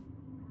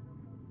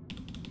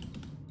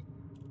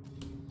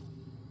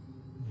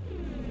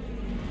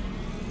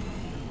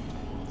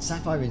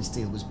 Sapphire and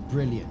Steel was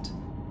brilliant,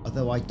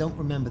 although I don't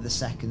remember the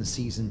second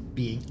season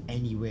being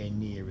anywhere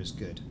near as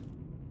good.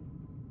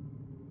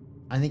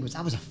 I think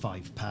that was a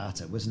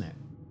 5-parter, wasn't it?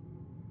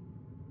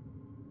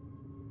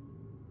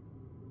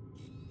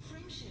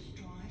 Frameshift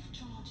drive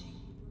charging.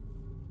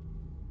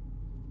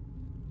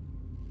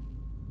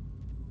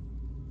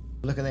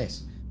 Look at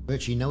this.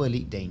 Virtually no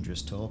Elite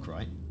Dangerous talk,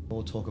 right?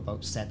 All talk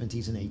about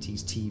 70s and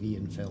 80s TV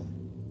and film.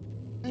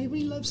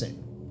 Everybody loves it.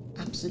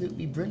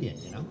 Absolutely brilliant,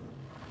 you know?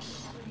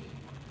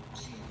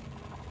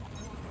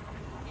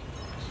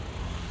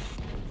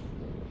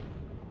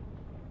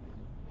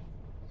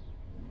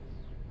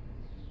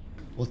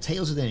 Well,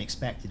 Tales of the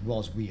Unexpected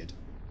was weird,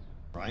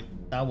 right?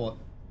 That was,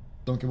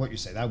 don't care what you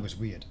say, that was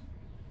weird.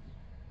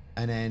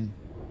 And then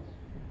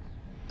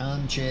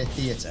Armchair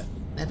Theatre.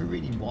 Never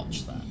really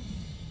watched that.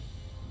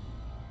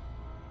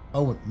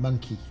 Oh, and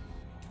Monkey.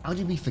 How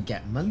did we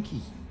forget Monkey?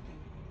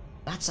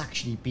 That's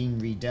actually been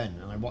redone,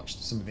 and I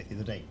watched some of it the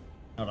other day.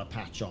 Not a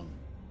patch on.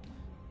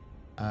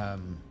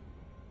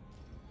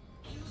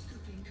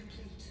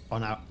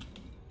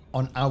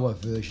 On our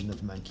version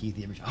of Monkey,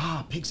 the original.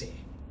 Ah, Pigsy.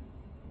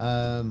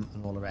 And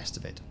all the rest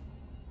of it.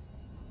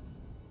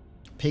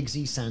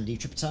 Pigsy, Sandy,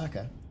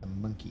 Tripitaka,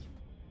 and Monkey.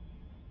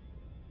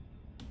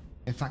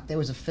 In fact, there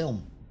was a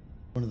film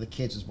one of the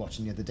kids was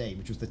watching the other day,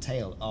 which was the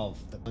tale of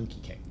the Monkey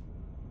King,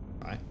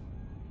 right?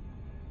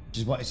 Which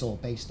is what it's all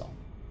based on.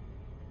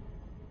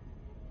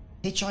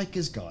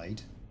 Hitchhiker's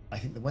Guide, I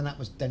think that when that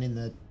was done in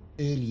the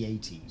early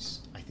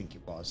 80s, I think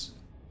it was.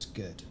 It's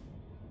good.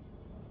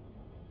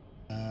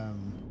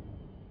 And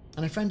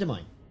a friend of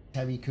mine,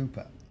 Terry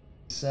Cooper,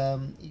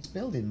 he's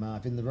building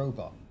Marvin the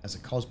Robot as a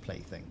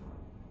cosplay thing.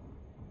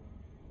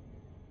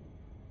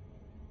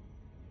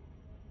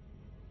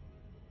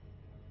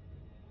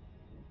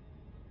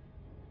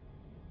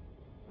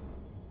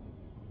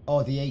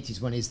 Oh, the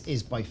 80s one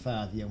is by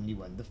far the only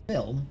one. The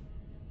film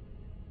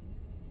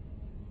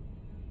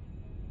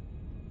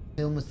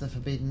was The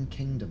Forbidden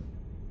Kingdom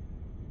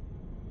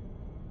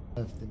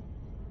of the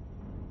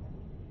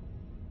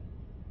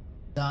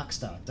Dark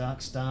Star.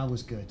 Dark Star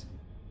was good.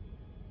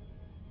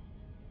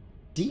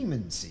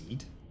 Demon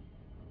Seed.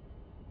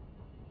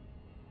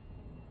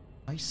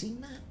 Have I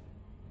seen that?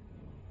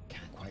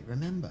 Can't quite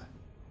remember.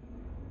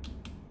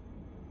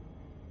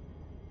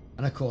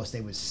 And of course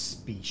there was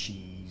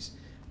Species,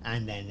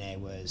 and then there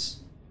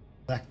was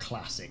the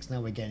classics. Now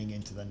we're getting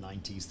into the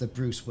 90s. The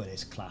Bruce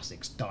Willis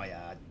classics,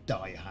 Die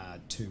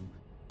Hard 2.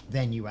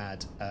 Then you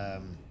had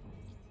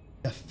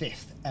The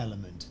Fifth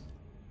Element.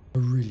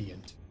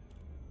 Brilliant.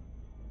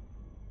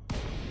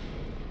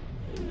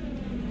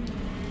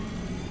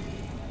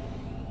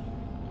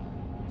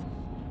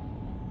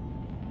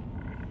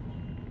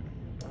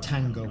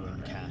 Tango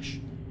and Cash.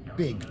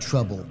 Big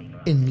Trouble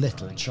in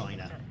Little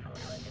China.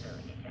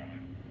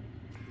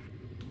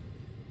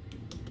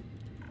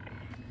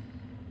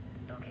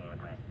 Docking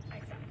request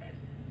accepted.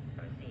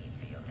 Proceed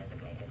to your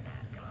designated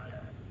path,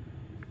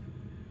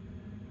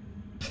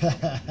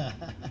 Commander.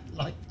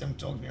 Life, don't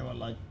talk to me about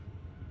life.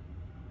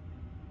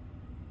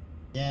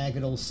 Yeah,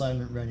 good old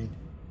silent running.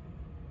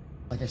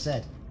 Like I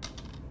said,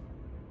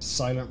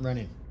 silent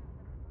running.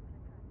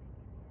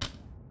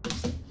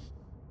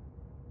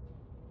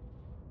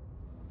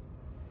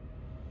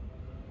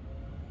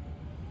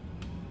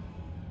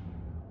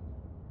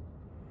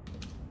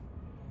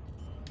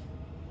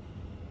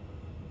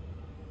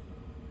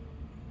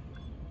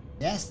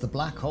 Yes, the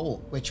black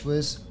hole, which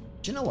was,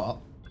 do you know what?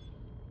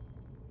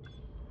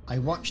 I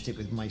watched it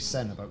with my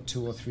son about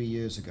 2 or 3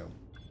 years ago.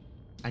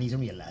 And he's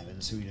only 11,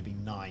 so he'd have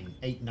been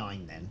 8,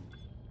 9 then.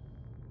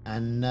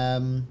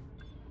 And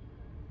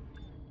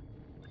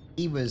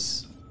he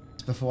was,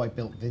 before I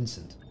built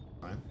Vincent,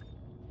 right?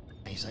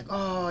 And he's like,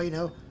 oh, you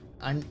know,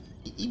 and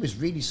he was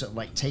really sort of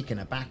like taken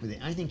aback with it.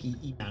 I think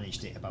he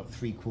managed it about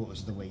 3/4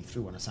 of the way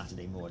through on a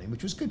Saturday morning,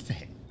 which was good for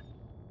him.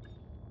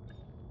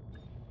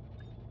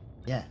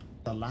 Yeah.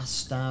 The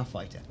Last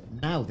Starfighter.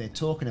 Now they're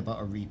talking about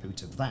a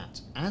reboot of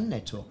that, and they're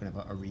talking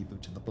about a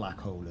reboot of the Black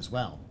Hole as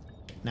well.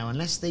 Now,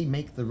 unless they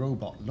make the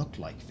robot look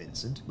like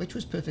Vincent, which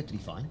was perfectly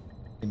fine,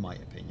 in my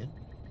opinion,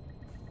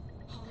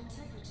 Hull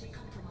integrity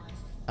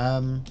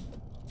compromised.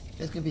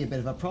 there's going to be a bit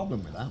of a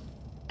problem with that.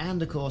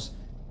 And of course,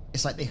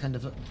 it's like they kind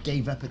of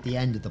gave up at the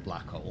end of the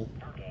Black Hole,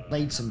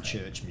 played some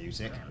church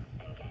music,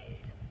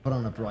 put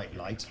on a bright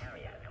light,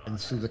 and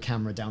threw the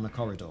camera down a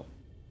corridor.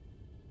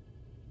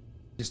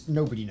 Just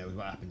nobody knows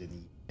what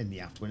happened in the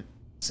afterlife.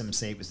 Some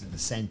say it was the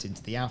descent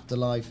into the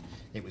afterlife.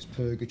 It was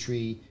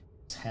purgatory.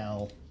 It's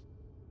hell.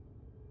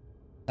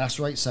 That's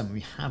right, son.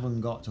 We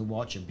haven't got to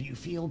watch them, but you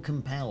feel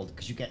compelled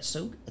because you get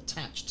so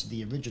attached to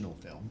the original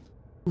film.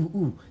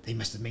 Ooh, they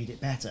must have made it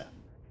better.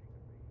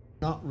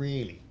 Not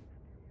really.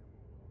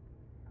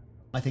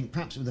 I think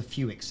perhaps with a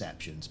few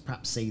exceptions.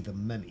 Perhaps say The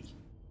Mummy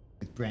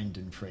with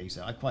Brendan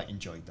Fraser. I quite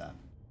enjoyed that.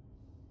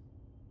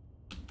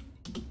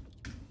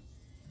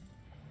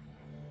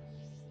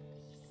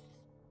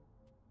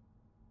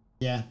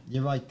 Yeah,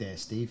 you're right there,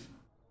 Steve.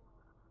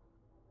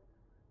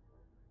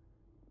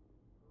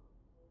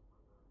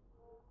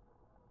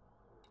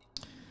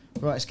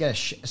 Right, let's get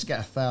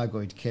a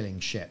Thargoid killing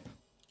ship.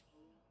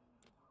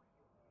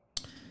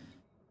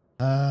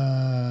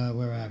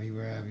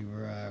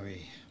 Where are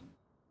we?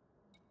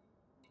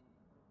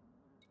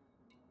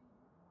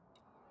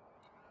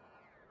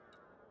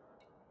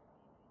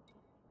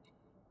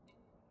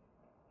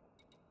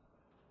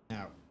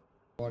 Now,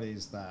 what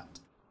is that?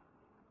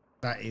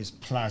 That is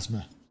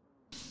plasma.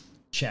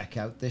 Check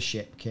out the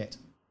ship kit.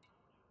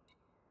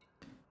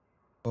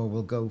 Or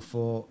we'll go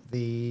for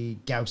the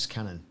Gauss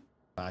cannon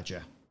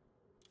Badger.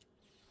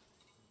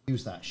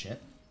 Use that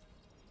ship.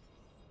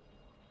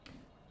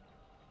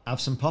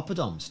 Have some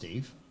Poppadom,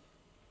 Steve.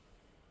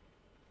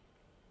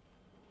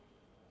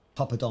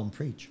 Poppadom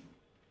preach.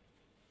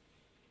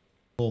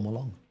 Form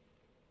along.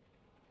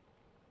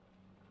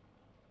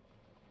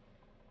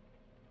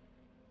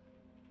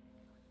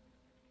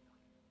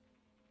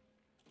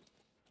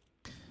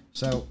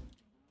 So,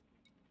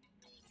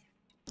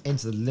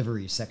 into the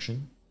livery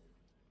section.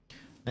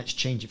 Let's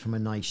change it from a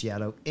nice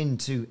yellow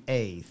into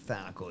a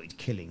Thargoid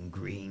killing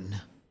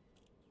green.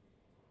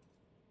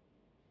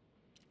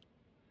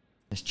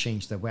 Let's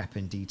change the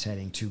weapon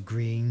detailing to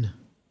green.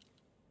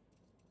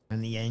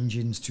 And the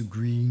engines to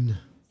green.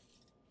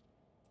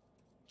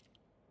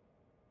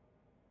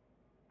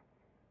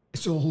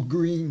 It's all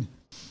green.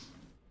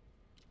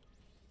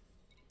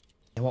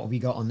 And what have we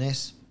got on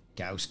this?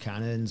 Gauss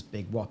cannons,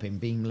 big whopping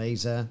beam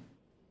laser.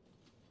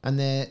 And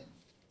they're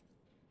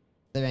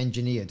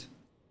engineered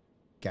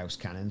Gauss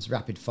cannons,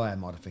 rapid fire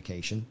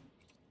modification.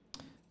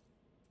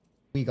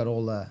 We got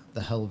all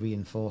the hull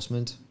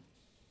reinforcement.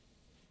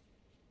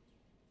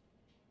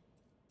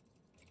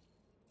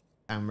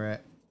 And we're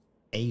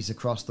A's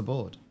across the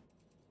board.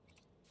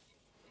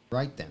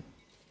 Right then.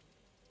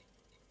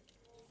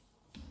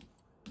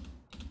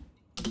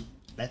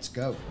 Let's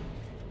go.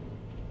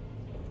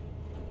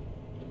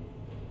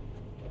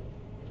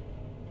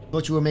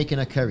 Thought you were making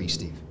a curry,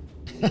 Steve.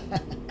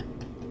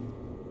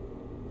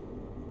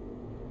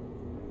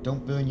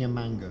 Don't burn your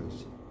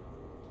mangoes.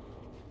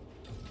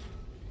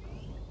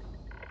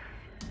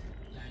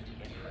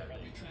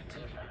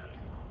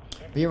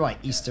 But you're right,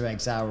 Easter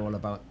eggs are all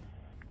about...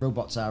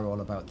 Robots are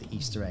all about the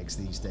Easter eggs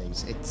these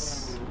days.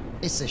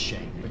 It's a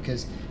shame,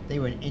 because they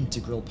were an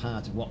integral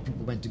part of what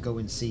people went to go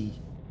and see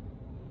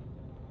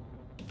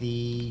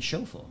the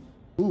show for.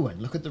 Ooh,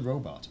 and look at the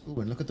robot. Ooh,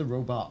 and look at the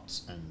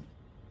robots. And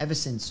ever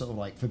since sort of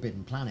like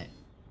Forbidden Planet.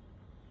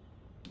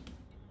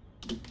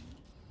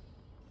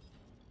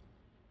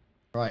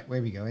 Right, where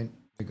are we going?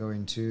 We're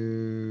going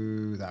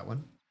to that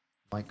one.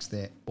 Mike's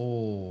there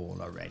all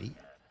already.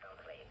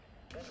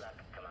 Good luck,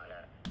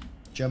 Commander.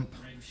 Jump.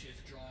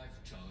 Frameshift drive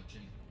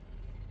charging.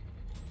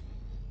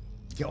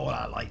 Get all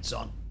our lights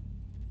on.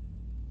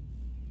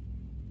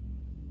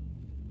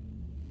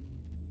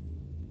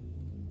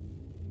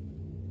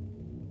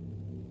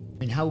 I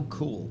mean, how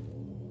cool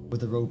were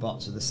the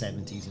robots of the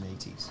 70s and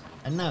 80s?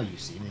 And now you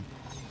see me.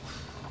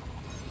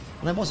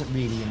 And I wasn't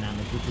really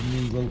enamored with the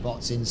new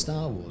robots in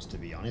Star Wars, to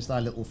be honest.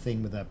 That little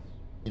thing with a,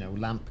 you know,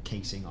 lamp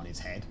casing on his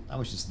head. That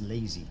was just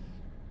lazy.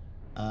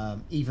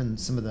 Even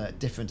some of the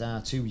different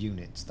R2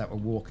 units that were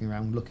walking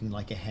around looking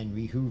like a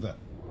Henry Hoover.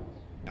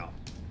 No.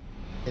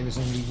 There was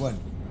only one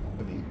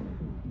for me.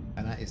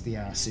 And that is the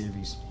R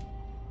series.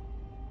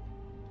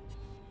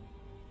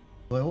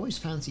 But I always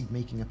fancied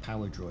making a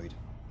power droid.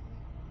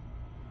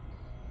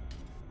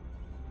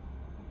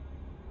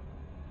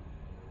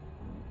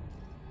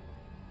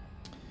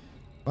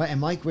 Right,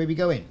 and Mike, where are we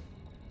going?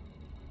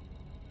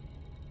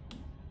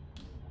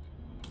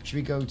 Should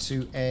we go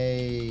to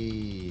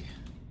a...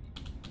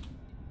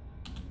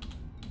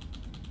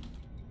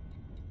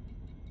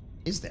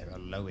 Is there a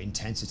low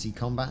intensity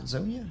combat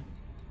zone here?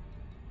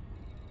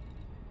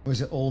 Or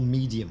is it all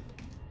medium?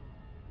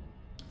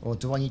 Or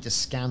do I need to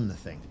scan the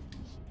thing?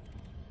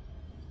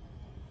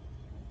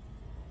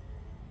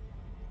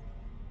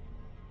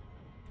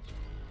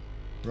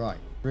 Right,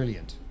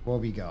 brilliant. What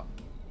have we got?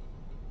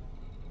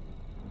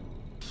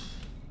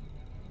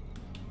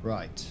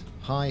 Right,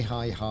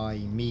 high,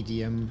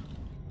 medium.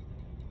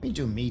 We can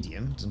do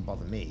medium, doesn't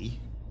bother me.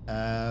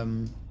 How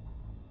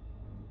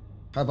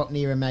about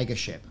near a mega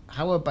ship?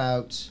 How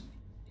about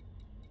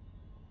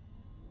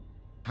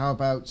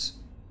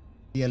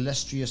the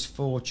illustrious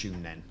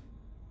fortune then?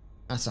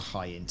 That's a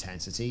high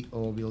intensity.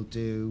 Or we'll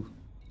do...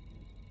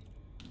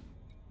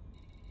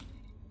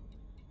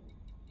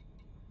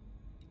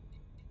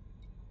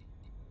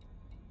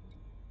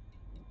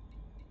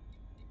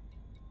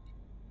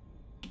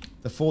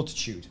 the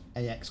Fortitude,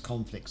 AX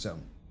Conflict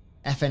Zone.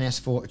 FNS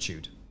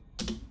Fortitude.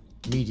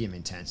 Medium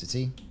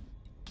intensity.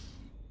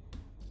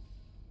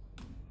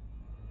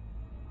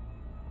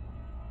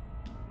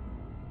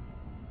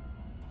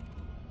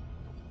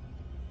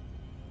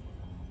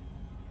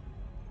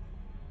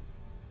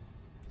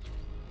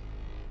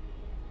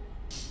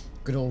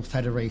 Good old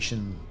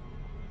Federation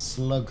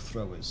slug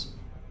throwers.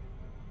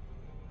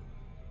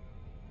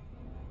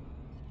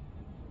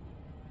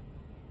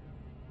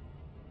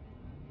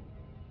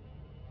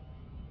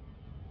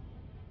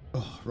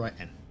 Oh, right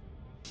then.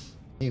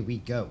 Here we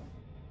go.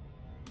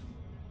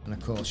 And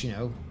of course, you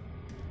know,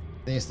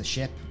 there's the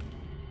ship.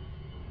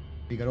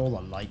 We got all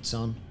the lights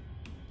on.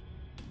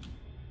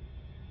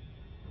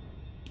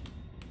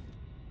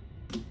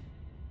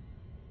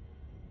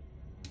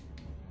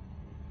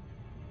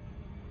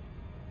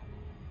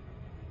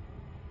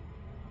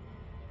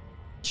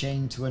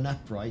 Chained to an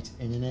upright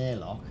in an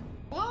airlock.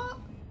 What?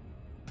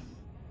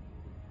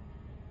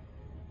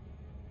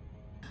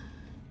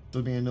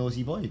 Still being a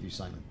naughty boy of you,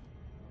 Simon.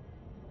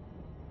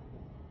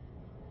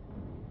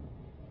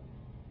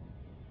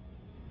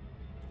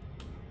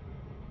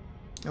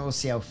 We'll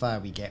see how far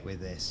we get with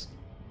this.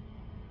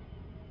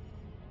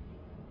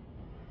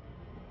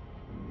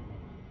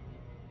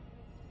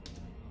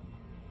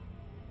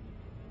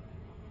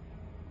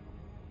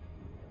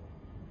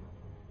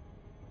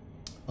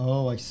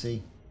 Oh, I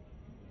see.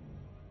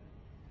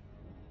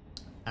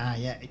 Ah,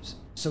 yeah.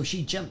 So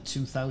she jumped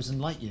 2,000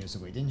 light years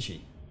away, didn't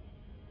she?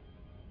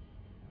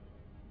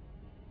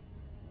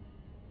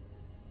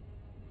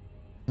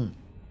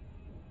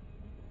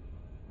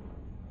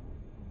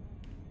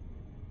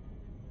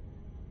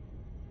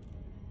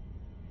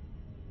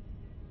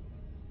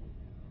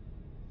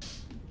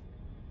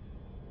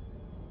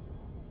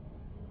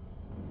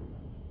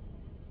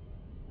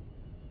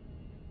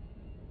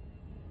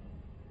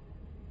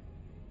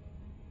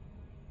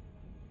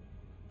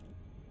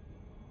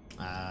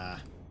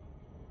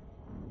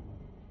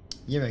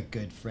 You're a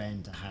good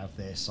friend to have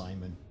there,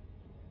 Simon.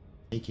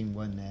 Taking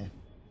one there.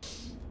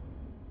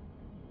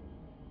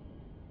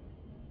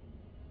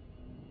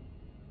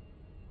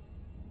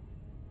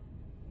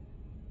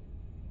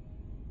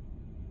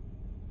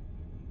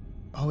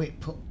 Oh, it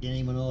put your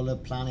name on all the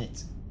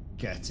planets.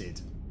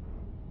 Gutted.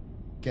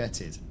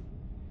 Gutted.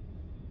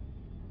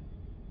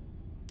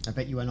 I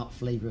bet you are not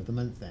flavour of the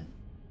month then.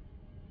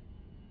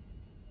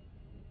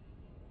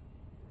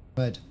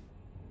 Mud.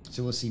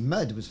 So we'll see.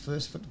 Mud was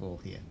first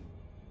football here.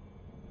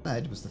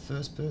 Mud was the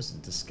first person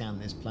to scan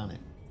this planet.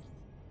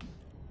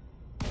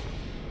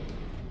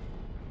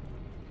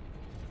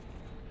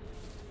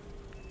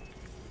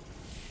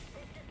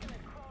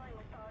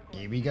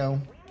 Here we go.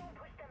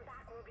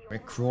 We're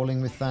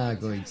crawling with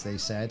Thargoids, they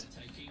said.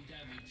 Taking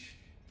damage.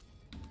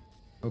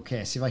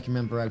 Okay, see if I can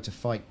remember how to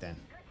fight then.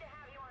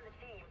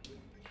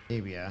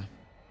 Here we are.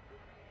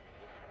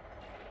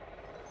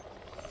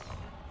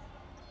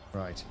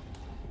 Right.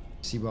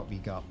 See what we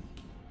got.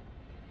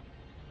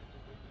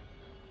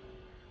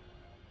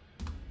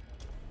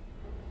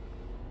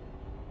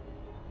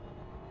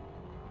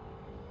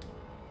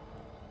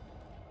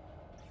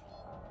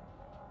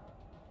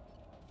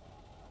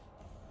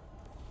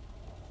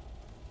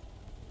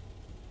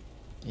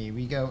 Here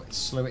we go. Let's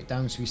slow it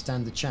down so we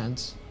stand a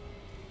chance.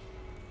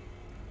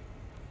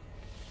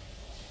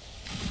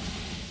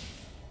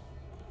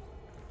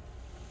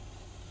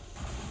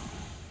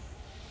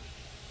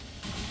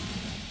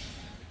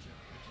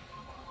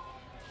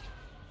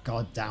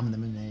 God damn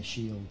them and their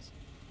shields.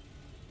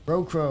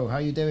 Brocro, how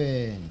you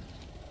doing?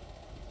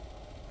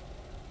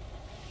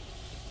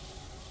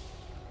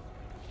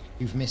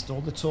 You've missed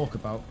all the talk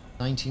about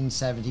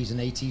 1970s and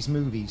 80s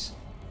movies.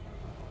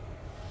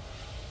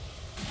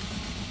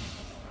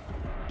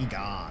 Be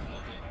gone.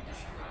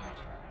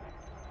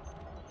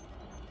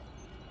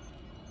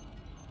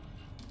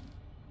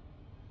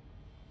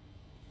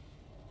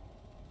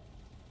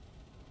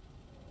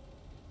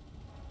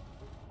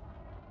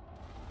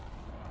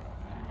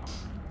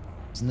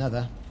 There's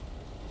another.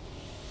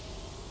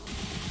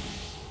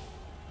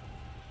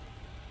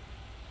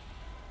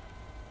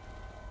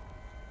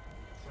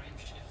 Frame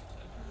shift.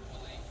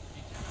 Fully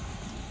detected.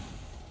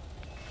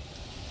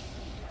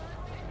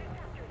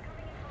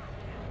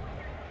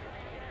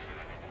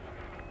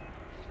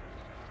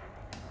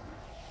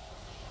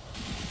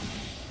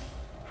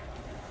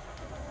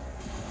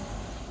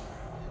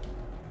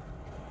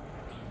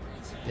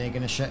 They're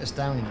going to shut us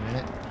down in a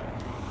minute.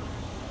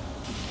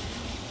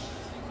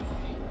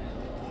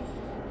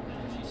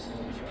 Energy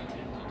surge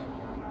detected.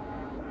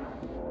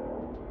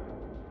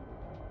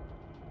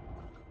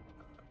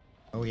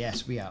 Oh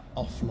yes, we are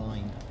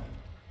offline.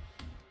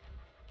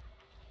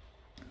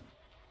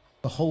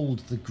 Behold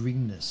the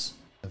greenness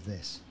of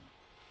this.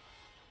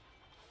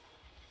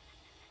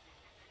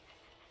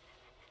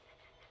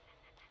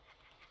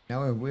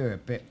 Now we're a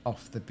bit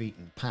off the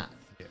beaten path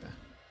here.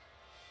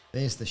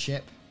 There's the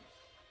ship.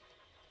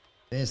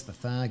 There's the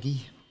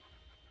Thargy.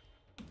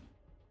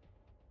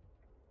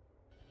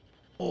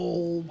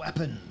 All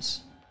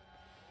weapons.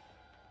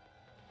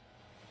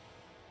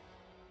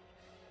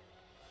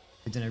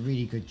 They've done a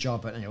really good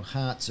job, but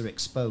hearts are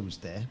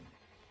exposed there.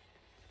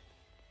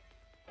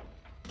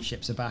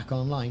 Ships are back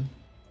online.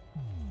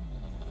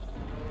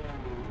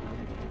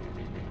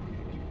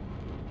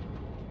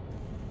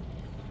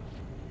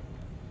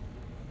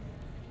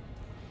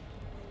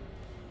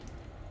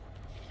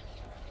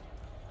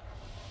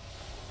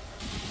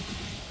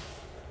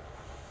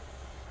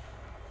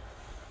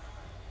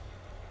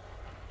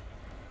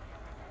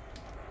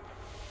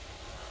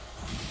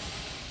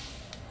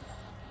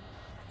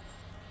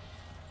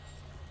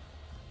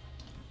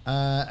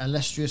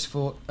 Illustrious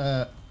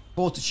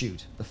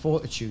fortitude. The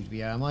fortitude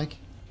we are, Mike.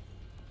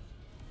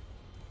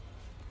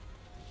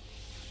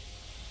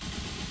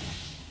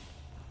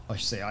 I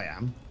should say I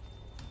am.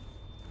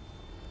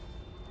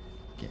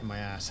 Getting my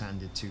ass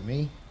handed to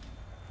me.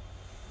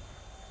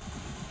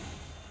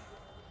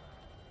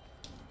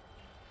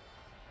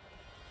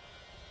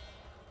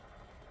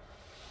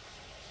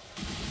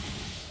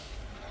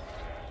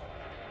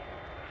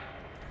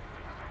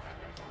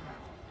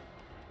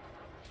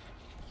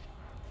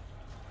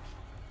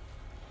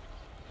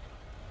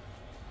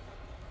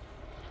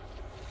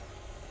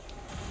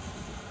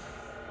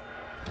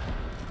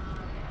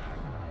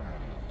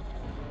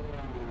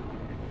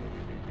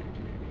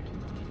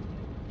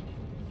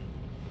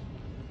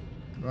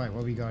 Right,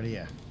 what we got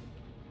here?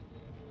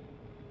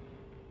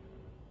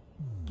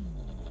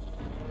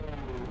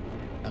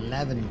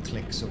 "11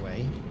 clicks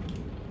away.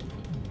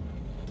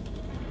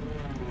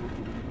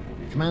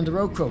 Commander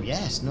Okro,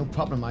 yes, no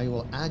problem. I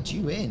will add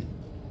you in.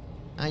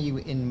 Are you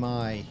in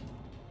my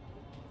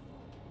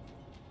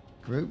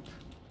group?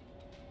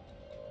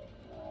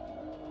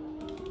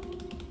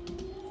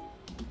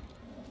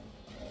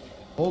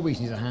 Always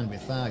needs a hand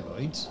with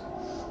Thargoids.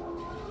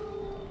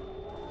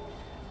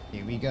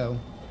 Here we go.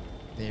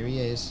 There he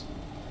is.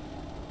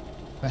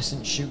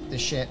 Mustn't shoot the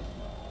ship.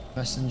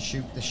 Mustn't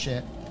shoot the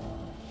ship.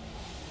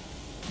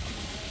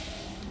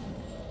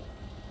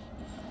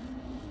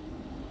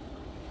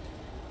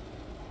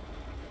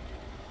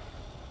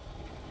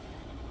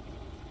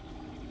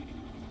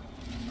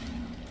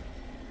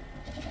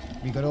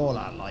 We got all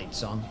our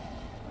lights on.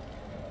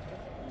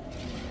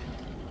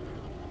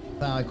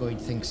 Thargoid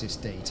thinks it's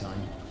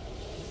daytime.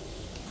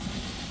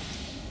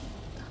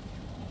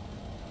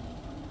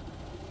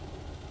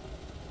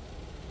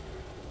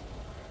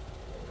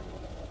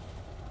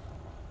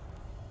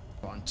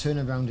 on, turn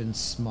around and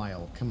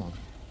smile. Come on.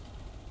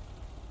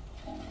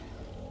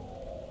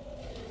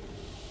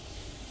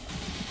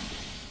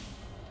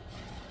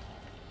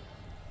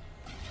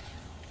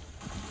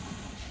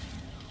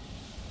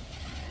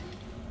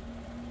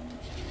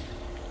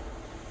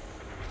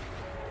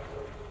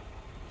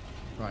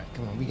 Right,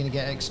 come on. We're going to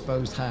get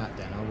exposed heart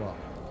then, or what?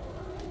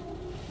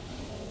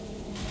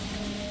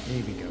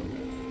 Here we go.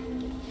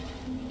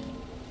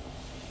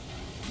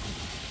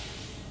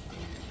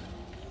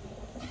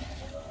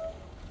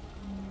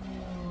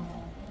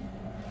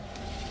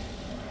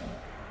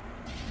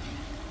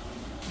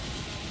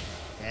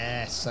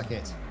 Yeah, suck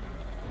it.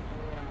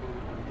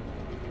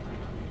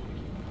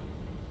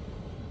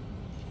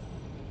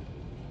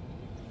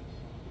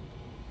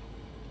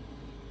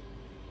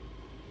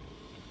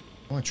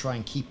 I want to try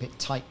and keep it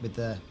tight with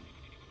the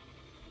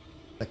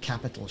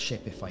capital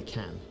ship if I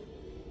can.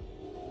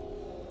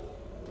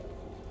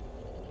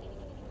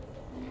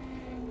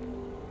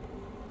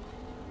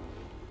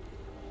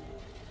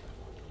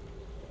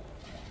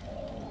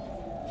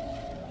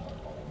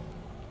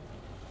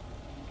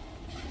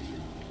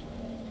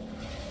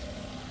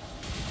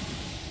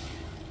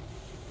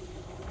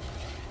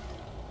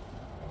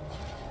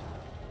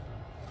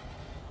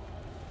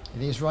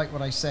 It is right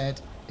what I said,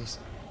 is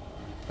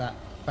that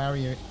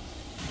barrier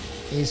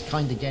is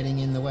kind of getting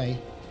in the way.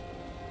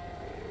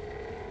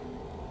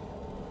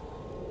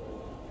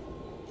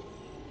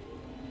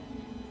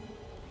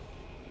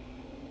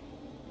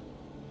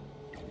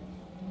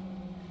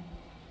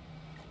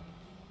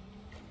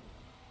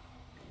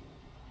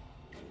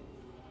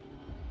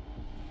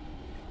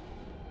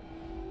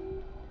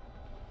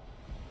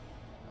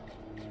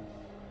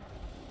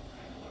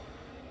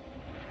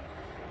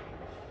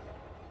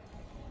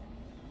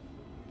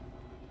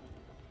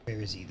 Where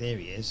is he? There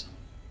he is.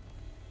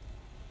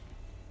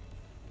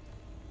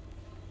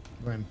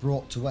 We're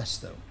brought to us,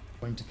 though.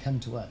 For him to come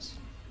to us.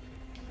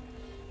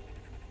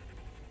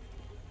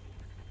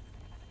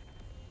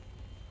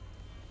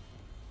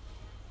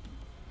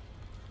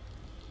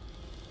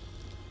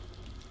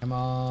 Come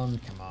on,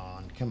 come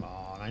on, come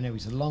on. I know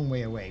he's a long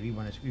way away. We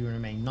want to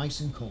remain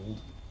nice and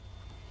cold.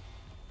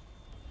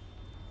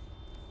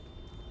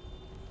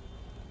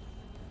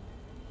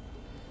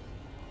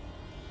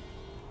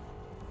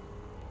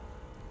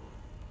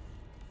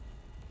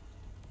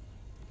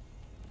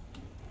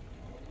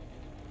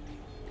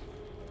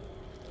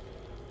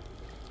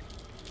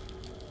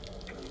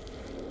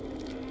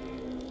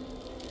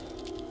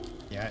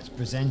 Yeah, it's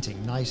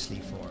presenting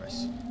nicely for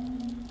us.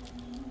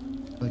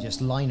 We'll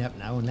just line up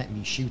now and let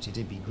me shoot it,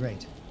 it'd be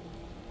great.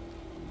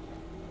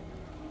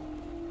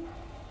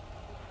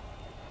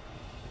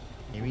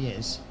 Here he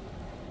is.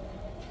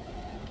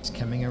 He's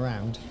coming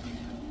around.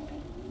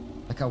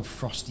 Look how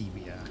frosty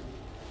we are.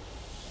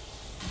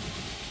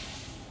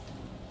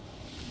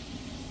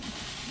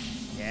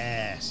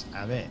 Yes,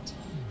 have it.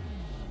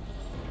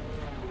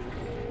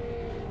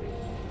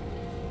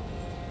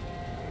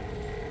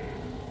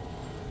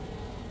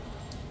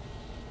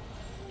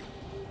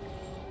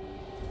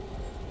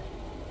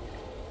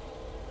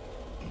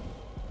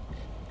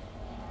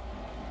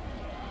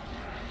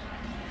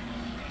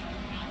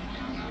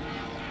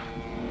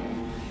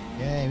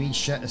 Yeah, he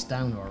shut us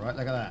down all right.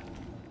 Look at that.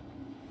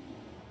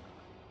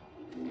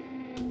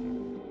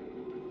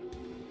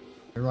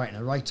 We're right in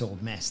a right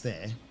old mess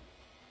there.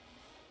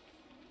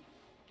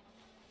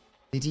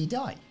 Did he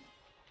die?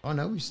 Oh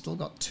no, we've still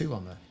got two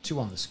on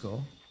the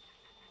score.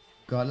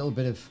 Got a little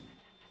bit of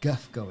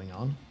guff going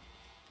on.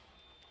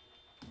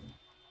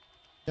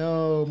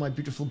 Oh, my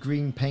beautiful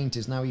green paint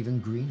is now even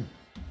greener.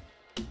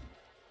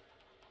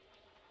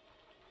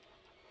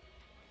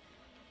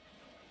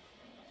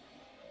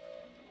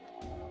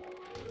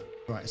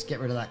 Right, let's get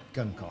rid of that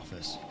gun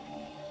coffers.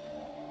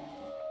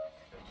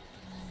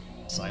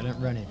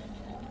 Silent running.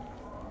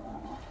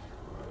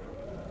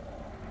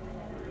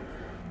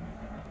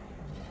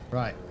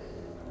 Right.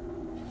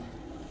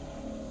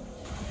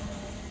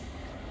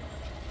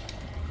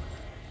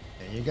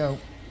 There you go.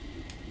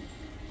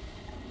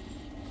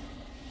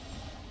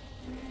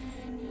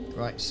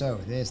 Right, so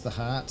there's the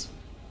heart.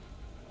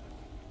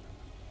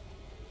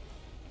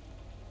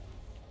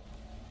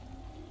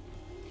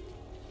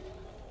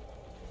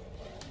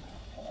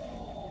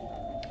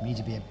 We need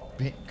to be a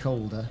bit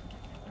colder.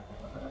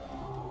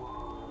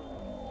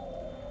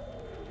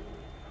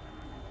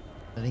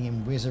 Letting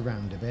him whiz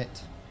around a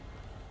bit.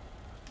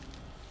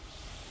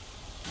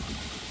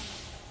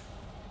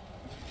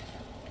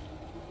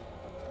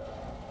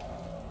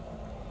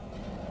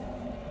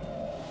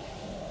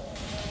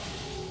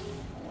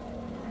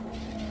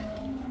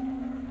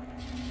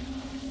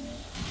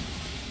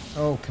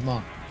 Oh, come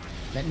on.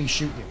 Let me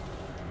shoot you.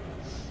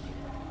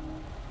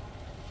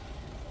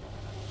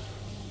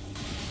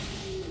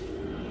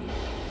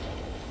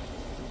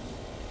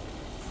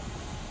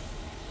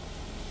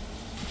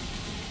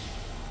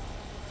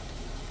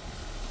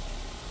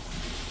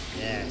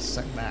 Yeah,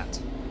 suck that.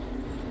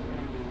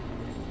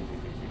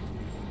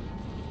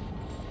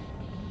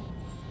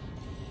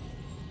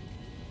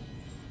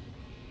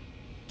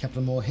 Couple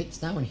of more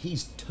hits now and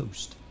he's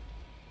toast.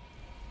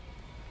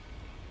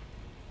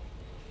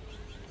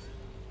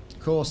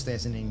 Of course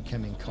there's an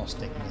incoming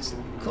caustic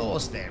missile. Of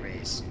course there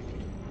is.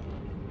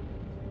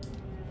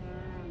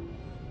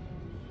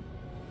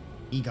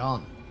 He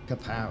gone.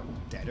 Kapow.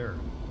 Deader.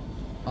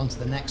 On to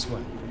the next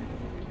one.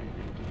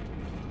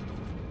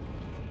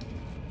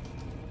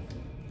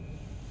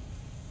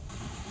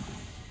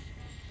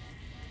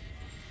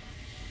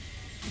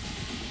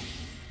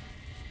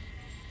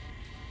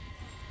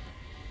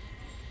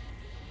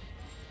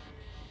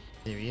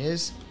 There he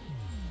is.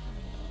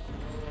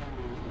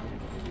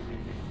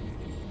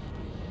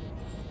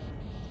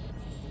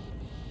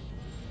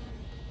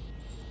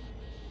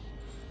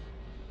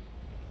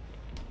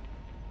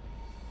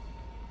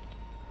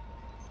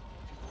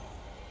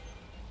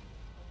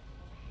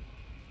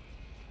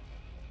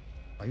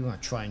 Oh, you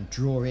want to try and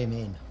draw him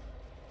in.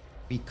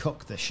 We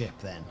cook the ship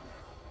then.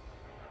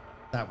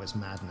 That was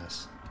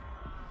madness.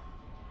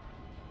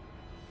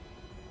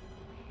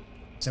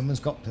 Someone's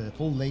got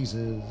purple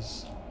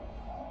lasers.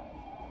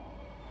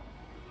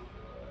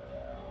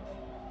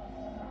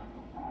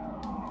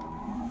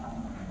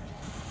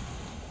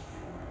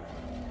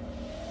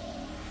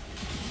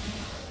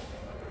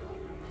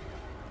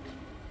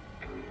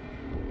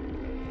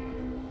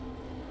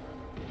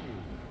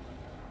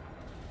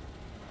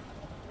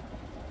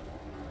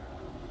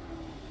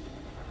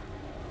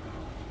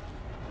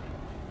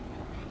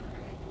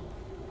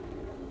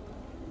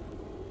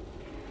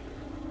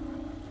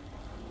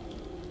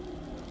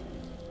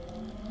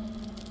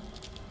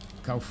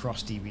 Look how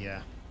frosty we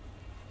are.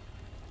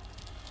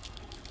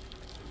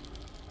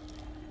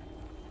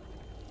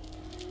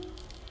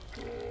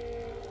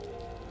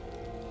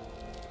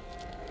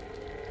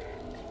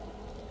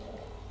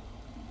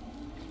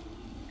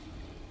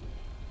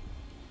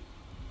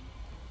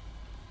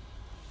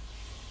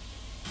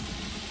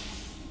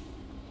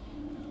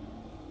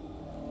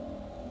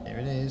 There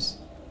it is.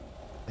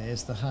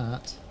 There's the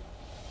heart.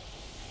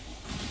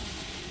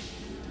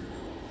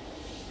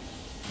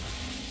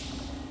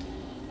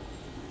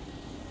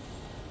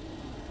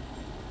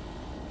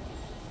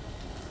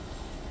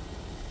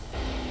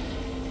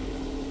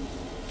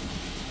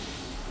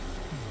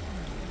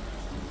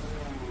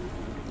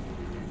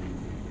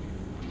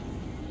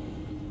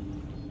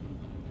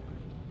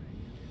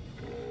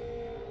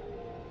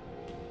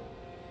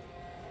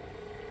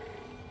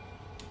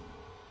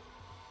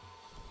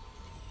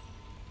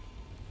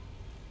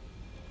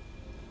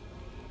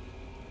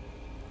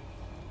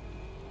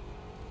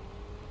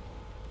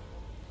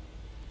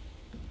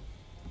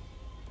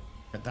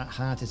 But that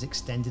heart is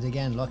extended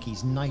again. Look,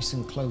 he's nice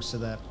and close to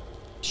the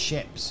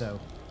ship, so...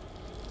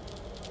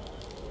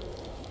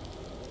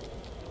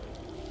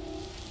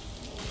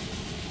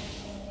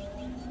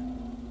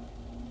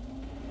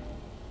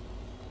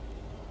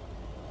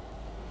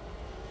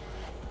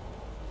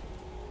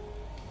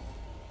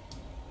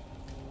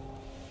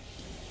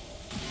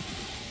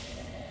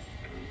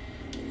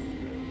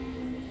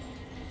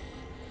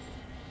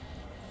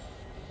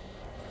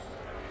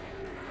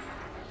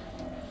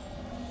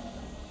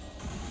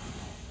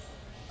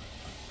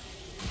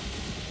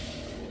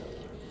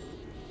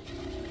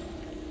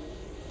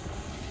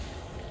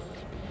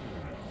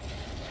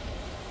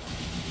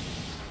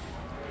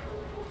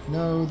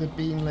 No, the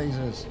beam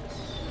lasers.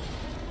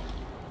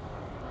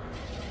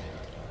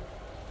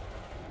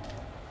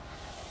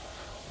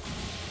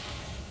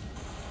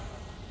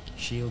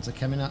 Shields are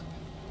coming up.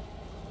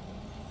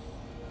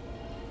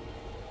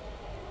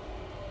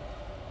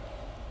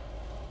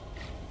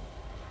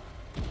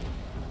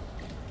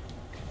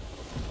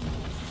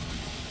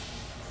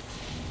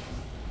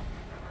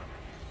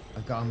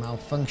 I've got a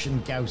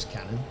malfunction Gauss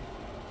cannon.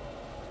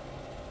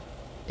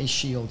 His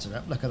shields are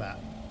up, look at that.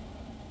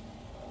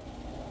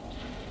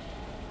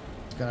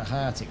 Got a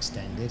heart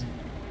extended.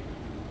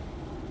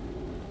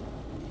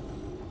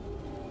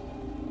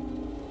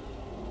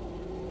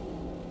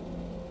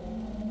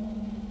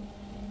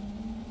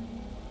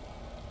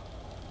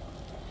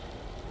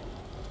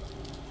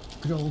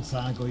 Good old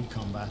Thargoid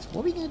combat.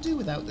 What are we going to do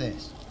without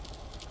this?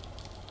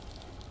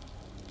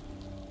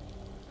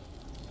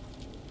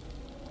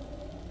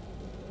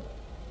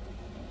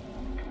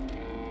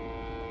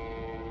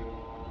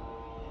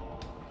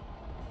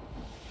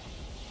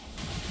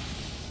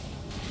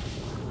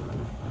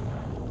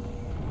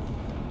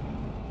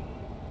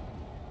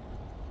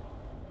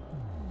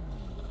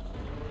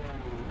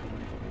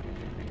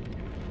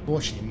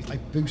 Fortunately, I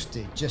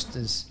boosted just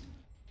as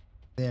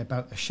they're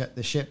about to shut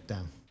the ship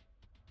down.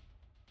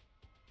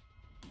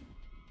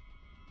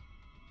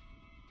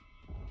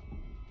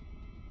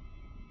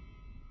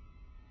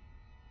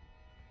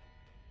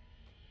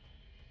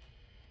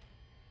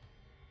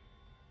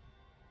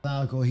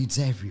 Thargoids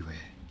everywhere.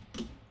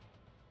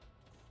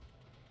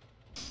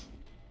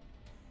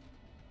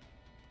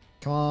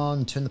 Come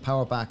on, turn the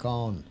power back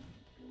on.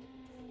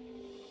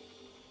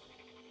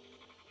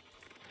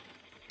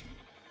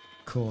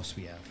 Of course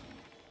we have.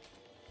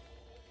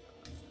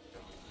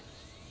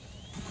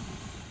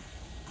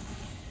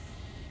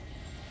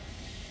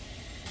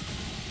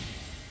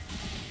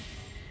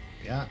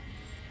 Yeah.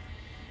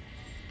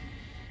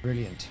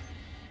 Brilliant.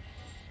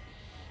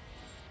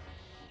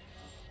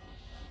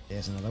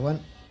 There's another one.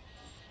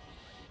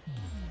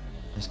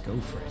 Let's go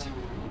for it.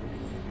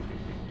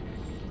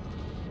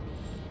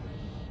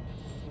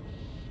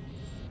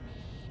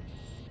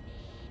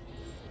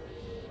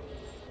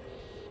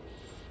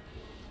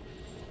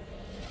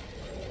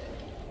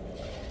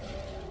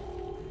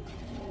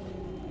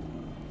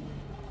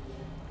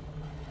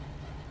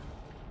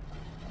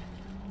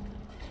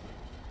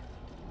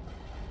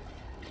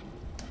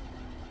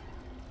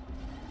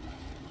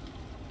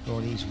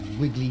 All these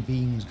wiggly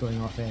beams going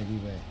off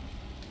everywhere.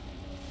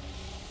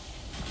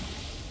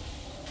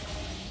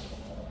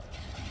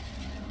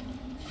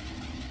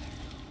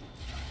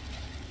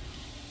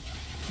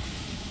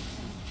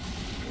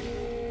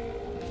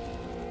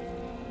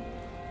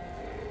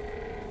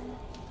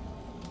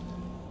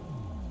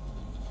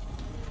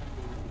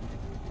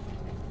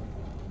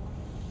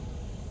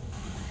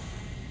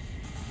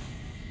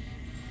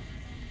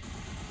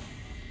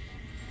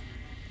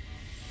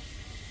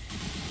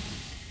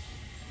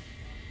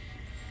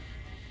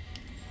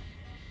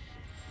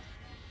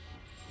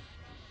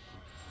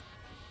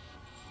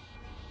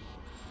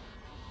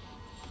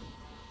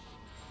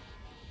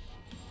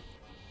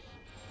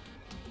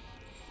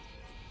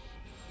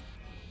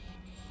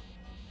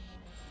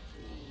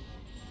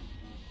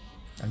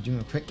 I'm doing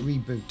a quick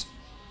reboot.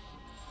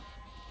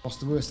 What's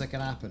the worst that can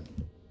happen?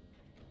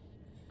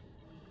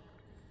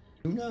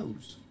 Who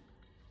knows?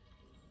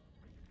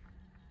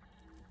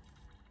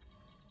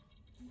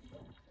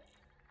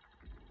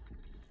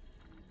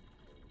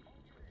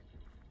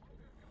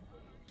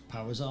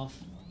 Power's off.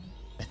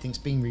 Everything's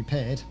being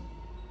repaired.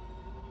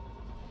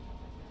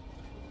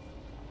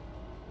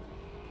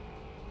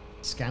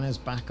 Scanner's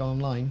back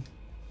online.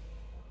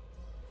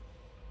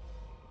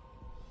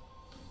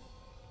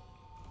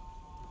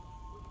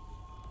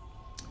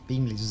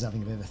 Beam laser's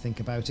having a bit of a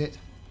think about it.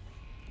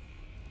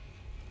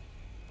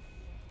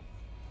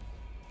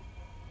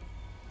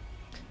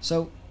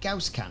 So,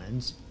 Gauss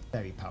cannons,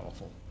 very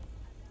powerful.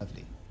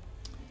 Lovely.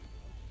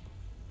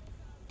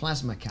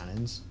 Plasma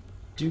cannons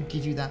do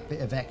give you that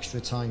bit of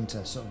extra time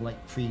to sort of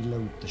like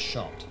preload the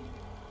shot.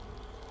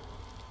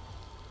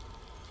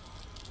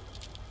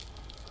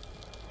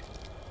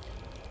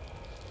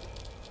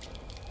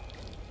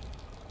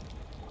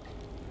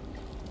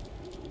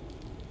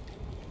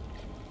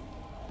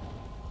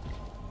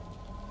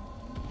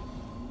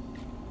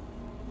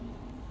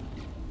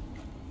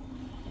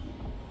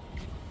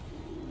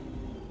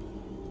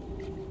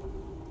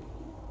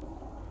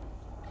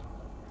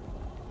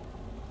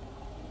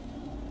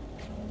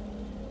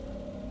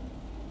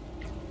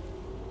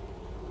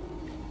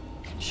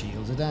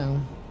 Shields are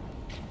down.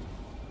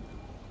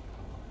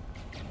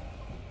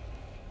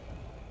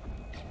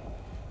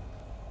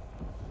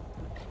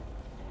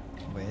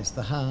 Where's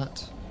the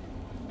heart?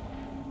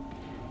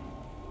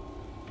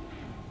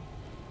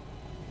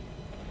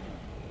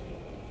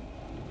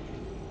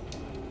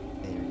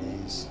 There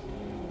it is.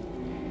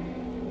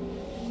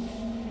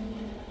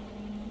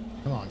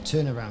 Come on,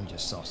 turn around, you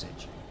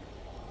sausage.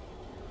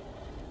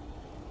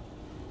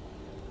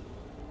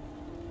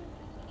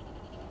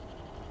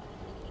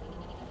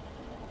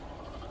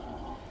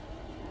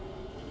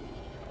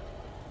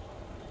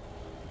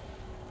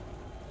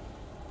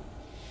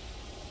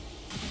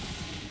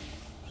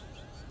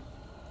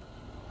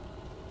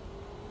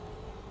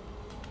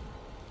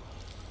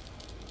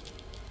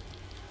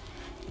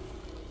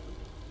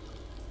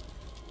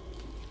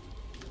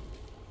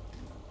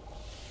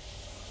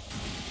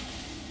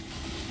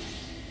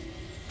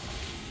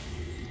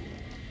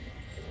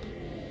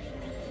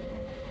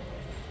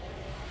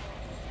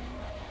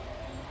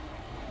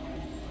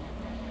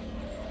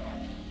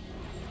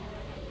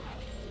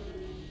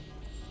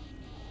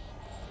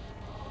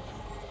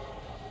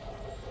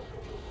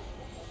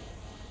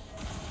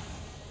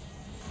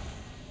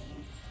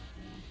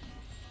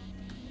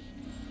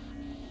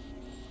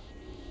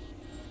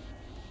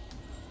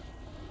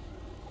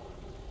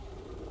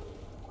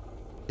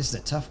 This is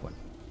a tough one.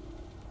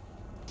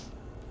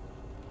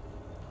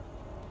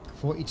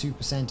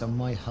 42% on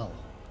my hull.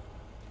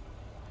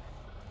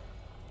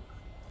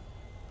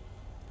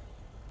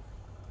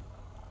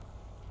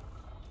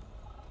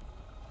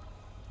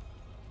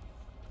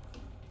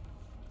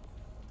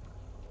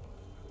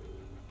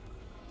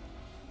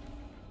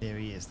 There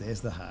he is, there's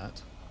the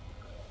heart.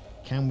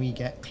 Can we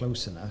get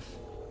close enough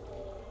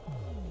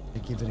to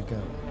give it a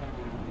go?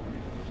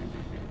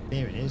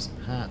 There it is,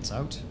 heart's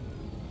out.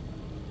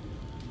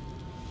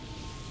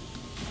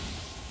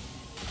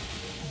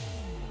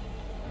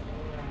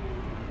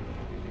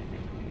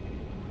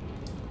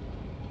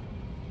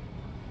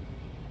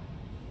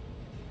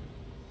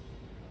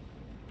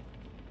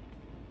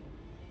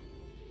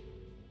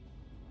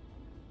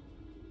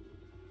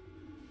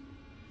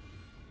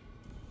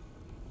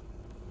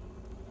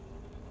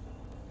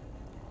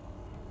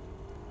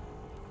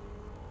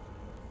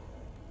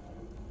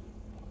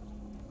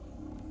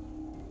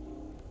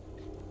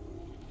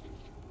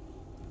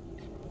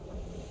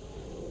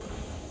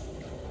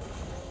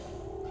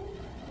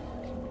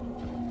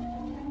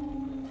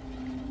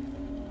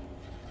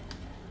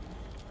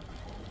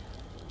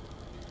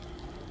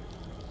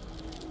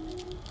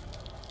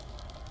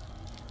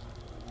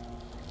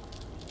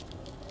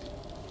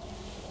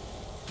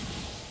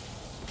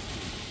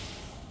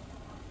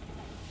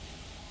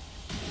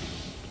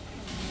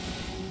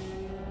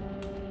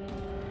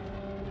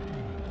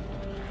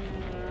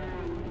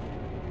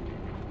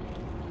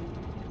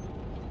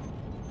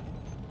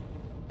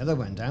 Other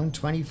one down,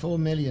 24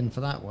 million for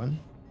that one.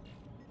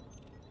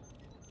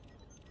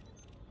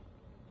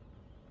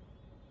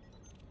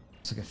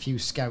 Looks like a few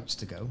scouts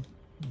to go.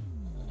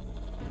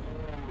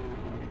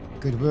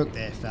 Good work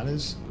there,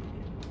 fellas.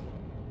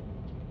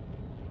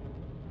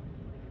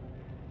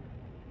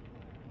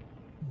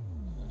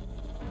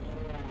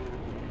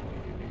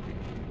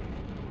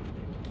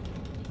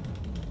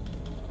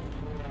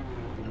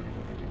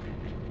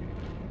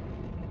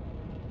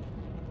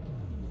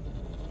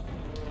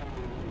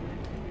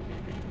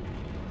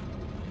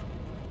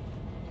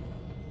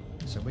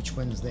 So which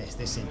one's this?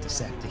 This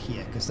interceptor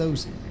here, because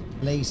those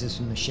lasers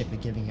from the ship are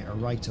giving it a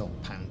right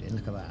old pounding.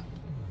 Look at that.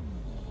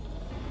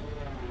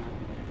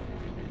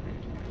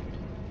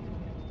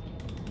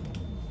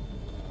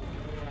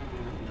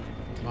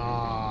 Come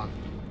on.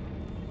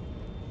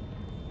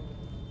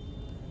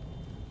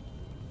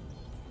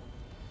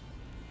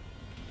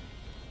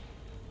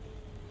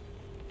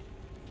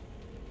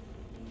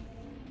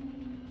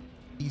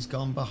 He's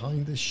gone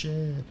behind the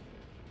ship.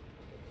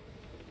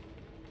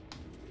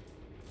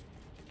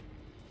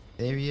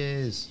 There he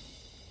is.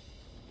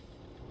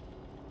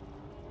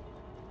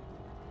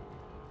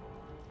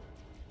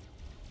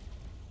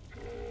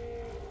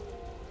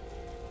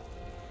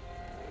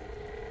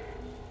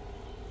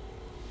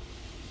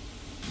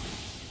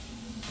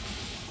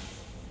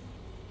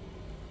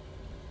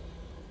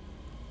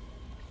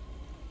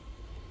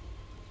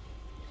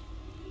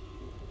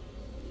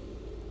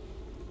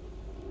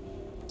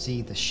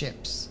 See, the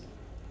ship's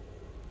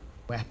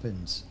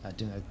weapons are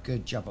doing a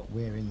good job at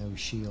wearing those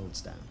shields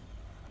down.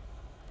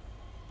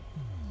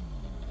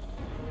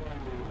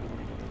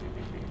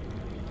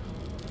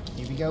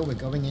 Here we go, we're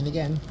going in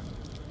again.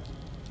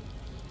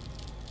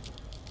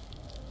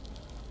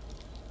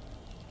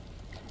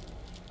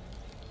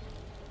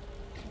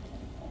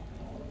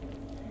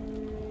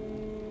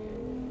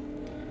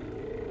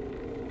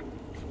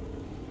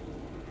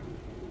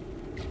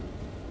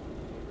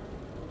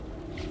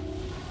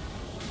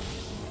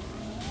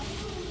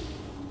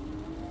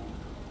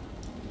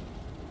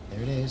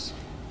 There it is.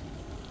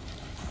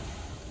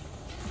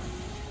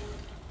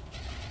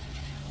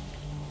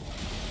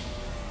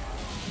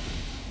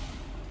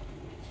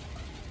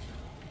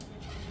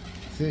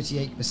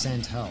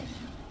 %38% hull.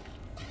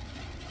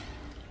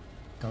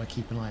 Gotta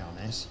keep an eye on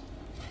this.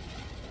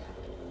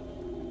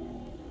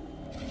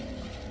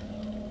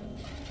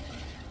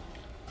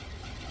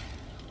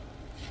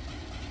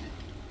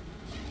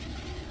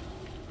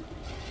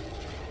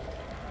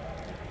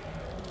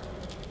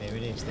 There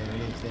it is, there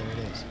it is, there it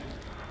is.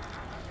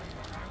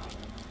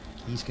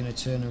 He's gonna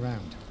turn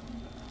around.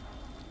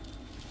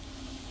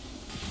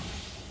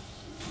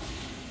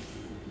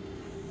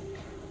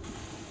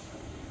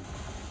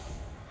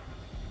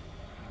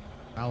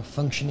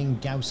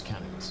 Malfunctioning Gauss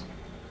cannons.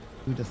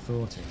 Who'd have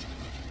thought it?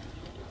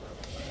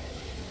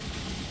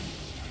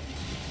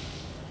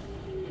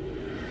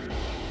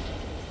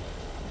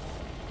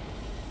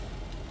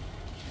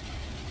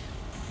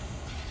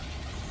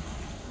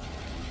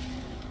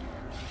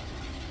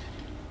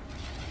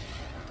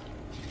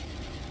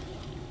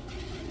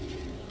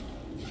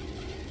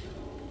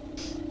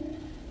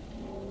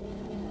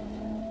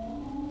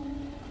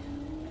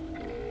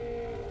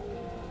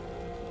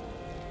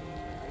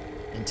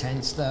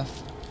 Intense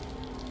stuff.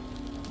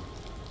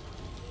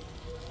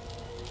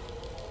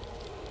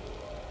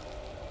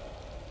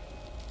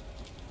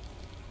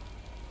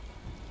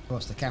 Of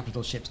course, the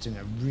capital ship's doing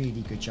a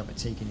really good job at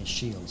taking his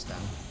shields down.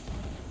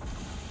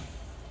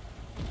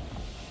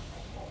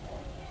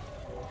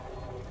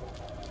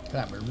 Look at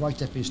that, we're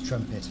right up his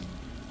trumpet.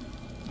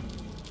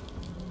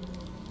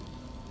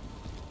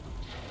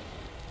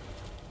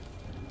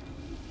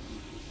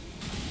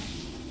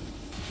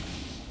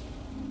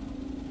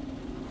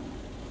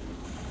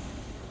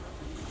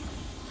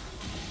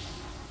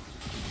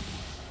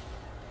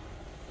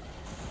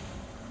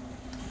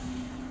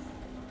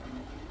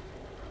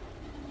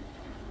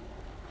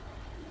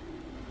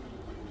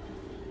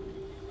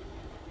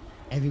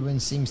 Everyone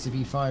seems to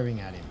be firing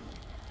at him.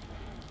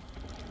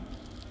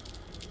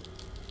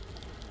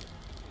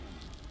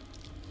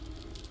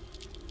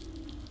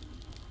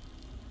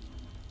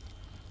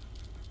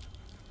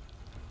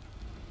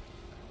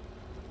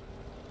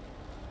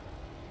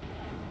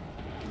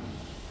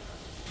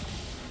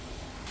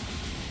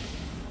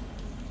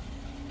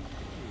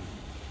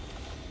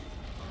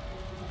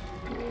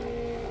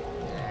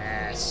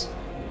 Yes.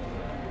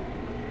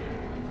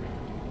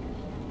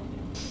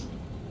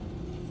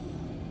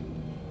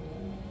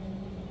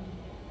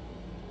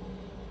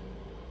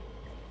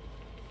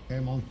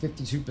 I'm on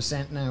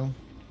 52% now.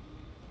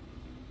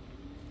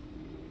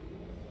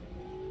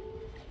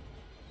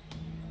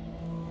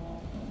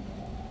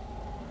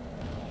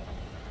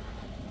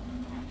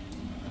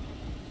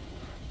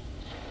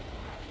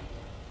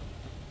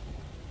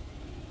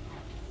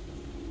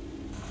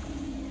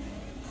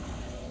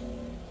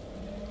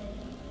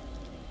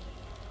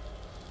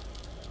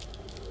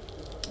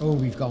 Oh,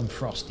 we've gone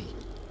frosty.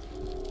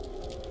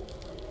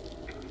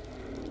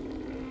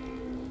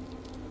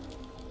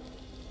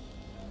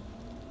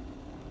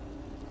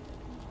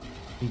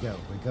 we go.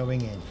 We're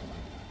going in.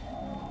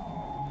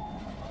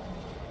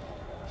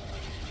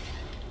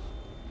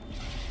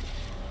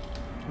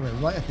 We're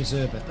right up his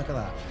orbit. Look at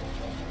that.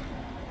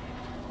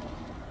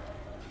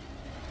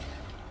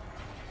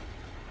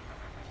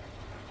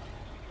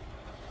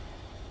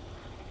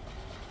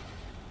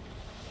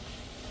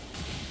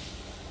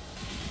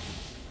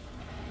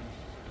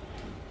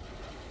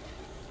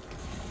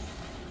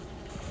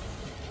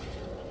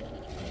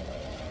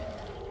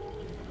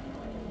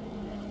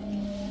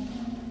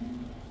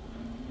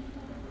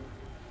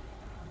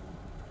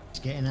 It's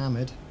getting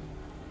hammered.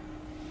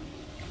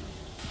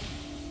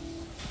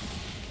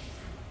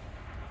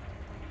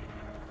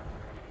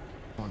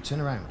 Come on,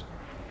 turn around.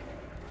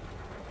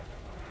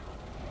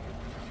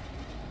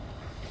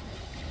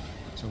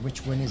 So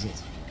which one is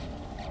it?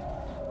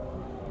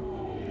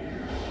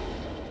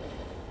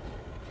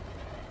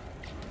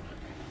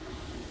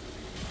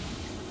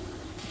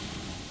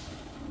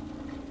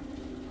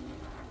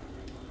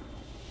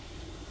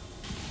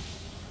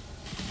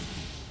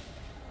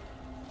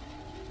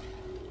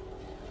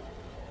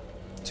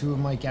 Two of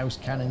my Gauss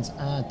cannons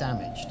are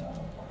damaged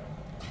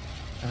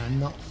and are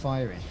not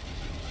firing.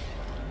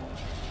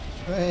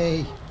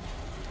 Hey!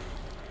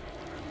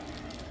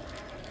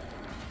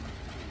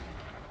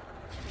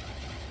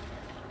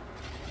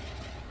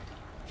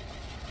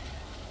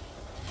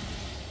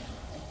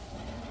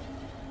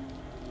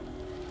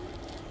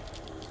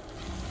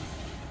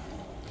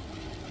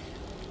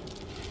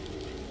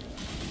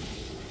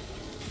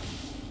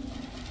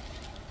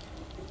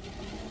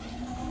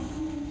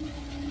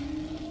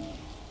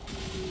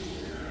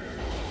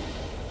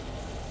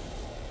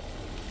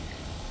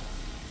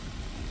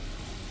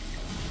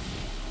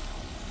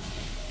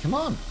 Come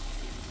on!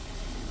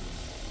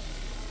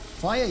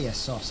 Fire, you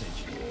sausage.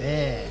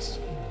 Yes.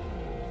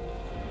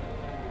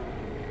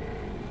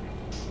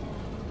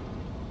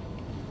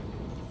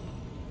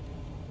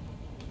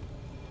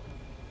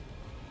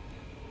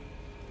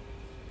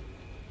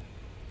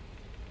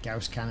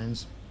 Gauss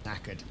cannons,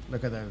 knackered.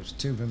 Look at those.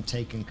 Two of them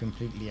taken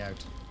completely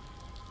out.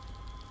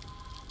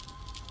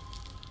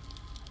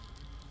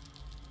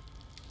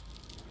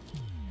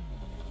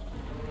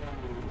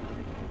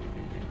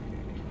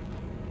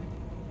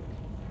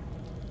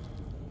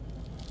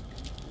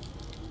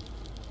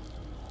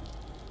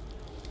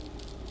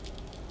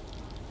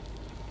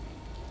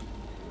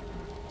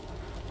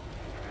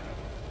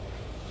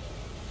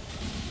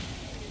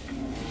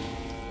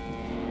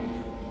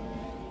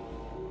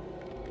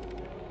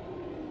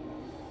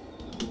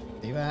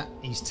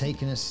 He's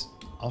taken us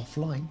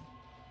offline.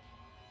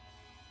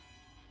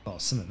 Well,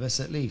 some of us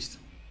at least.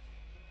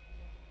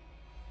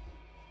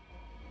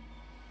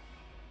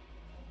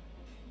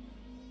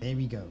 There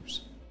he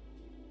goes.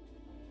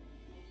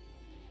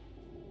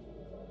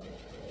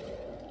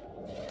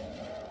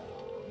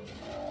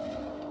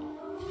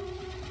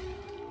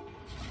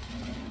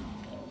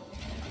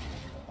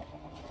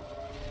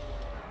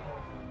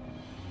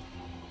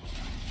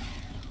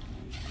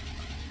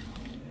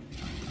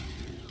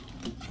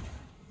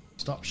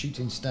 Stop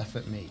shooting stuff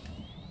at me.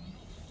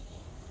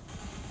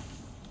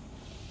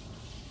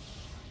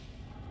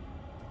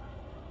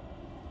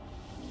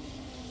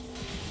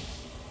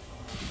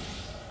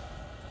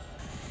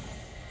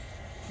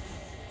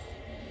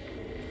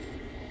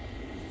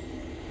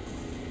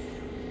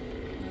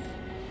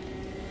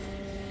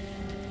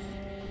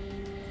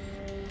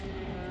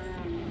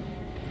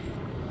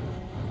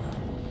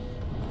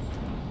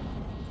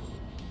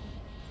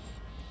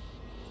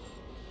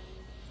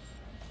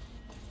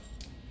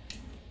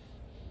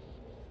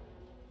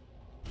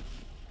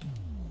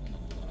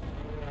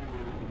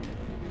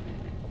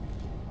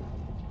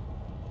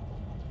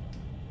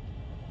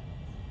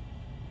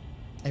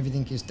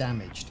 Everything is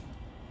damaged.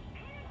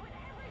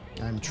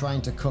 I'm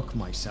trying to cook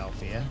myself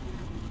here.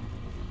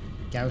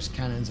 Gauss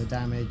cannons are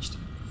damaged.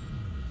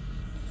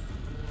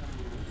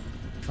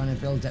 Trying to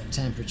build up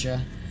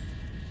temperature.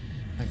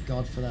 Thank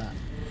God for that.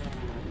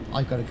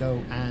 I've got to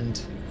go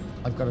and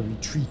I've got to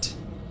retreat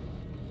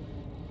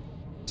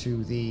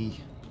to the...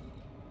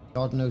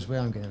 God knows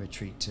where I'm going to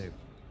retreat to.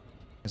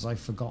 Because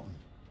I've forgotten.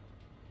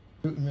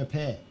 Boot and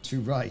repair.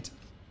 To right.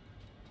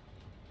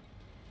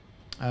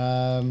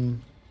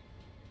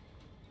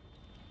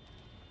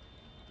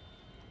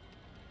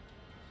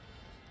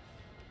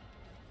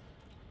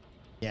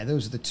 Yeah,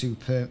 those are the two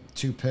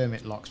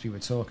permit locks we were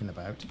talking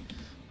about.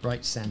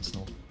 Bright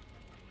Sentinel.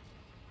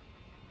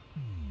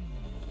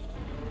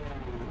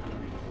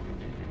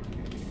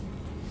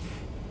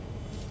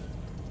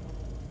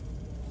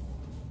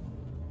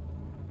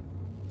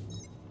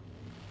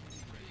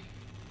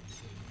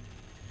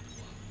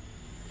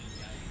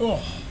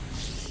 Oh.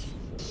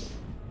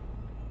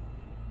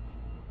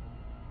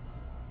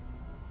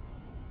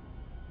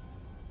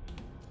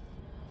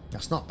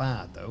 That's not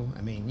bad though.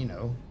 I mean, you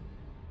know,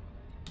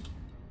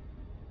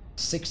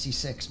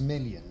 66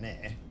 million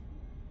there.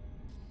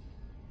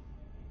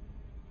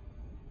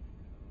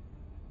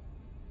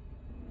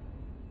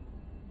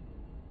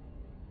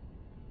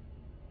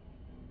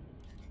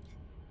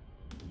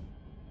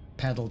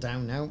 Pedal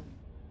down now.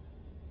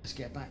 Let's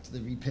get back to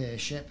the repair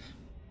ship.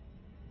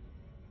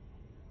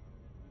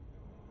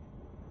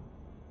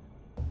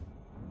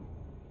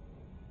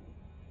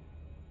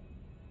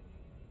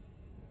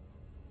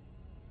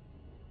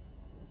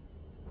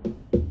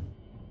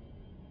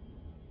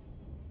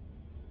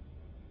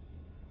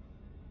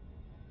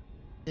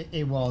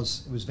 It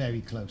was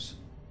very close.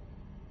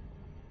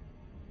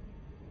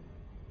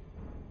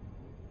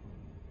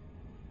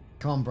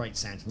 Come on, Bright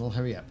Sentinel,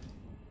 hurry up.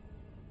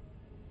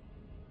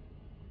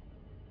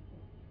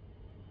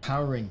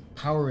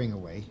 Powering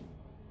away.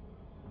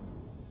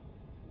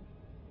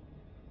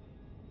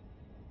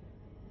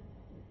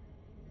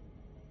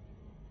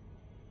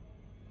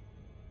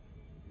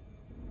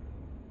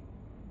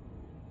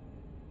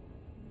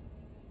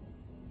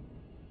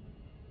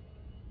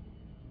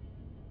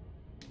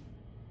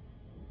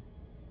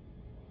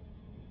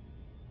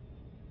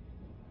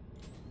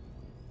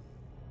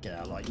 Get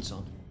our lights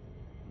on.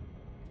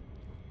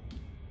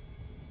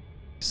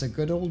 It's a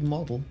good old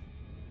model.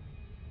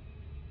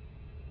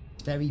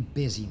 It's very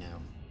busy now.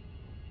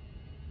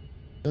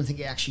 Don't think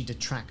it actually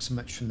detracts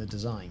much from the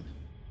design,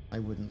 I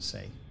wouldn't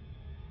say.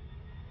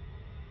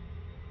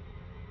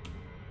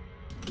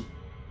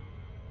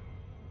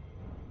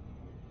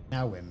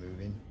 Now we're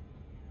moving.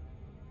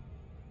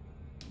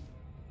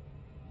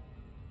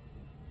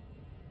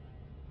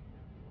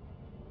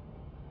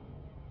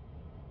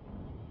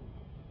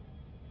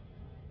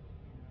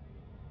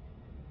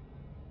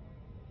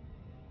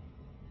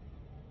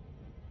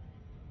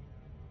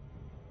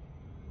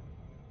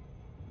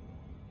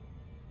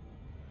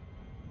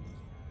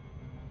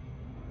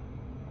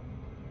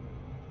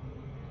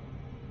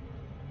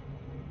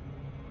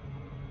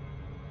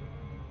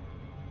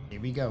 Here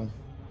we go.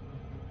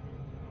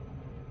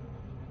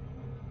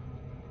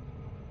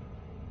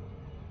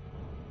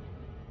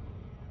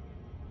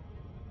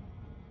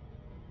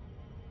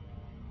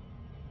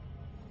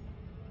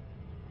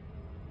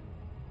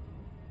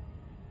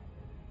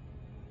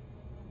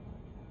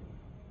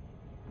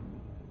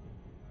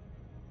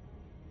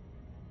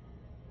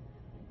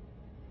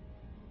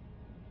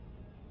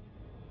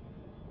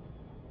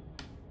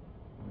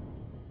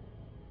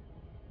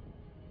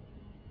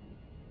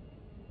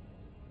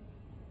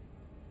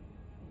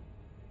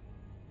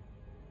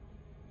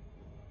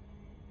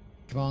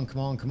 Come on,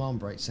 come on, come on,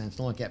 Bright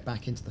Sentinel, I'll get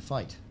back into the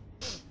fight.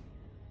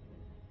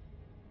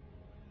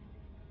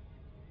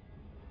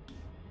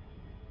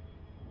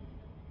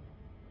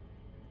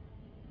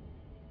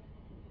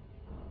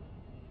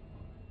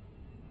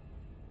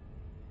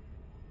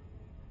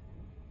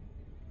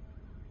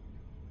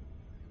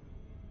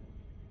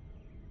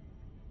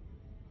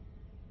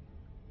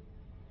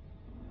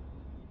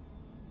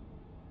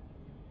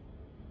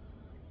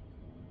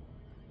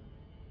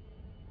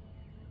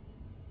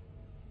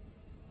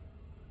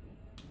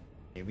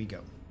 Here we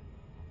go.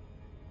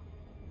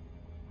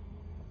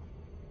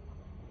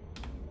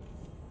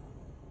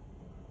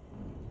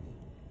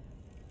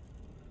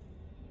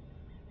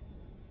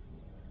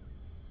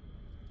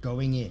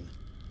 Going in.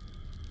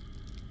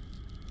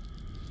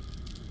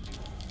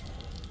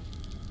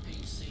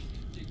 PC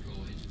deployed.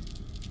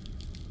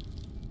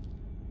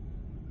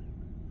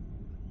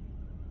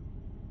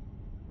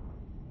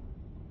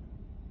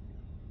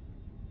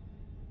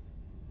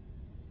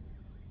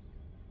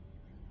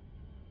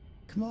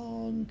 Come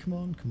on, come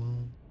on, come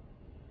on.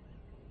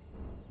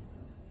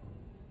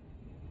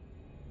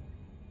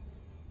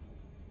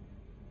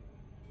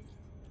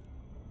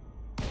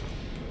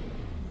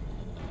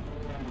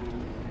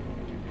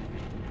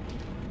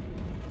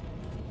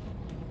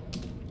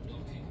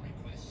 Docking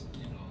request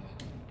denied.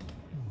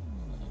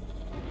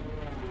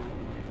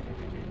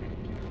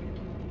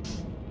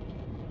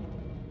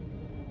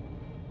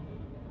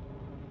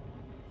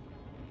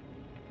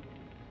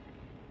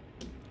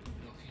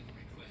 Docking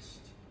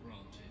request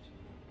granted.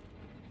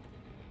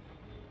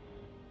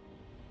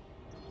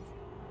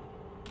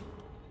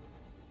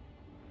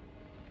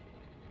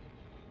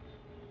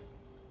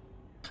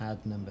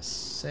 Pad number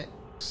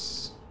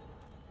 6.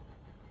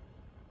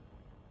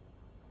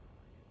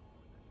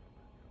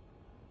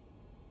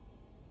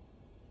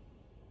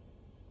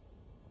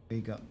 We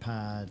got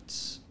pad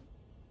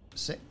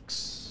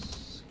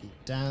 6.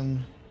 Keep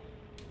down.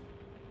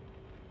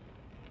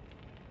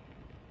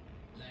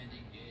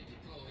 Landing gear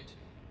deployed.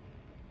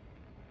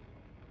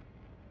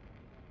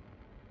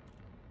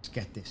 Let's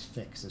get this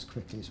fixed as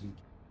quickly as we can.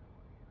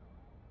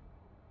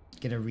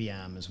 Get a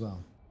rearm as well.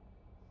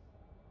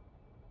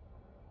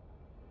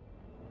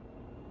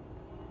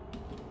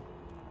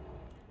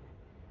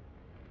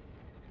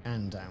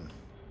 And down.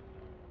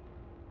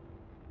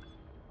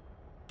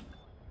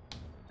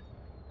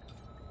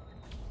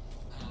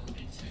 Hull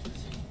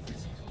integrity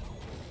critical.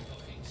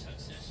 Docking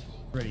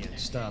successful. Brilliant.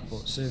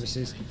 Starport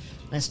services.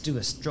 Let's do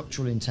a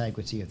structural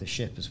integrity of the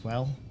ship as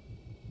well.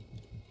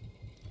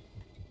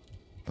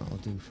 That'll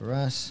do for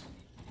us.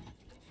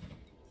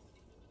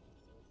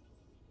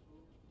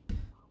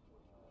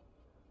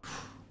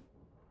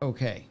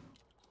 Okay.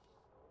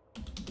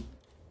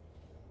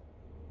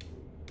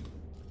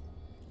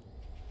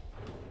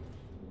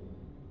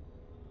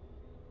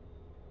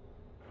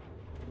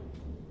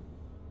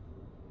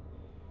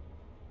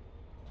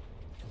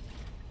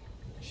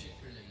 Ship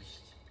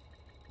released.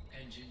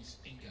 Engines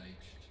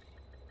engaged.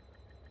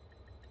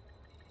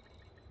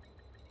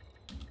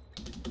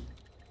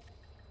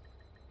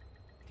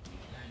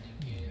 Landing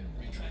gear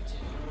retracted.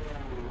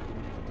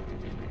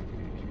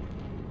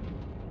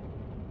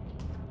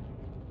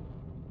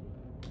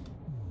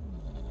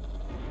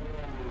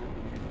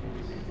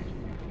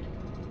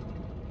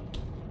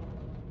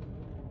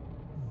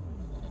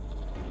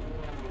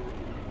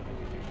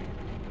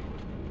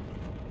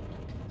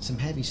 some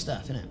heavy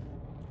stuff, isn't it?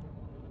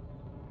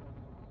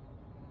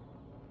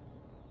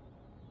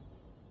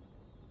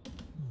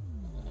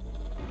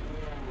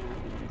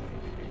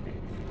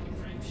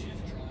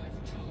 Frameshift drive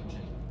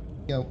charging.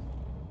 Go.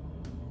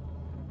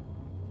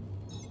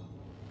 3,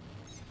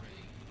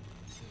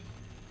 2,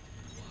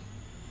 1,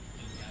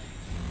 engage.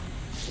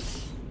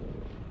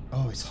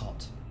 Oh, it's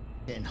hot.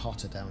 Getting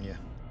hotter down here.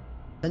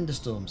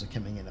 Thunderstorms are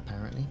coming in,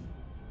 apparently.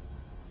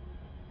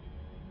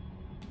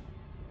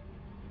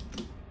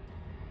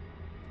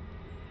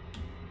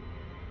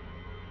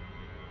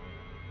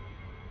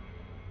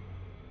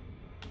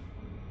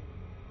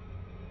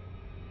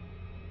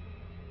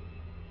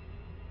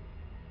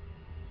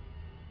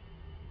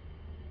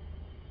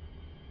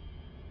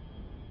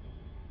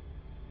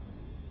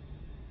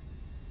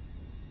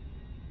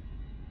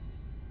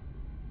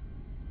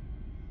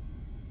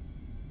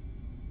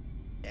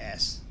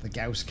 Yes, the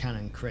Gauss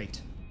cannon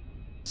crate.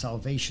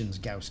 Salvation's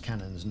Gauss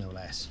cannons, no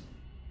less.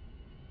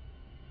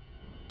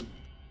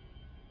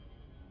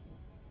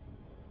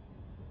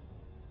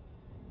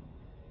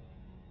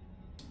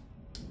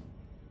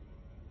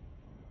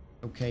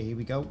 Okay, here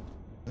we go.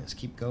 Let's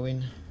keep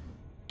going.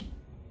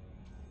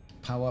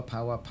 Power,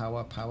 power,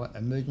 power, power.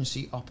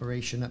 Emergency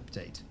operation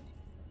update.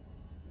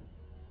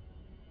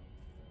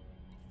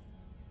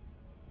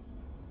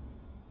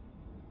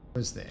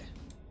 Was there?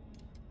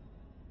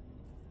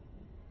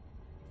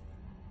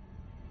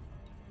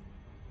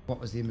 What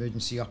was the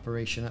emergency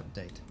operation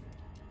update?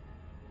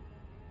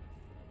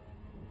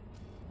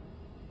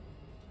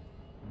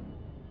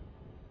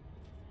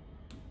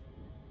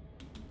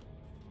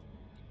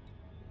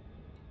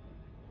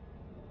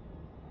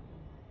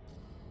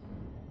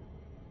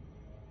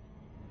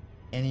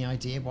 Any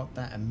idea what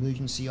that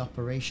emergency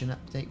operation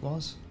update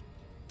was?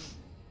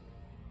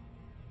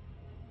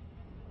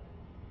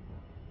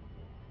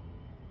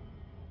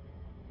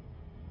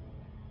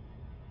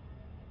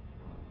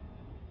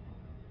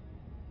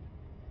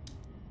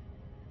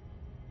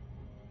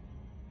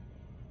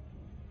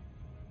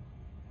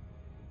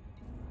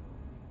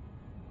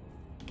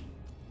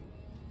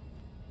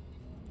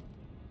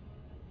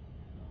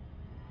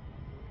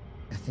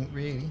 Nothing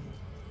really.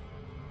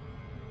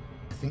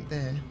 I think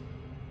there.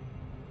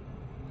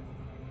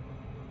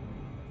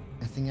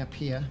 Nothing up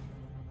here.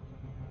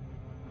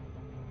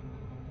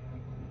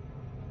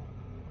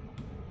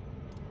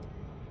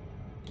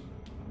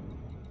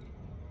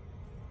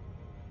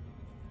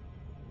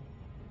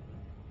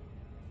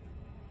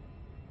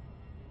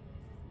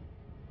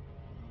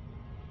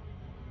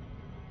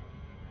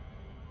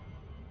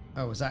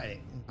 Oh, was that it?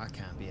 That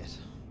can't be it.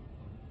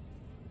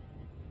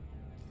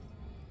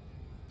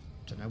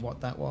 Don't know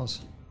what that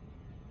was.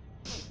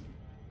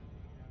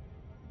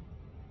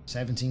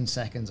 17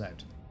 seconds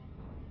out.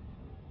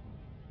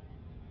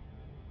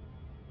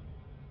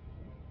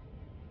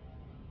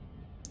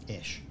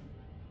 Ish.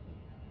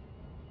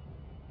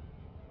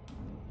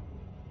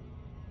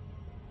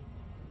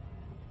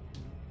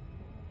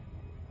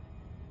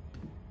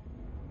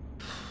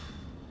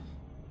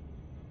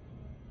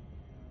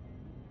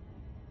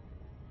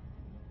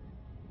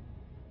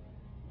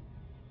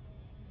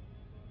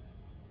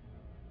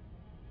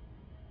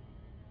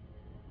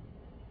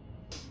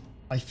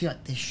 I feel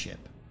like this ship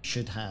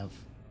should have,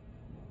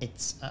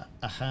 it's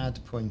a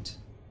hard point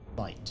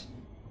light.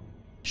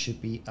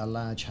 Should be a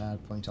large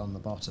hard point on the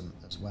bottom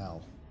as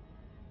well.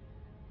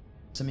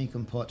 Something you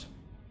can put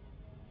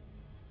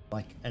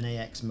like an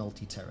AX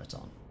multi-turret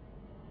on.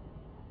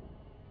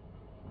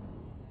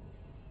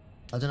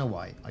 I don't know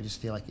why, I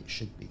just feel like it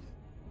should be.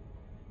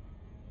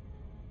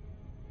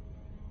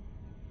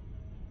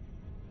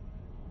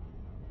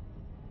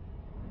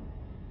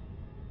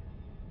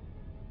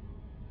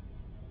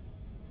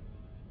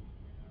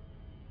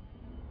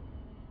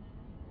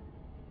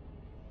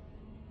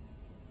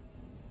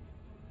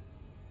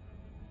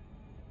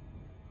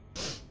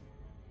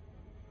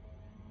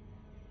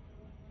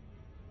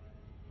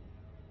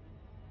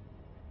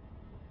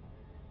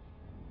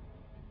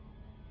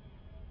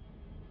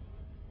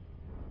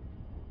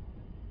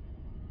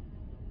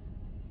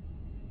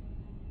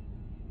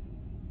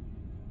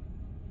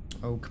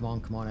 Oh,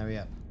 come on, hurry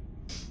up.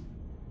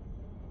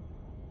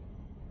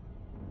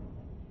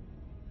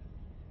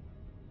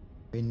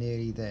 We're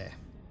nearly there.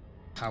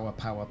 Power,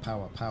 power,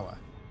 power, power.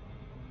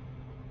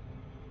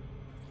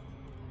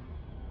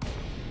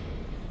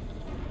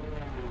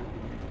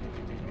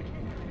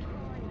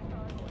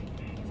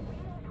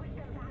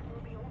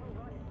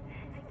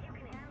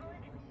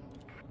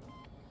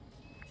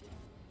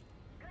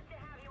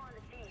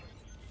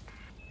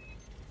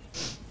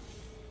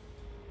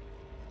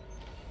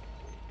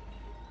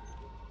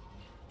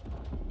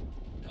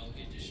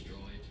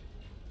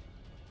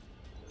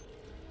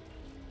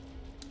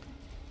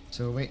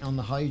 So we're waiting on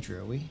the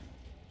Hydra, are we?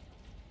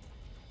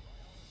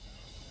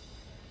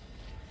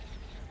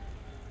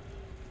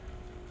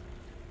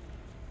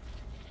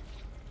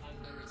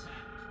 Under attack.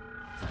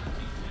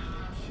 Taking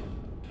damage.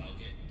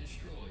 Target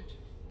destroyed.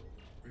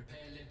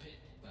 Repair limpet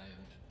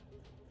failed.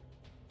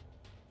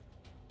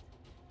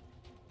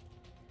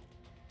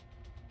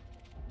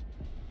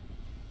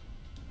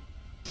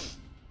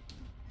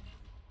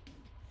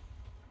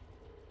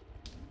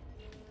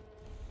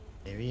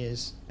 he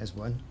is. There's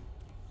one.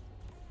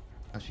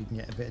 Perhaps we can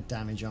get a bit of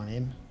damage on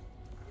him.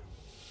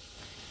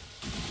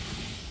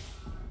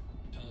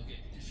 Target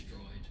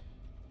destroyed.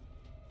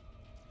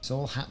 It's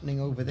all happening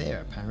over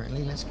there,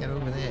 apparently. Let's get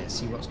over there,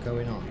 see what's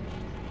going on.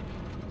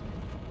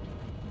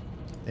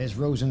 There's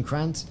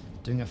Rosencrantz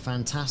doing a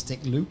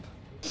fantastic loop.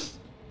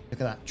 Look at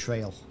that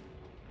trail.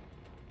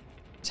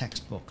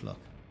 Textbook, look.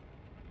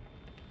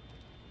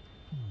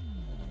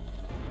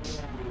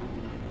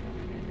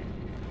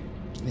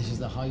 This is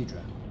the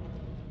Hydra.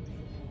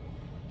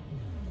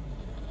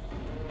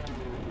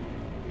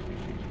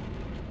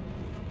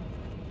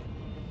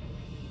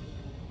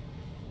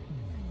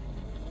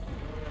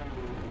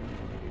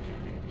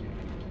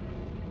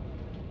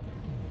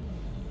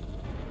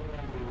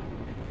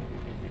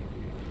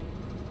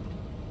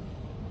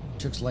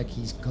 Looks like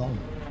he's gone.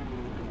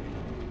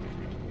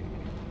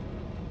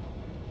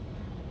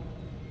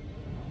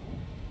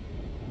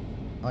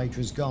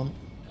 Hydra's gone.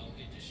 Target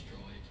destroyed.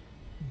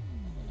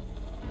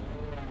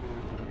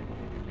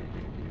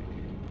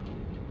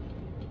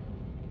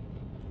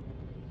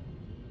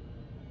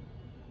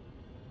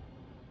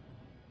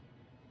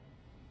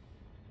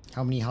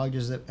 How many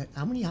Hydras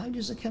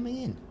are coming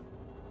in?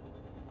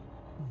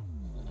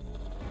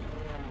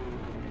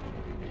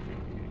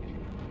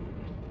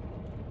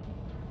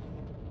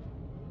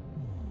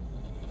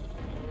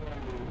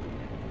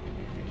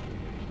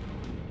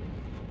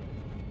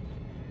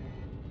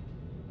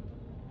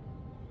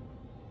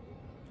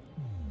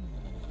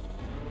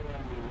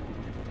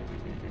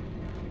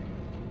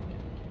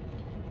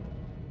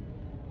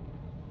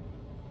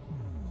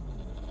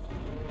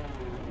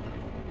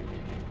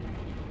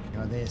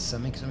 Oh, there's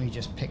something. Somebody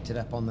just picked it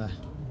up on the...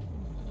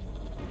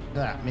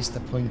 Look at that,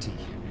 Mr. Pointy.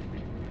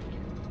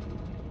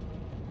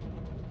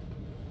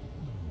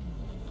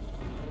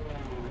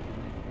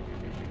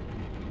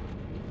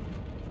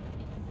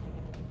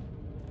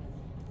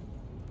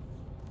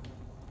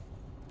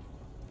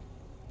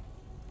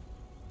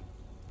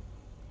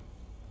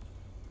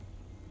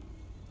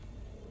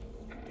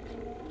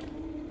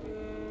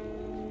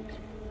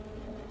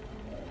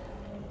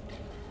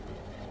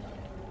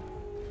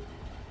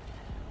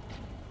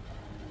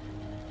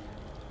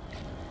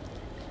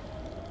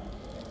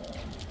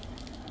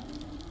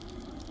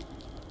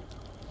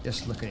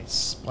 Just look at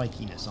its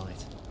spikiness on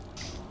it.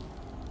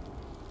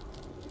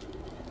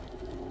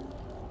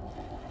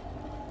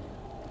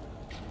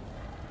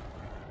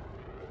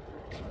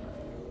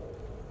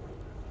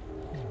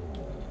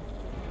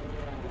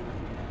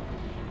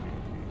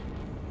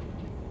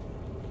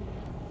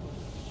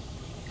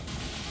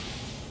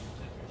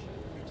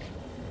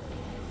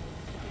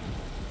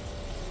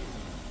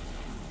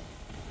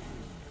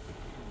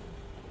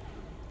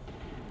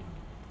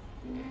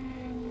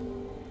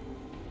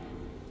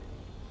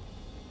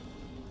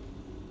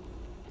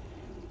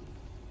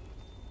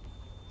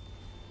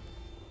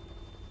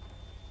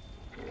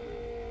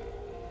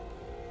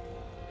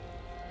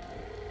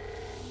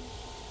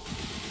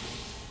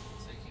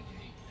 Taking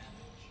 8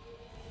 damage.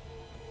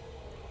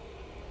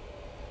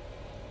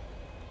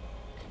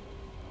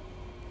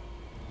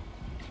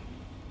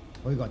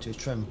 All we got to do is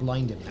try and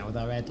blind him now with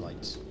our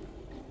headlights.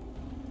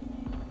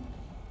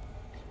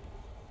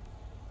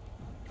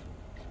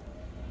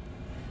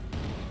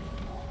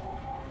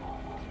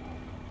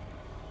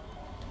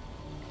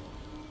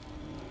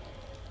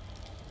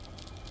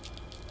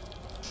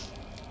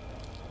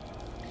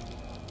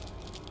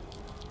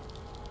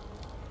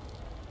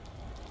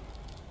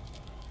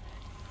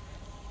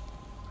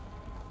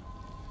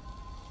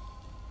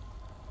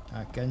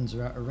 Our guns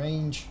are out of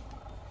range.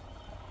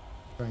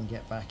 Try and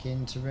get back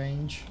into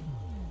range.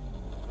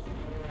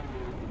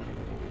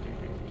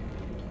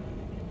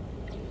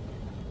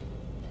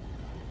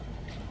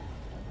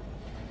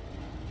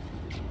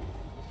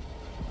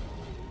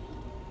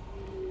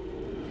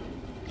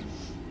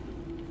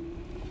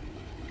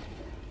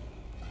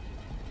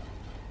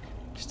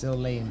 Still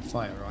laying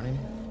fire on him.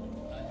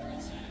 Under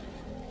attack.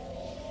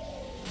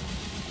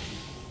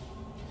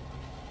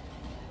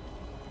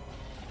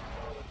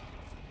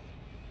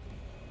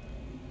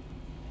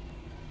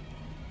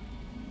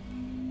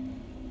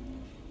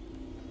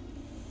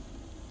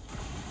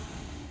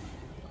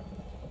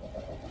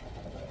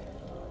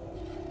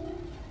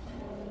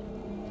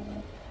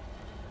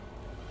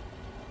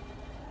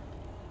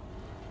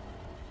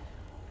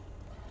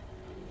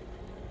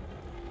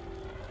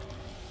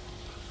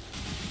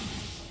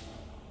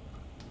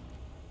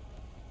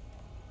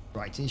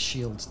 Right, his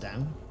shield's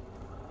down.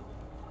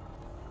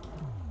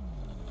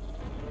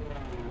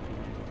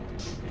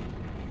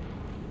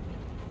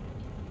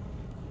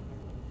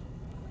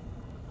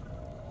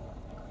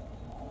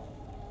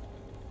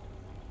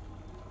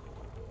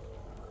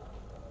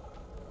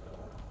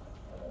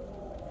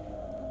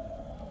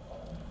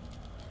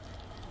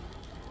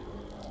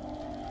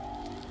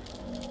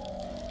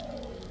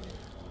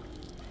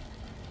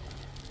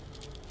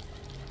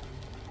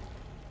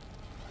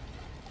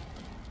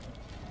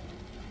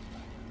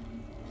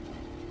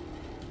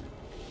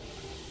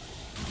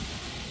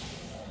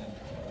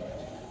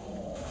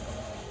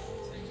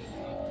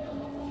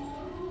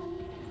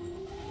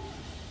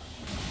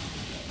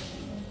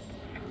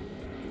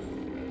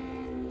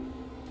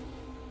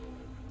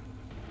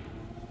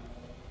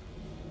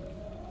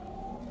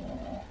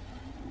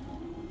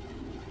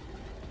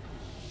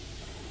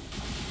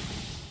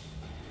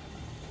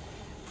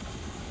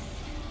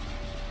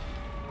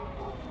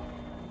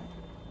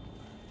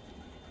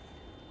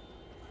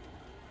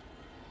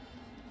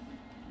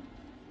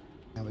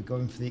 Now we're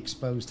going for the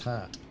exposed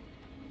heart.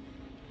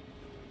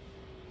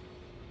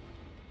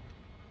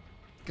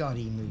 God,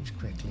 he moves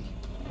quickly.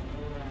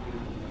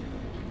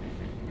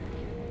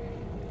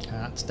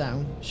 Heart's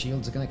down.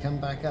 Shields are going to come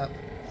back up.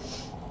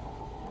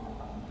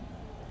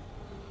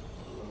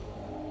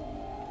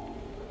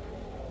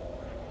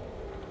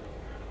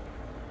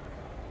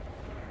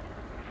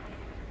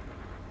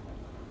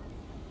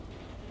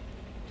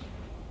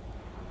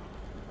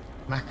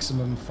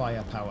 Maximum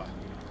firepower.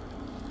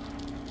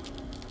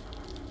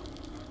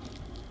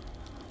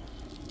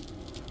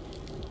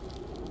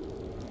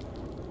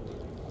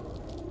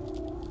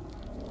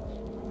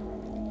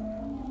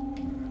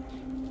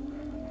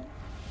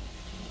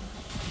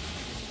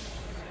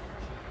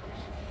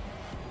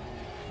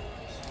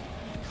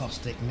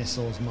 Caustic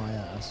missiles my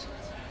ass.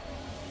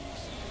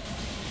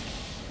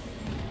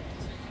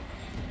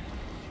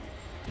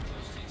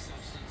 Caustic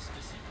substance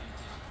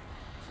dissipated.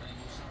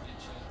 Flame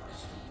signature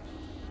restored.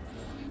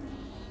 Warning,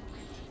 alarm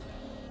breach attack.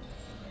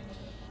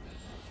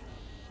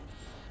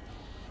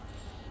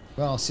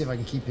 Well, I'll see if I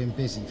can keep him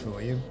busy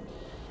for you.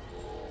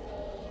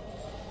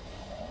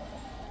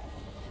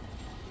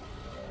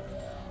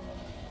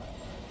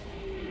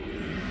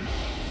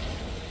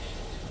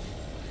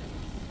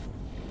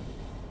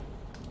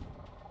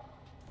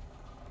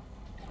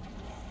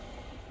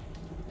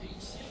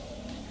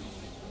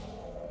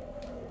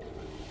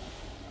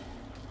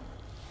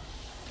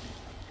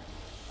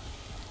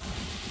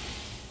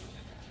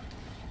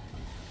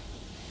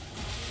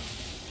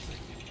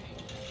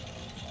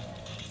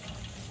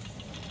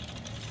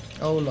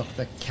 Oh look,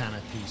 the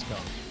canopy's gone.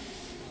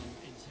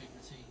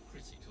 Integrity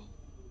critical.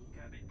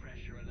 Cabin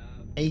pressure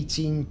alarm.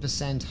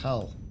 18%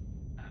 hull.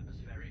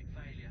 Atmospheric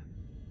failure.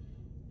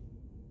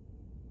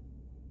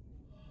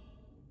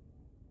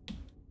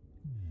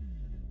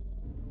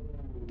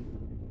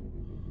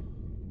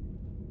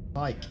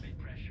 Mike, Cabin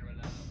pressure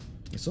alarm.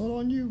 it's all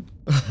on you.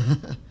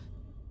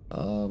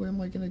 Oh, where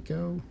am I gonna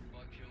go?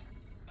 Module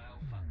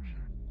malfunction.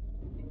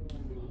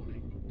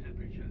 Warning,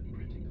 temperature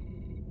critical.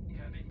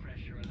 Cabin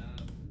pressure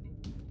alarm.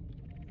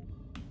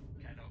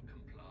 Cannot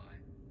comply.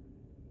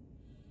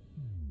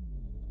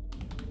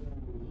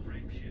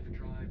 Frameshift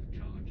drive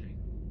charging.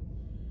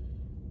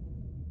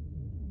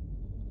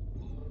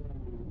 4,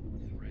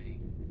 3,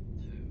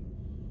 2,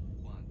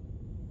 1.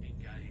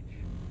 Engage.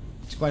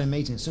 It's quite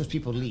amazing. As soon as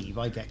people leave,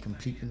 I get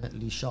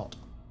completely shot.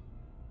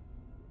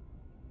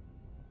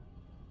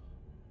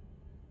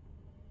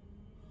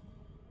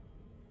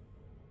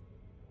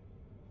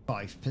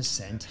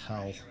 %,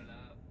 hull. Pressure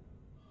alarm.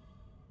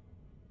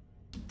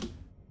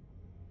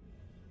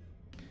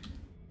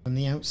 From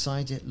the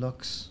outside it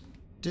looks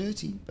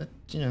dirty, but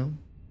you know,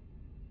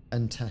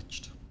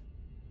 untouched.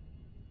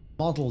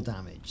 Model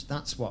damage,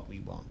 that's what we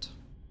want.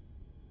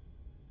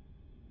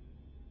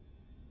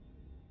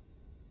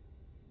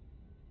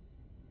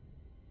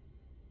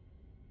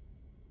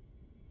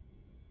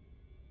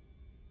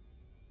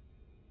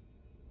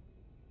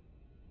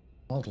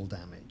 Model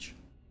damage.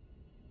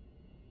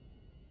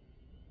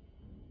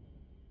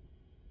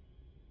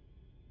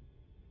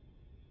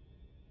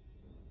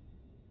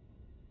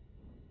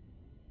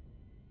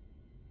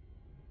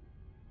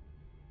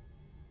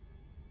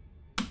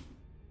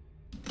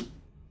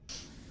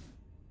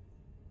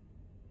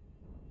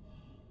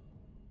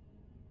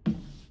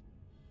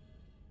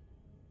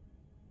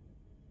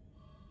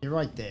 You're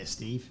right there,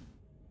 Steve.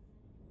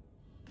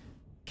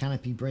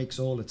 Canopy breaks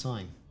all the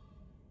time.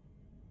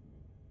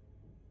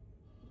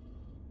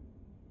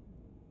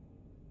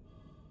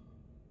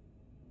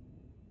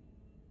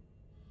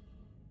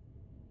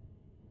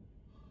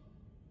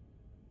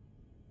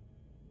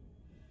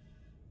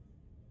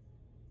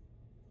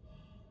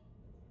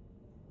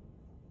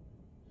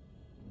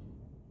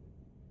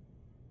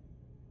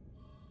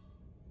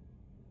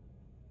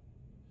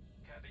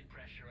 Cabin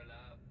pressure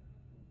alarm.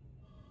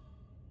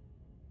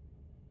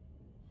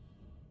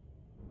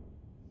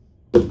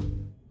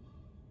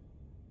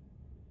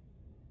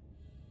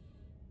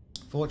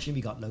 Fortunately,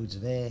 we got loads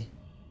of air.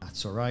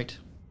 That's all right.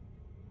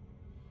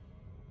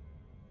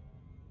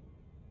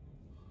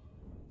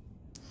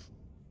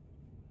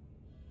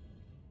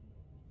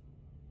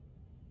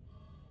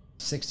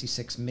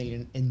 $66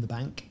 million in the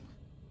bank.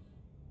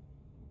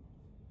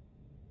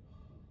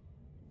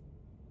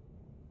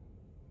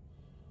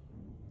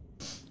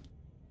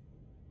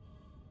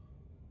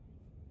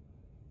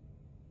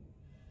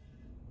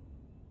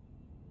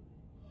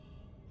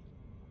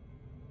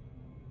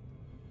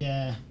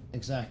 Yeah,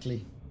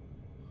 exactly.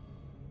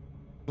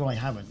 Well, I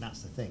haven't,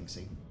 that's the thing,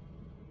 see.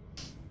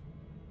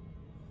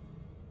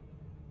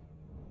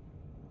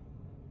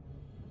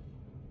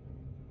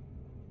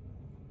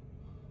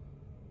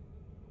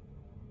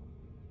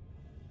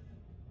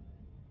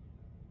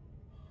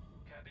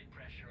 Cabin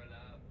pressure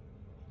alarm.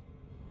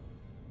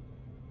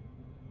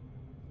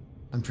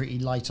 I'm pretty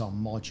light on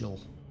module.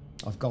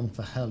 I've gone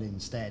for hull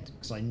instead,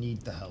 because I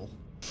need the hull.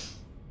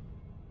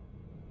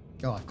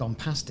 Oh, I've gone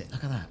past it,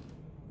 look at that.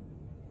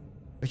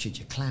 Richard,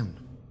 you clown.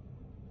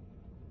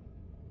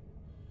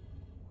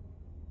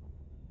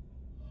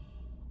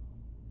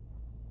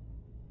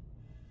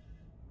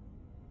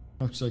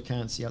 So I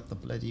can't see out the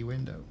bloody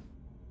window.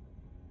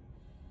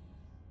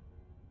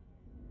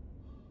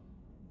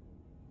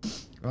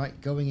 Right,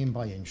 going in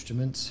by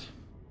instruments.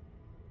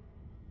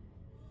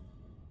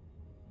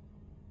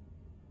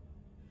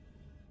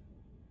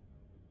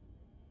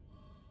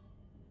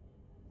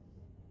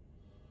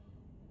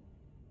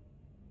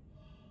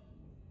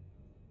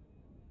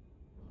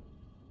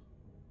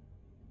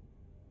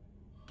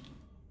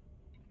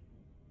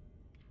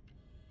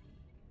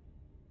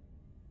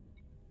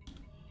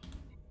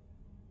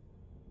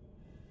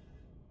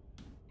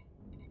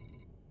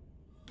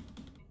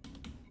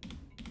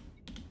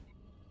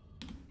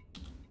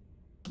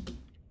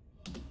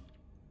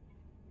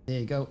 There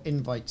you go,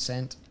 invite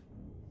sent.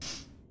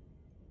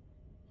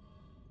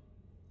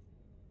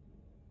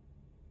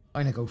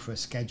 I'm gonna go for a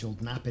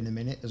scheduled nap in a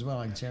minute as well.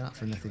 I can turn that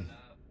for nothing.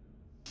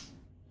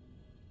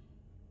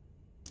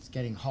 It's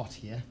getting hot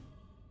here.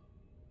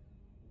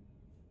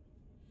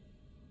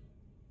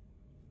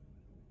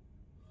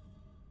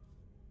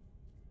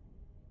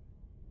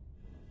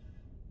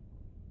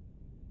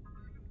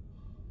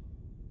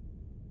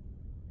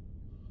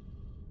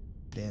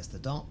 There's the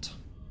dot.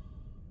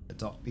 The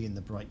dot being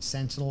the bright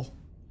sentinel.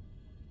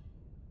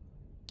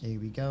 Here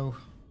we go.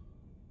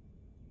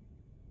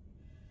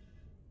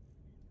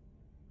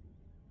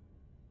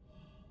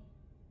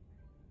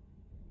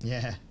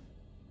 Yeah.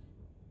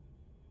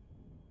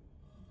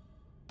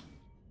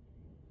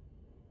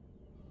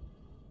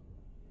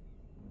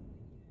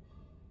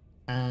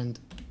 And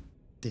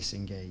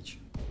disengage.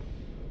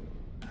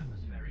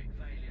 Atmospheric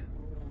failure.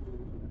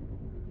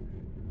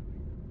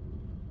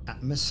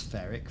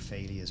 Atmospheric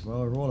failures. Well,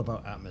 we're all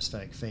about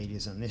atmospheric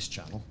failures on this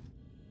channel.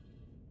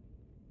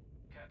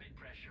 Cabin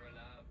pressure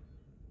alarm.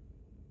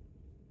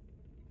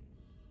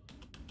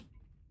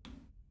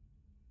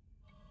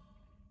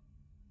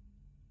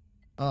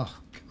 Oh,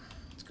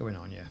 what's going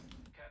on here?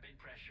 Cabin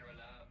pressure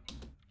alarm.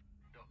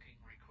 Docking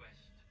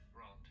request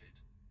granted.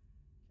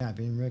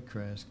 Cabin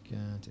request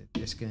granted.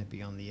 It's going to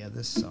be on the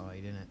other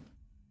side, isn't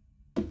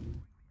it?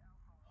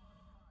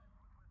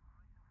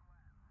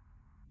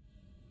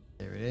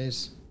 There it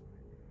is.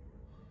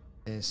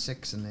 There's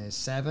 6 and there's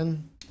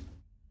 7.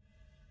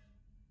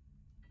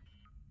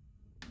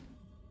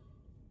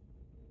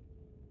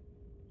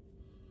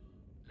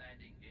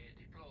 Landing gear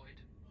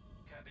deployed.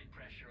 Cabin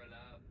pressure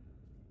alarm.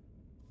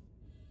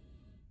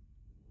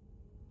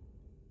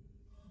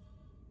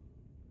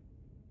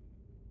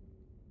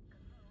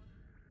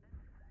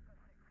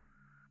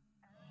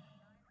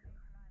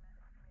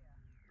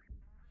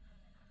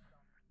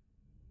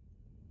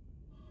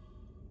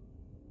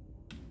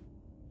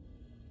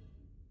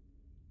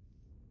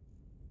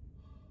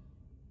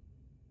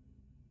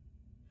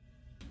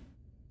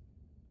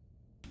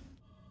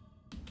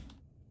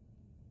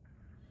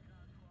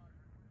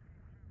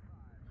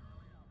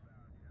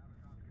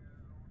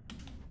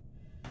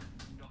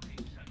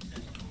 Docking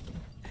successful.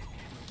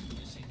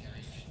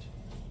 Disengaged.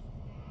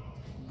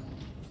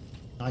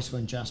 Nice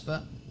one,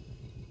 Jasper.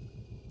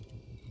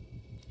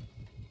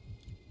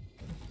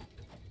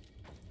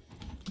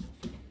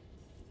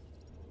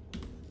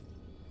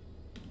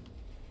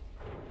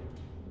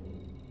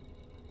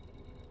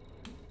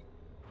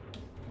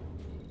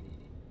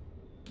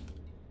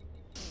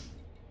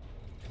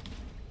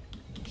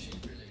 Ship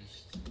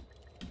released.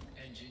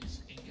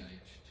 Engines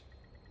engaged.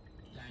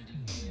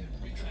 Landing gear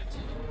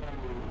retracted.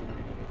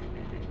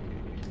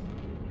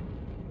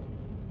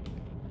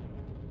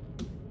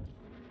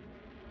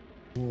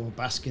 Oh,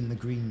 bask in the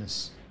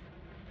greenness.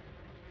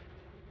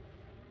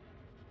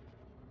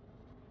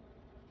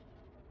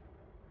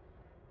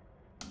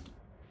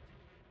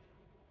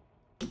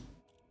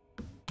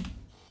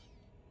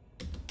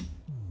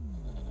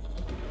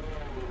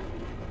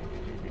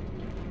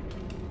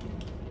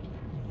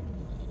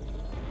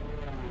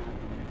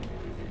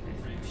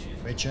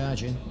 We're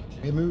charging.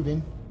 We're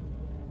moving. 3,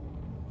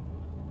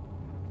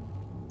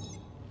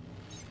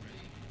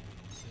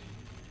 2,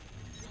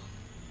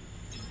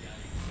 1. Engage.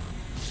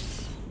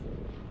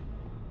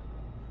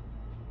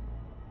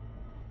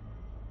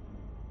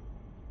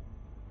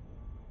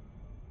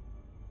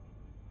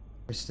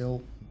 We're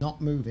still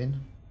not moving.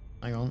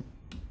 Hang on.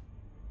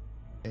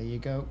 There you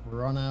go.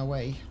 We're on our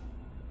way.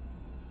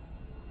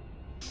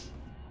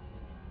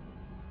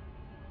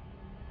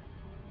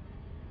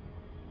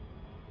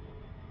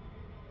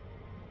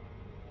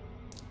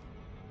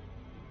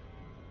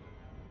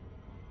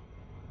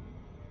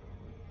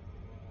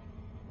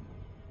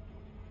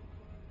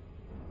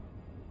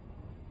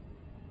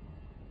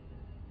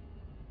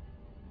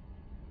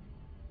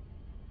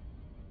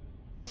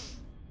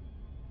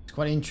 It's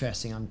quite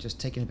interesting. I'm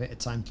just taking a bit of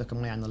time to look at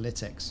my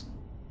analytics.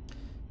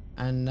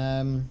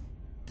 And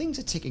things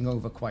are ticking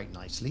over quite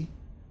nicely.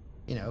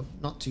 You know,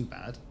 not too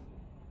bad.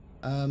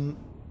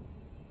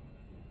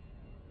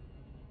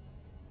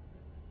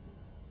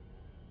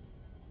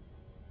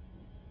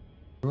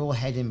 We're all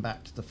heading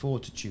back to the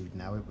Fortitude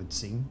now, it would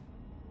seem.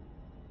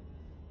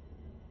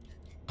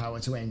 Power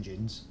to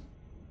engines.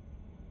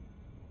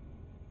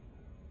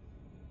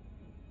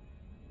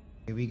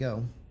 Here we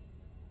go.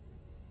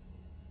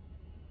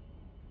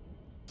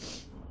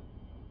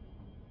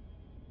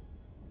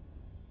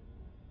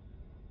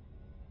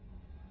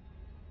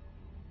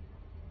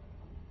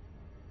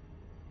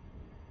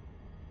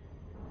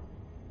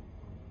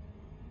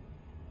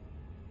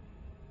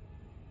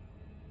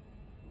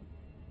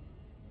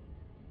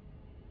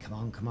 Come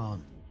on, come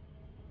on.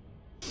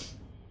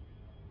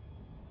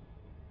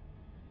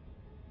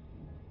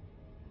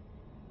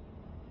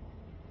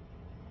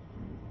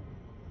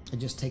 It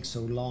just takes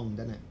so long,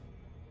 doesn't it?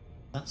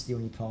 That's the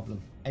only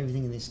problem.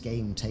 Everything in this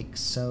game takes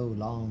so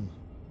long.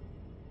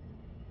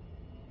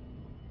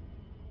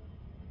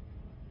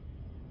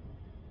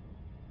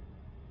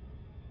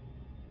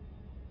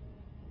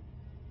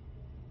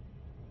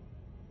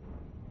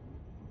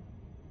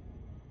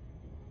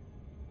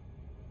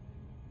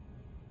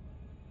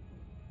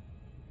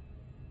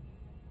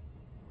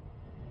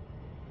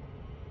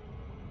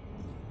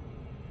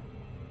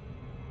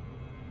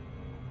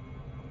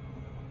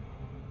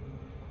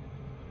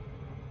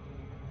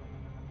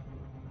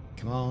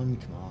 Come on,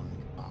 come on,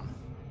 come on.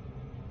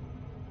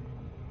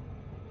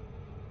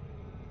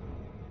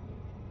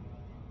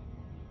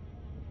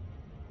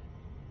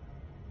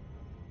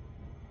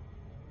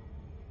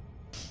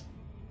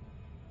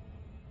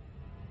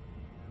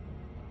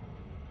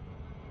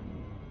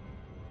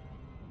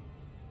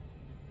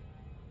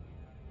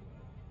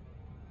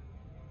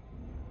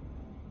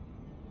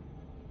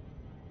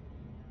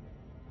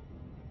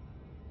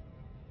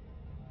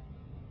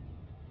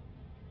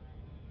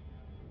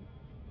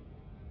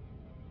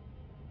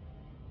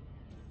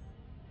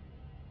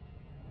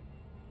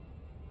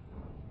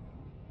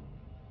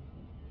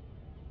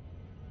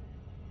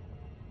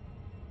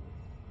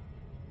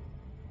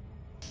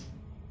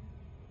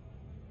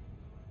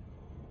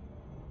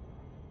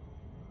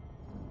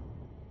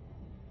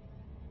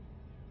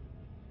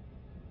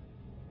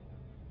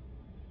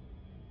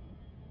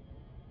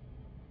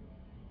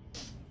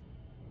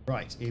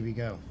 Right, here we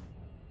go.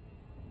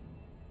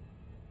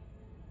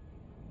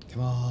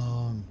 Come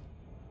on.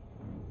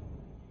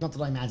 Not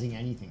that I'm adding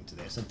anything to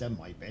this, I've done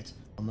my bit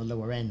on the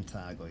lower end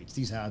Thargoids.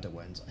 These harder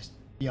ones,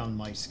 beyond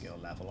my skill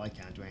level, I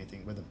can't do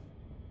anything with them.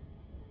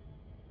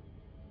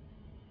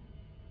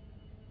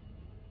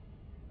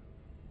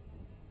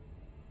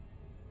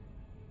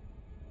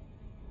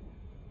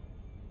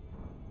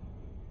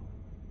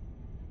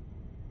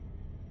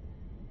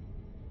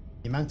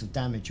 The amount of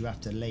damage you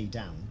have to lay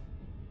down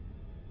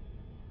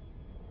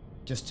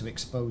just to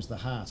expose the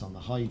heart on the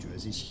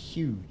Hydras is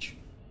huge.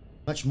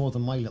 Much more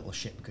than my little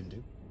ship can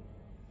do.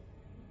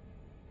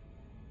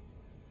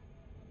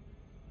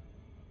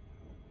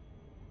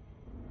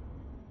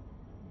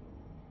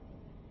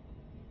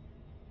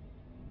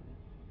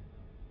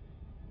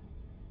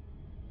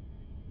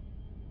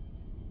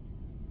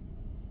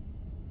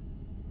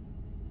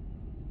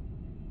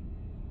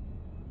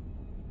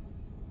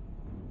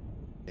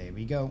 There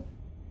we go.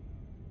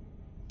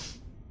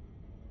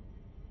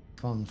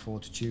 Come on,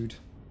 Fortitude.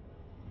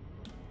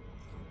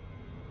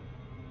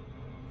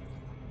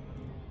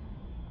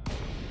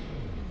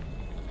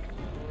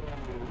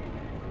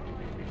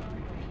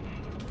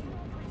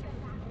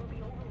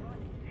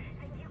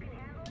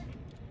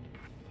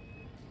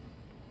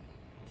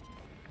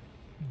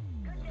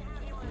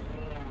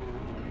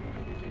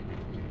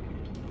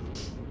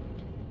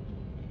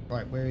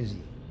 Right, where is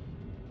he?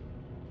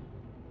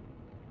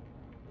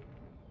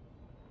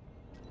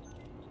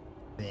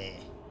 There.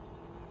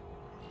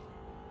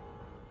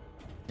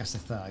 That's the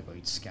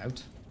Thargoid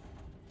scout.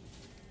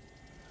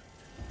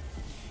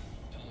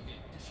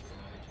 Target destroyed.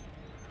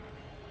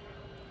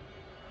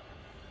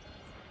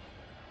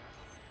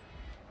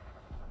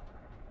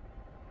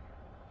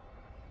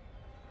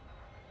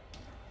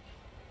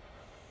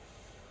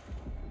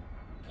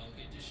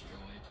 Target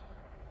destroyed.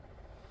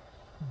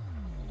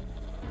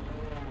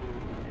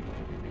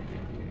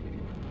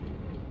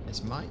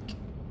 There's Mike.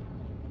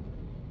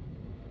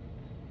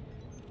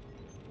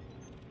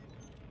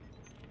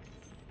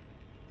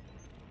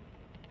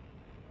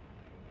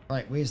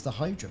 Right, where's the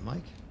Hydra,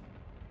 Mike?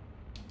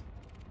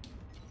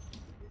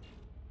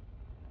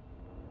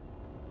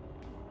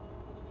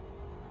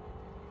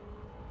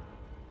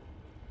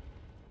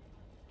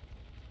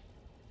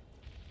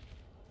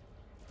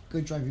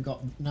 Good drive, you've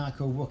got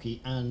Narco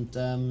Wookie and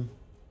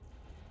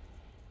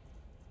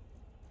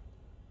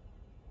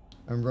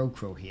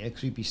Rokro here,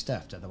 because we'd be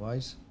stuffed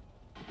otherwise.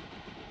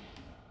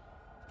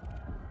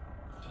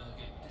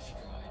 Target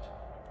destroyed.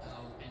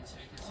 Hull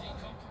integrity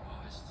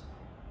compromised.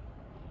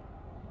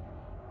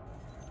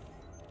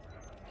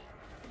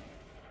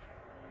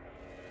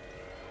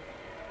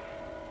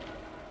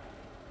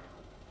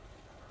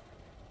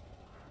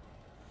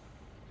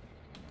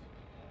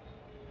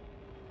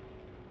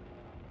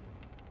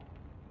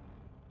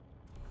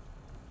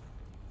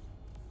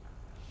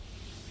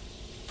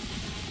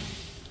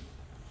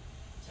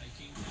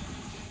 Taking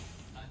damage.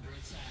 Under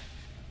attack.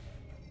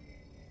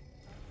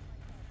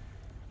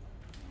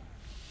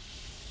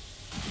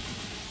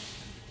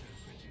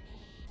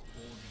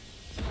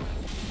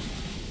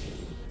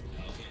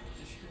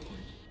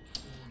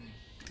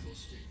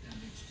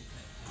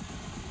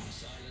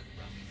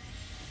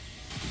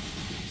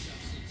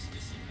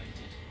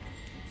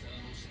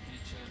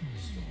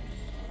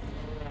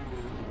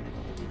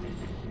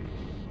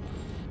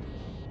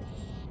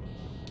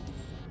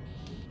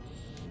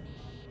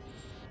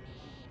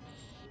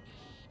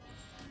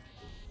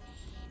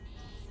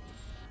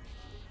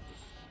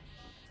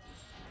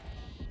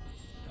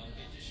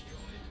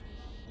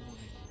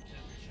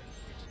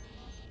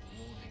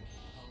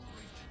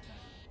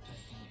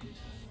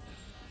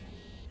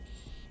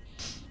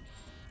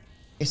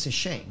 It's a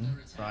shame,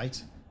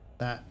 right,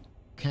 that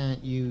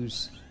can't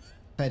use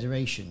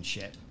Federation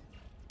ship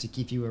to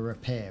give you a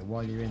repair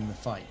while you're in the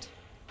fight.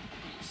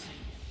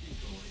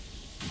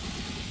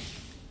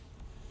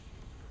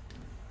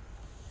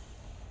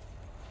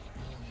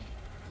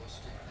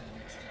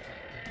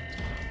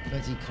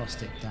 Bloody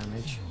caustic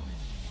damage.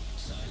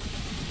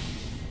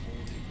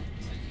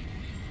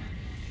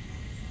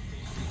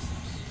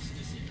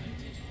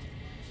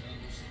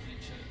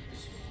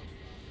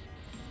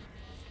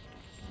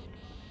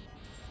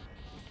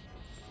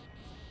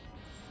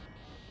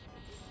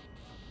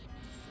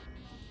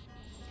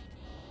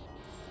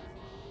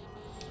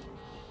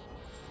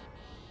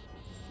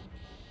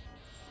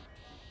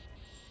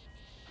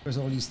 Where's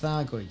all these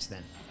Thargoids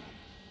then?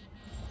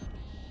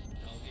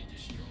 Target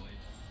destroyed.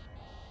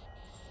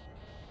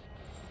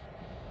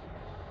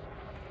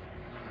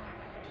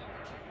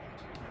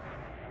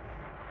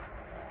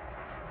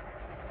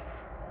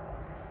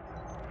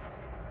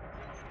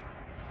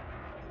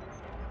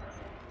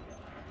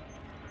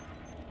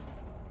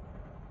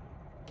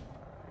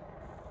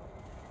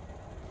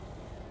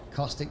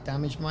 Caustic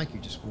damage, Mike? You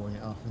just worn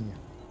it off, haven't you?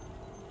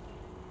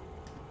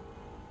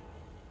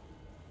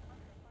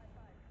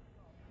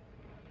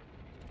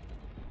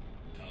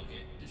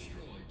 Target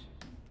destroyed.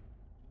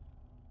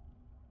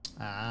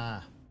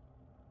 Ah.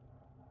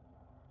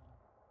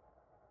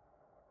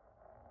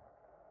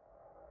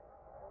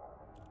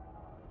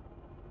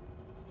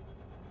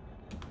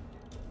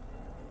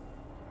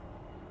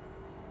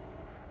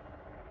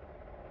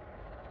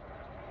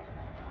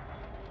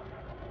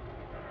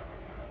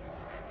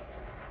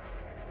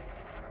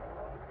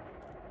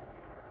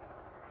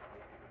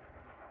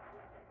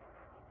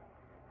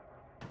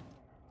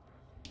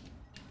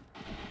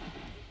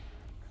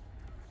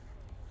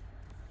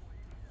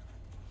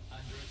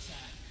 Under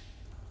attack.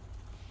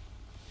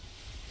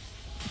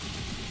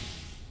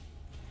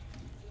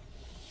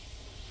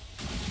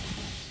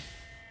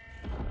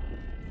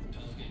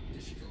 Target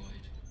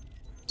destroyed.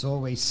 It's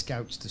always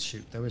scouts to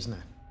shoot though, isn't it?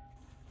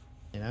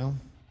 You know?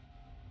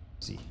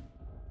 See.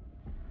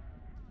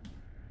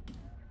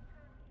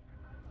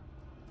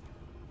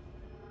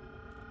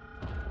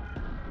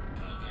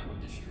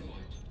 Target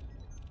destroyed.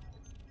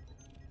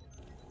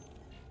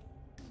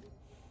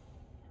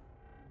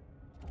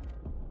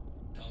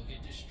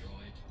 Target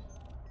destroyed.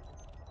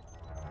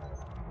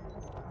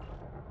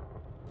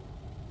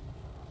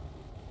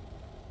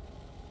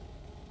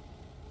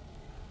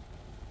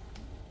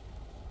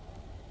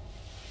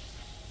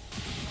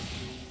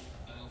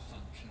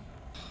 Malfunction.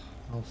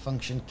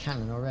 Malfunction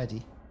cannon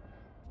already.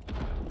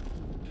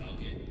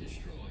 Target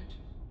destroyed.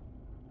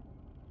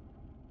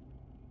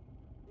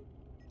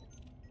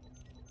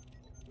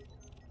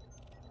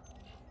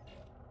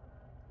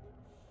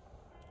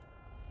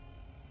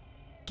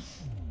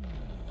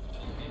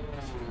 Target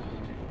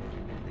destroyed.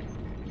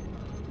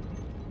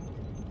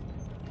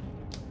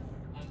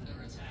 Under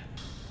attack.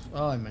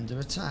 Oh, I'm under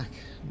attack.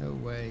 No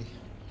way.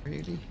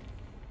 Really?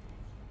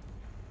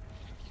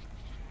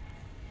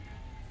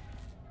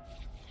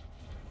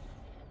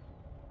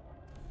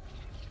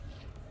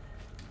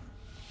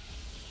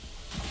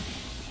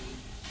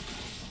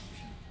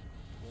 Malfunction.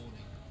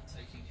 Warning.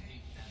 Taking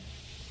heat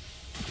damage.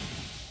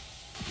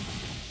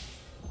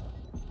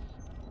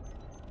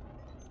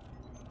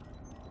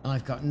 And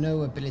I've got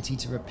no ability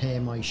to repair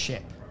my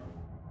ship.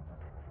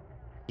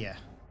 Yeah.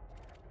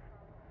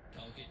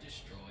 Target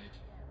destroyed.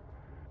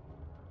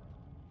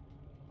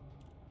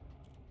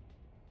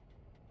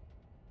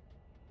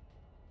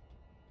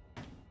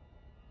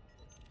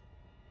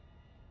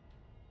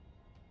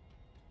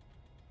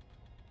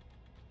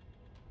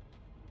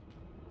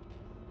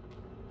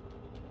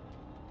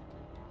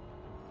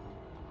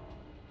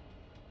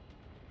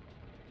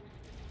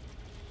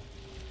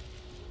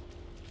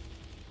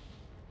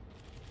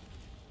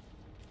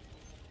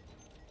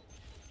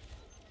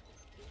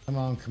 Come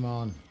on, come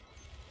on.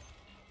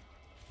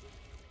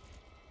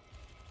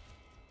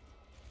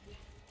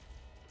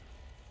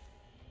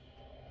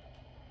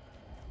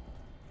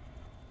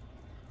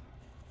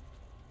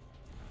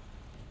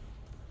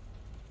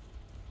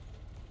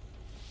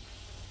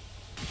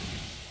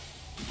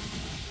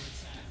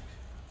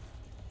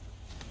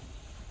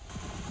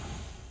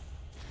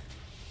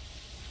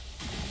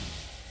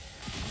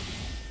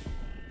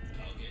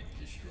 Target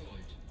destroyed.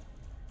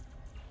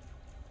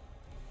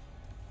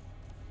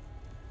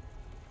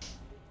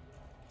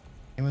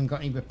 Anyone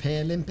got any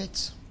repair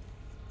limpets?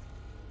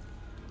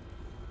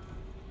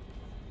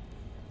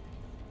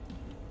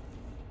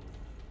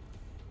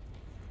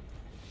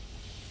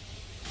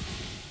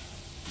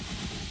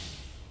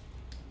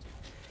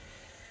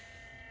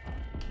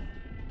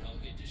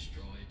 Target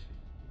destroyed.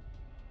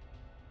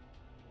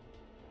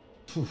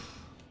 Phew.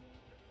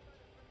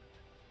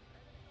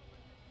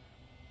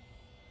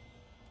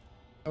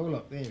 Oh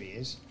look, there he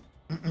is.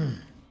 I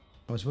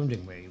was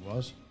wondering where he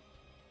was.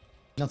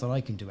 Not that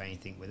I can do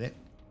anything with it.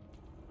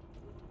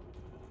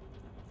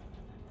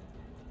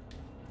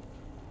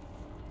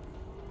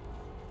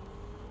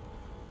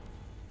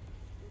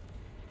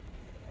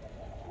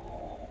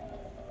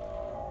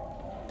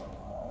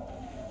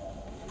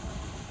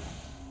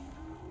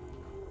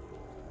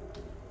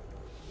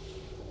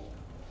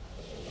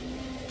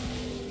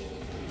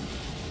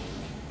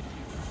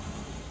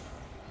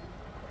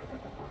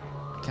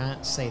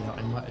 can't say that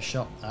I might have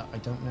shot that. I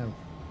don't know.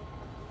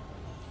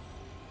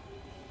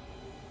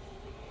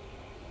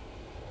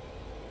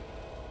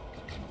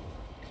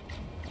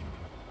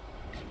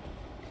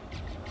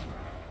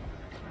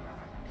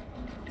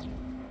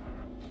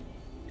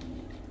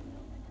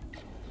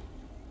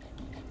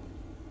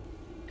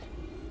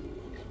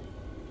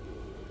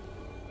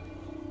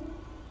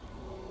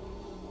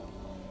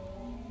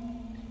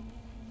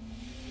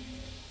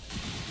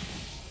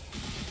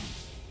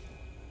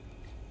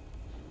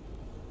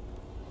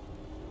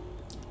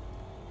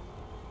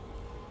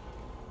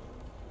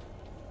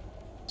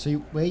 So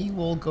where are you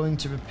all going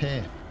to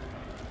repair?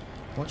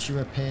 What's your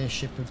repair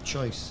ship of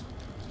choice?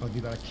 Or have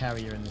you got a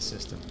carrier in the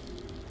system?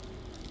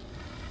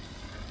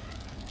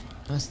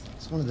 That's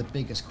one of the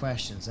biggest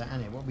questions,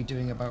 isn't it? What are we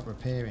doing about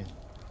repairing?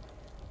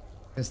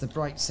 Because the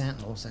Bright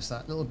Sentinels, that's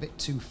that little bit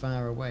too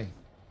far away.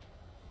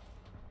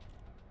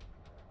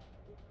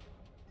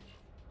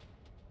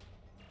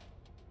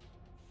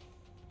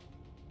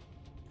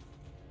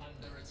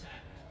 Under attack.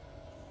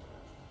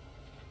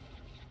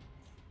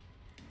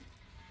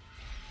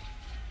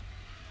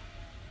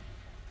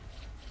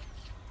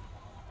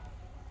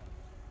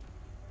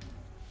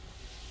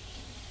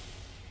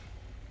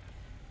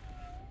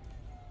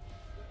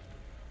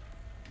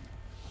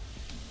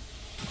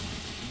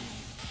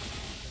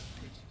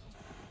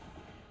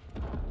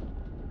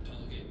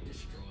 Target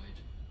destroyed.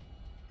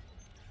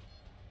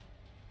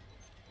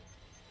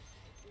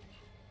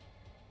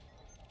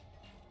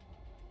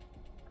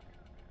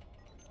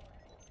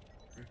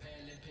 Repair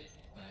limpet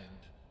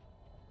failed.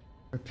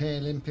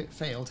 Repair limpet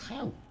failed?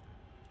 How?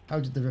 How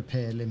did the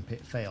repair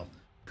limpet fail?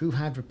 Who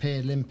had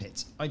repair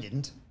limpets? I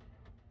didn't.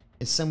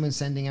 Is someone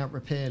sending out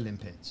repair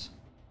limpets?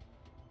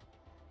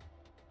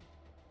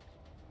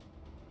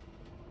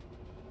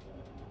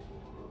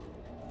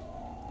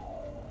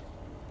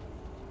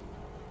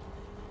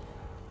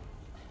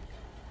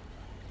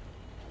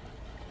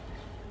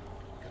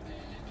 Repair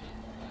limpet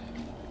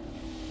failed.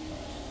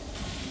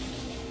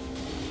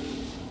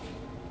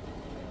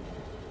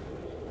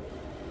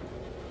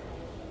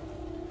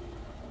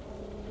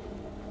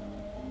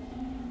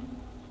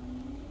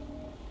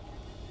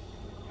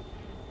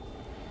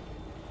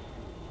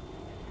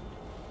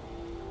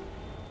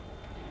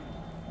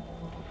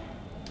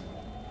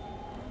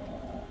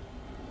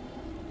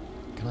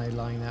 Can I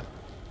line up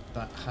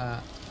that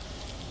hat?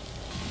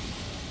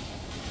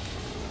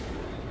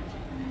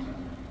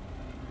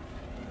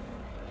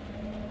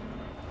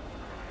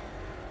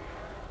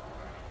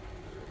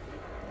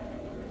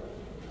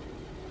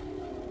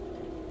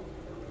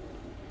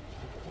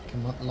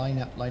 Come on, line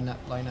up, line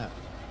up, line up.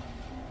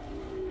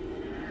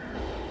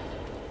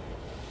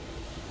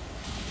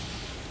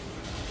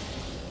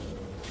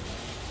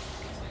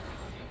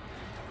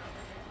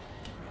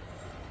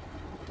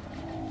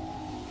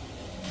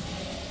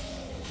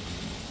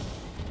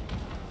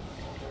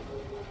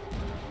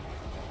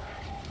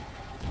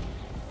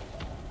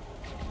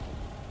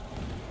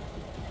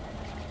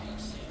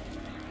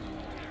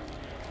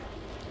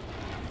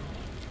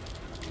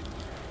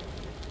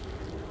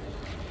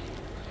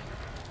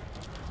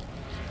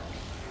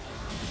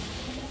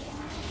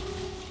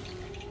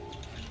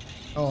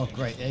 Oh,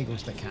 great. There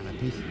goes the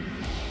canopy.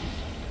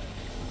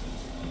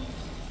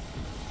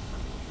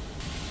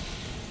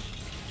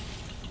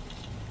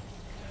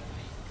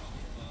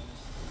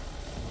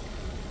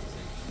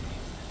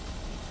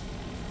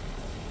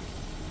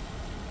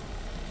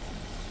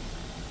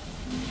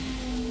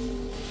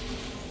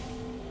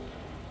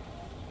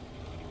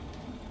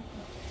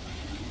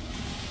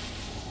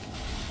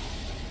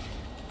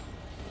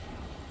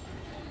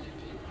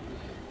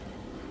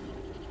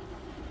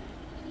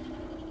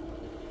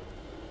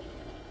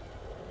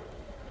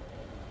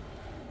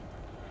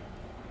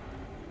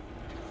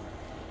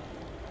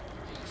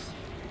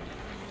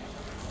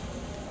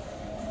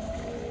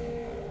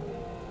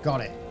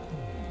 Got it.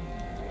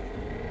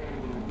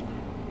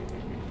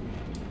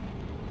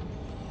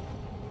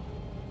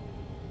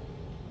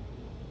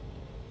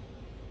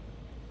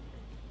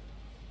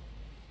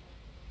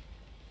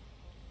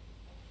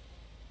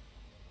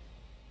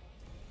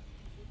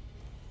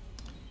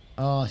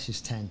 Oh, this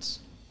is tense.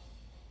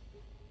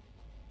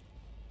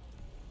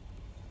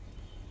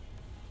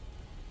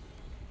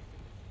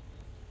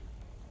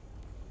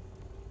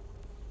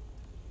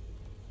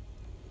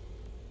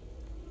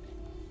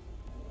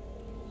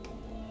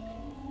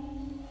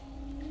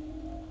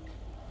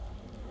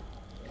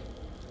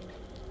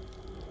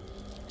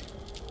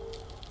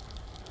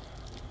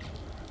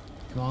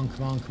 Come on,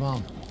 come on, come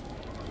on.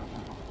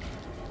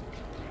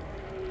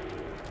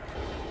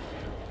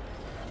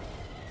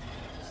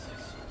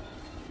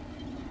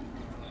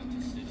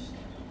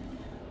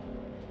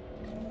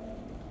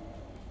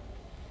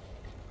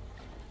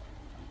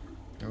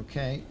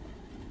 Okay.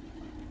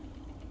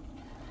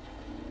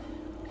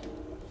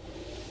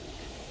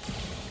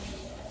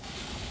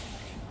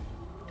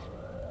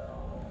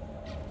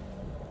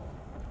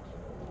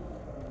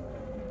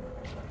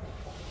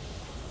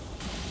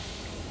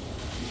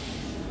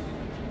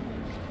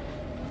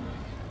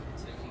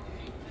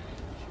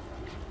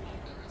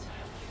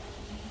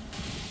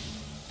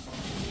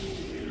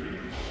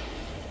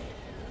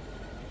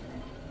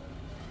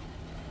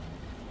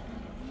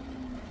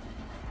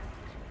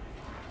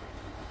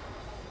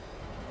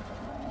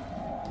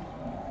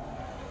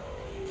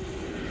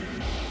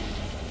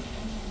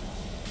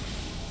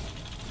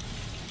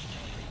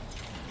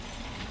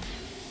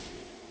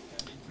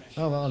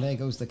 Oh well, there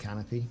goes the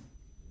canopy.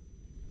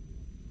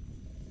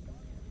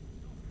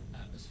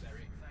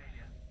 Atmospheric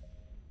Failure.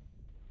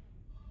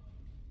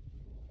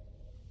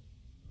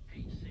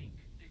 Heat sink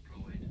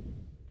deployed.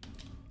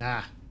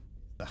 Ah,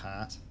 the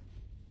heart.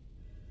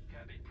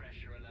 Cabin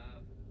pressure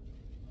alarm.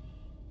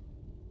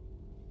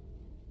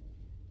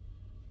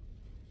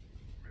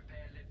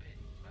 Repair limpet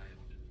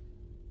failed.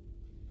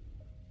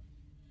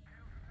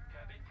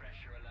 Cabin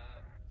pressure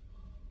alarm.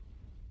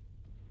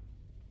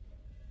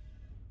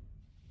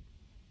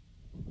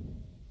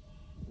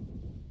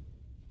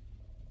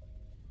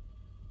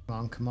 Come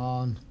on, come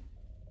on.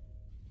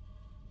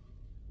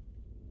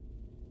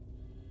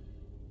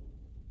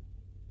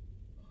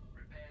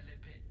 Repair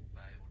limpet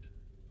failed.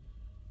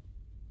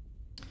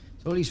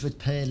 So all these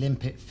repair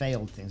limpet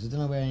failed things. I don't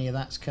know where any of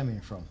that's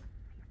coming from.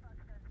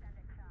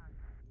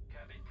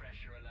 Cabin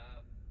pressure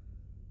alarm.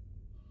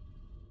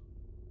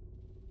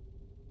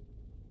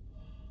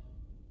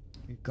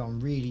 We've gone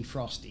really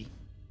frosty.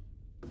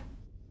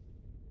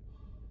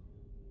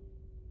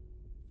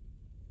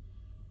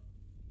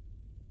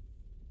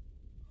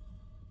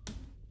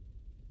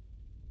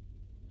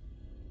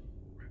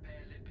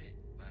 Repair limpet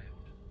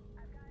failed.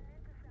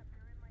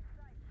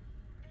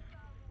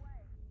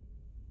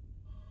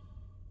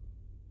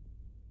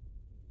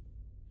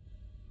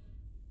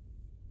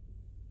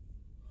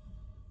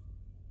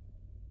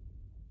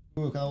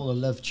 Look at all the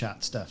love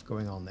chat stuff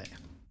going on there.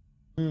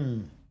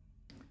 Hmm.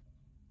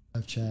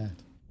 Love chat.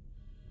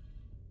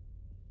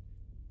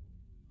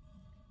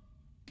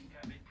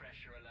 Cabin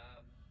pressure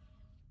alarm.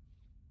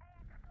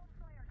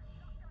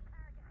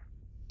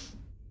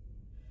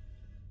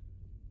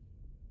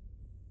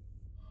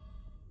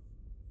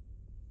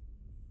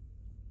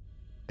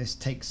 This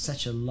takes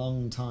such a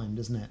long time,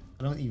 doesn't it?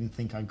 I don't even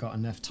think I've got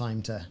enough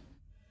time to...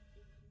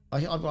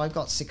 I've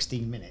got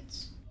 16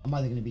 minutes. I'm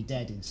either going to be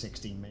dead in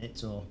 16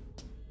 minutes or...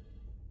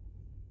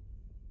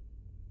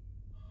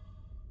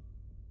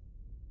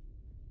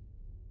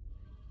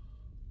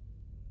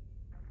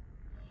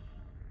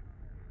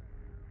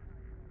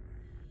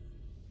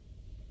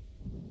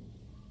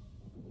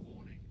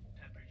 Warning.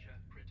 Temperature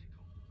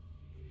critical.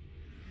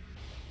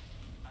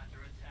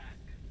 Under attack.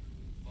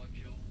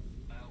 Module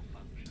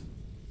malfunction.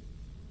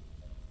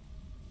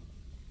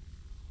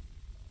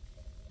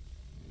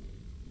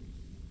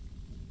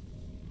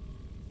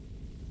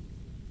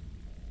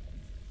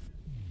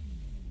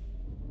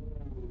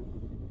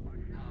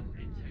 Hull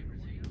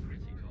integrity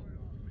critical.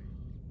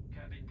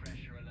 Cabin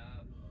pressure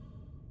alarm.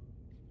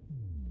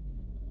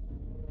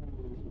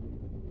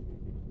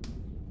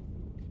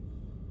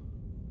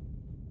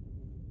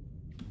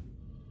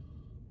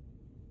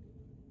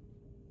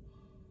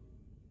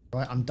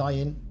 Right, I'm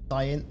dying.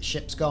 Dying.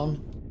 Ship's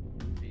gone.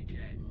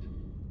 Eject.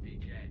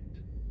 Eject.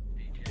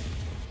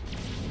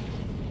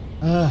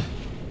 Eject.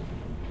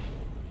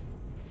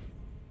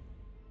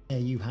 There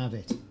you have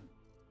it.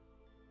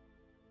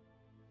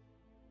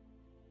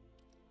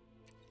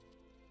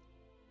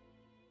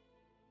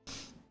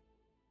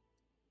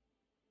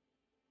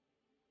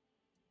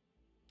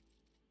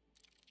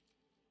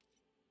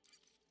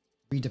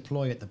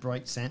 Redeploy at the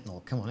Bright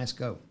Sentinel. Come on, let's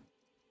go.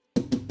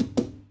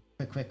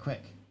 Quick, quick,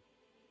 quick.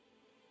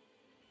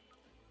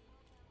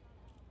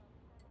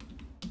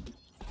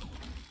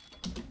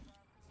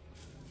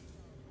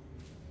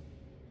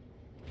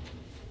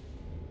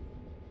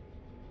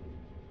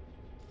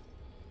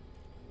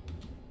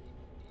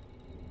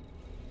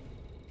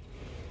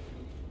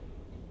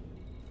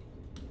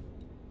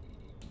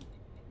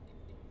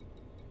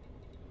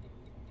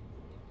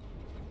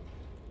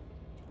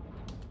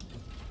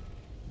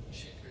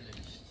 ship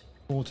released.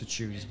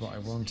 Fortitude is what I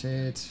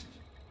wanted.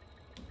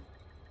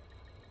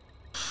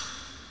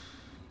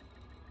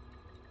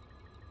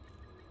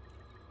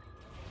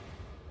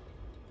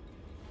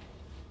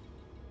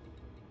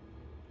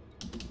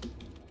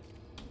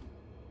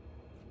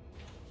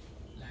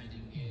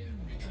 Landing gear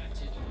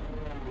retracted.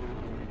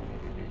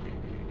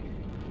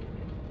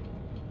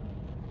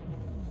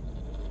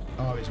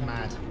 Oh, it's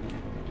mad.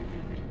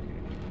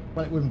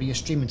 Well, it wouldn't be a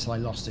stream until I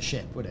lost the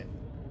ship, would it?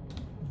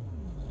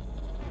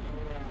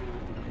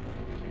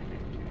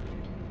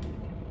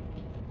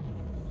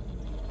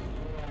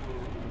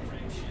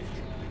 Frame shift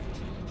drive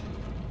charging.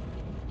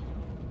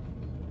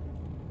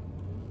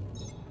 3,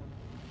 2,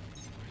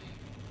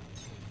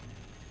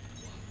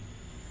 1.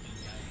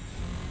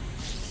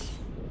 Engage.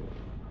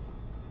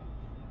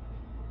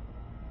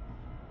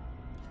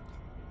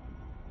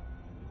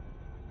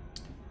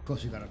 Of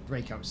course, we've got to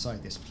break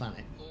outside this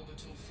planet.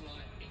 Orbital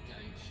flight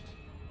engaged.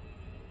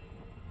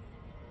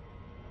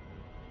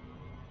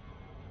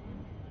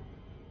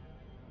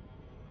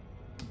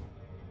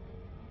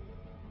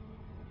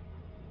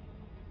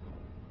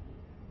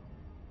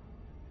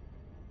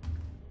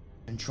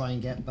 And try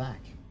and get back.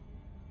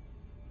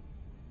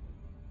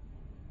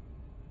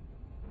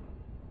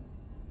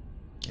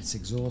 It's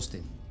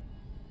exhausting.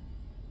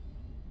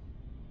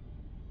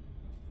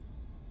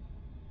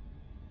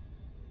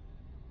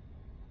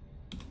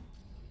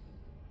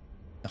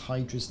 The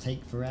Hydras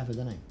take forever,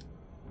 don't they?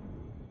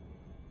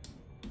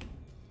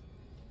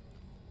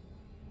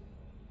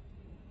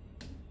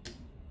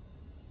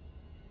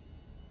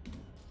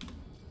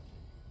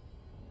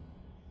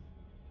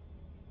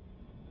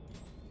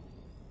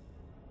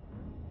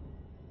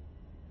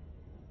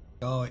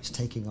 Oh, it's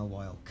taking a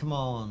while. Come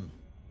on.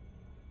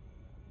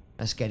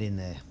 Let's get in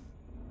there.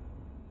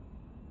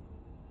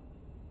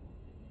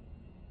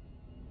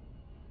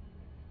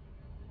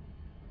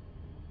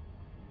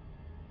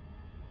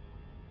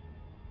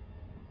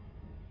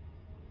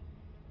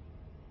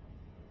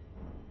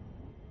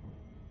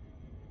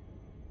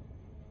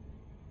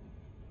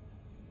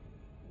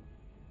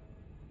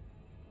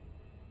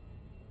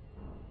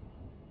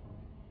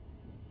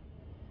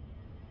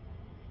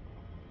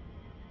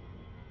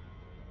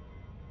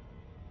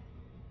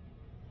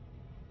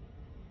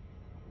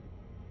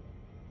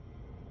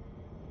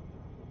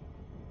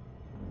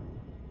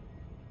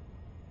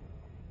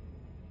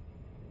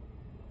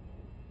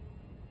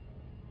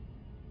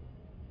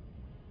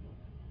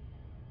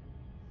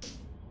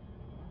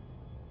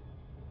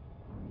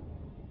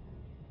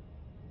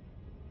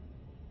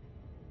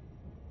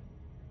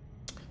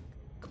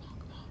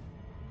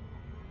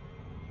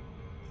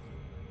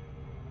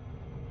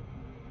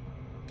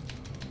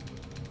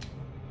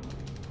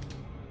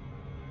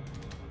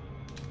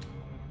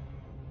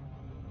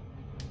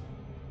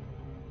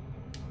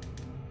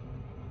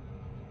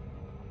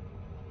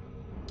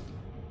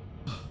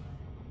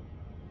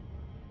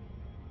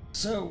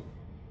 So,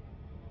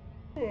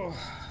 we're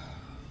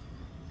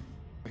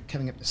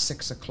coming up to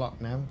 6 o'clock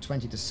now,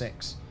 20 to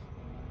 6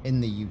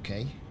 in the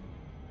UK.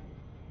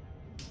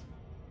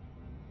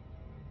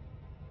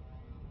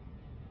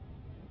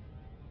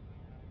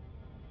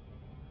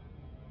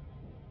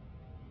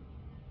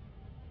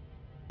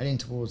 Heading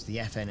towards the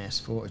FNS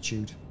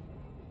Fortitude,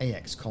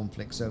 AX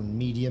conflict zone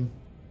medium.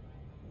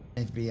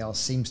 Everybody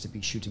else seems to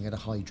be shooting at a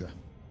Hydra.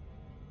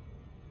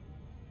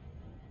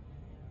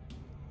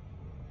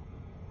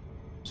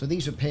 So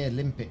these repair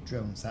limpet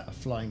drones that are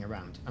flying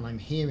around, and I'm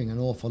hearing an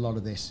awful lot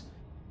of this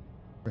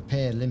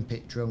repair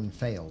limpet drone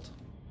failed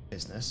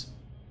business.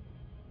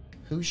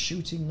 Who's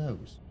shooting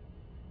those?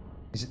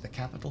 Is it the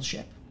capital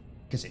ship?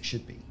 Because it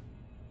should be.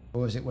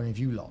 Or is it one of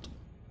you lot?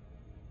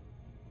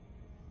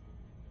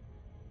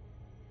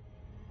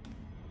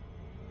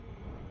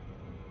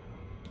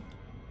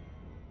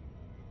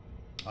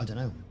 I don't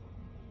know.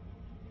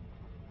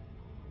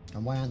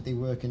 And why aren't they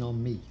working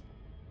on me?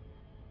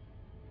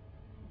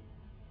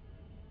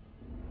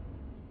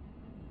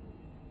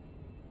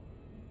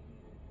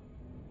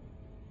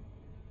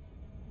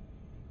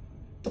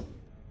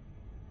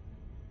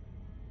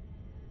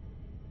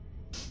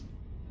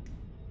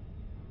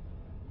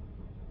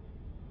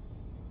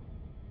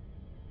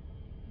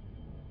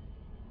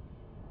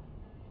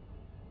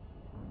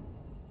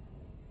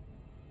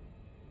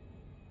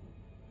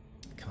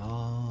 Come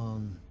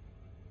on.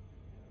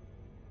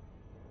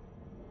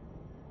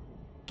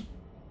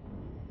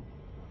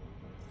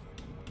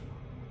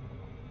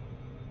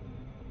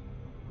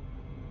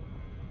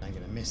 I'm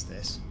gonna miss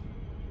this.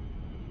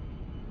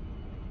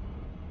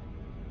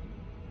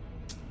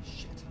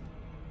 Shit.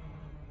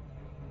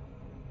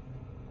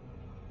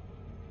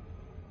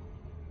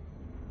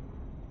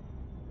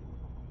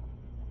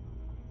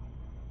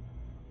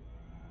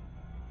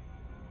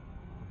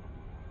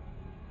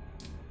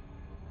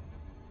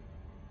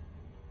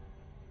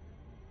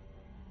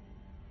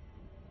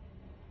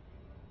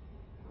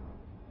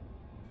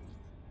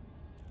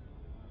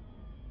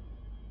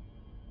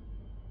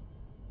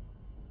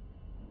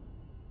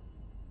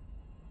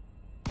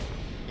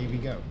 Here we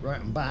go.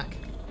 Right, I'm back.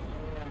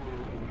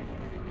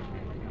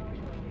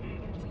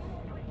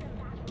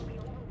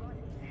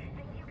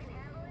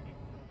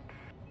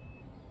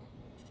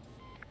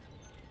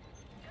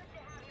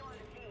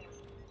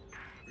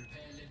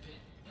 Repair limpet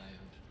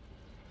failed.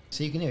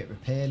 So you can hear it.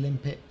 Repair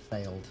limpet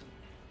failed.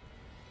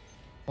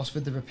 What's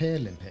with the repair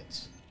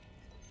limpets?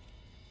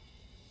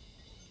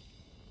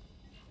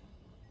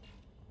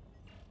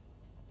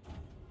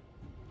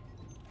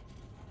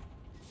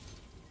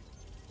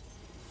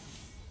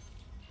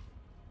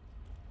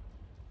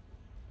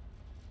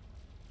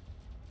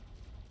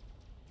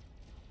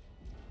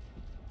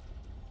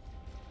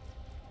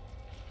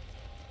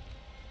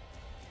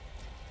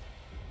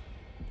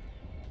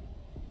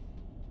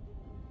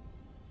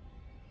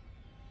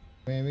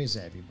 Where is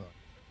everybody?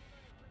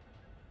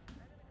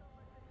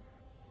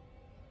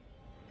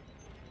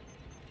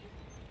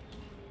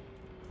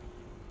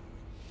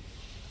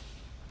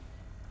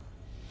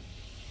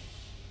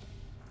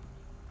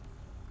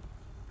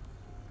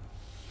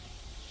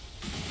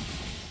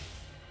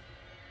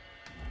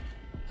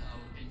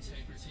 Hull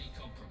integrity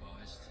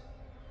compromised.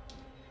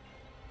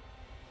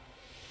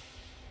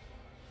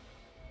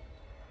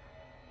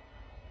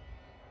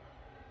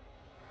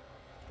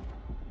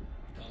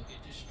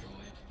 Target destroyed.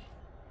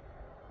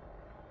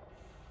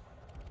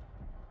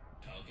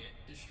 Target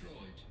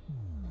destroyed.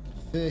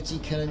 30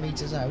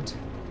 kilometers out.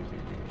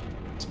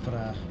 Let's put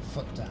our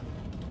foot down.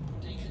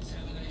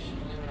 Decontamination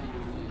limpet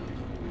failed.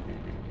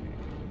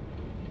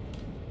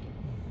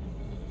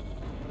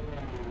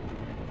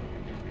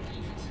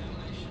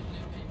 Decontamination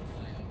limpet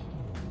failed.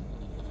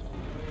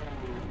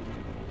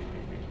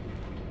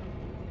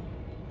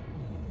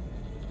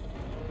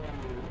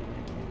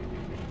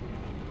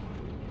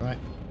 Right,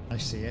 I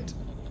see it.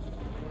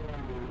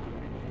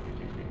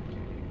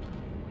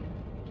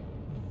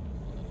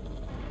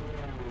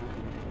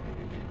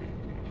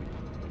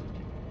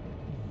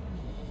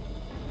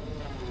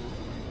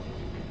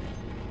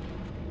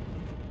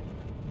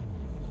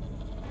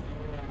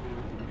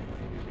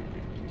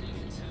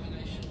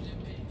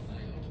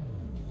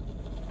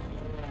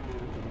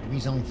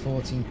 he's on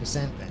 14%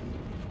 then.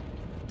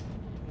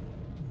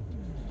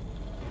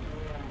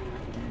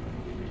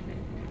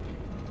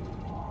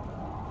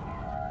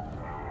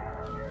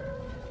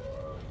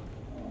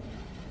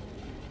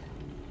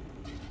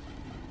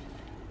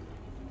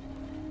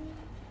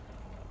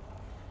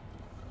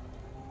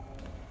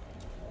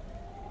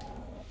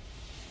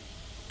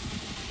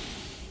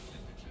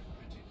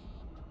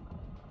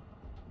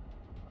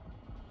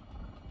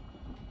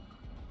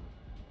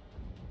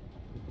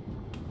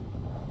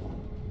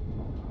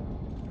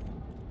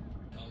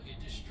 Target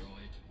destroyed.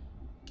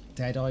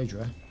 Dead Hydra.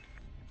 That's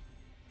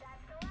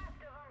the last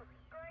of them.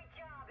 Great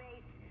job,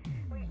 Ace.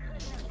 We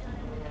couldn't have done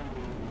it without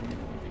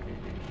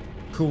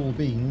you. Cool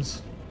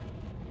beans.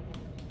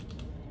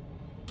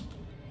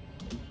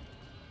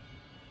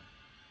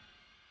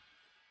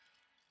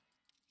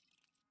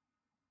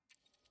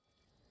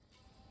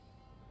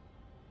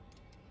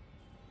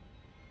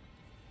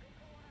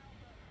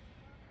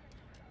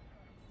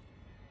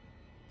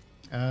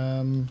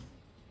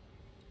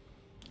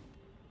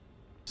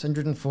 It's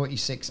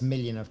 146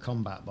 million of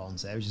combat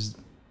bonds there, which is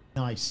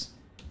nice.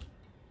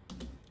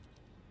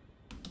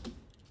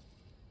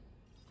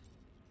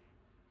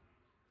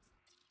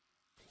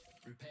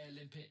 Repair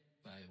limpet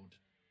failed.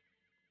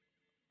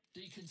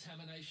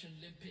 Decontamination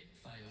limpet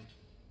failed.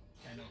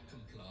 Cannot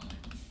comply.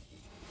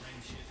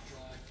 Frameshift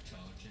drive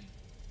charging.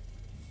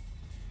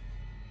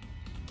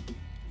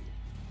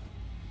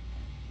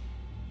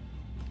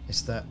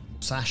 It's the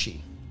Sashi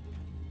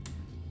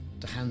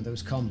to hand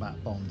those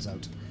combat bonds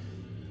out.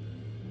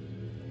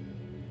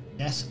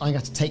 Yes, I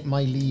got to take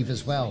my leave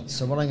as well.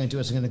 So what I'm going to do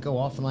is I'm going to go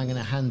off and I'm going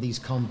to hand these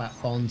combat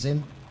bonds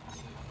in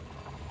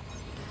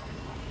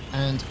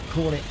and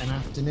call it an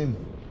afternoon.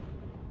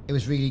 It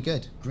was really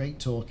good. Great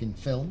talking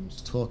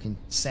films, talking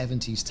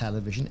 70s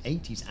television,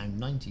 80s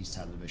and 90s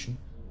television,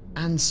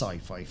 and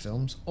sci-fi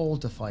films, all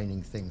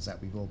defining things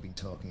that we've all been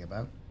talking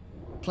about.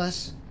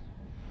 Plus,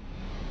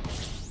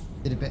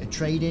 did a bit of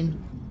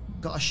trading,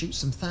 got to shoot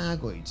some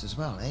Thargoids as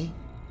well, eh?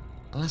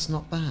 And that's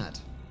not bad.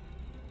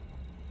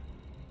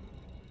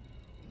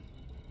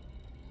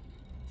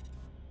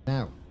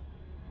 Now,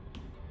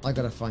 I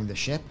got to find the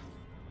ship,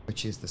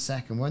 which is the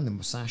second one, the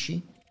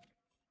Musashi.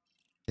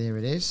 There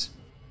it is.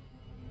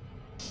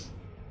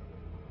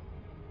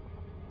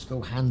 Let's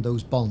go hand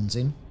those bonds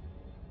in.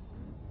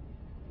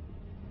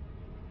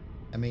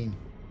 I mean,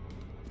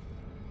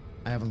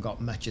 I haven't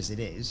got much as it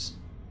is.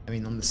 I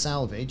mean, on the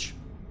salvage,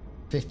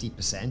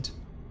 50%.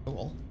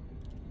 Cool.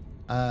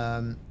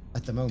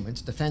 At the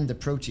moment, defend the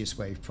Proteus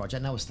Wave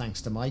project. That was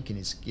thanks to Mike and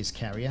his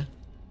carrier.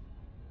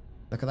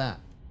 Look at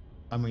that.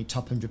 I'm only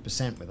top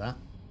 100% with that.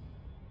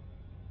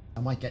 I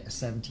might get to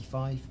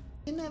 75.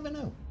 You never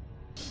know.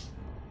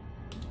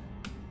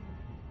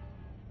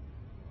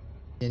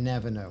 You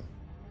never know.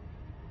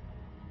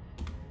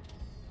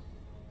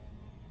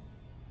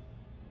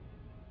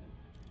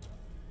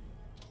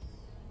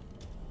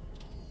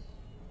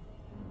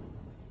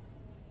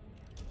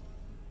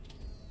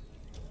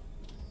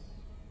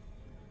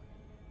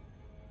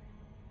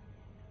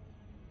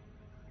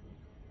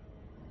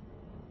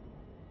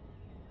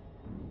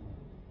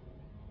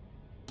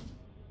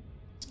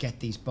 Get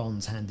these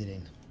bonds handed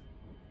in.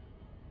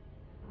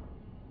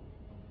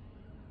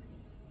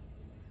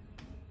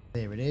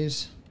 There it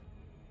is.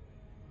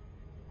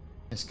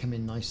 Let's come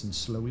in nice and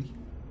slowly.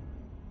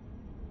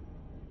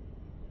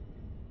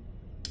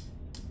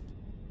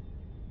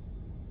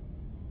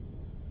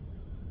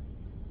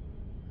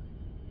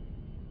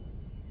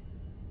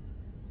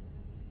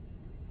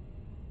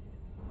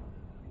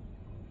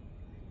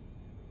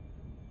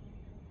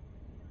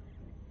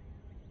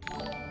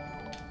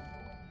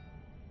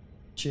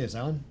 Cheers,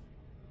 Alan.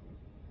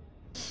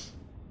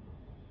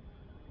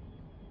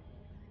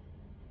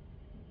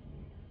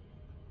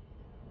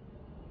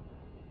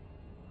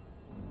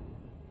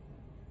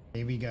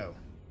 Here we go.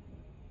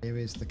 Here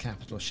is the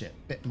capital ship.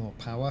 Bit more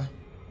power.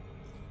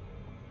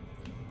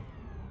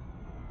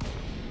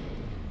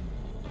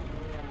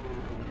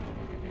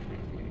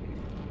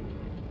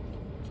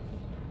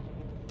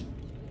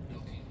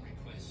 Docking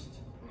request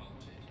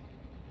granted.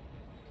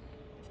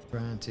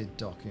 Granted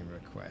docking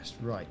request.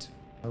 Right.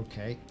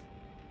 Okay.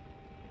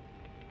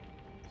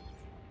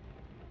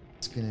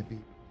 It's gonna be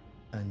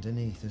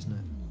underneath, isn't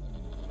it?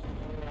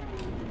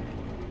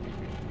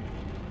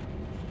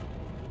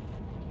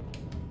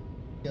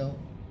 Go.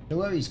 No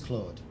worries,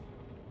 Claude.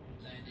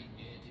 Landing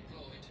gear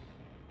deployed.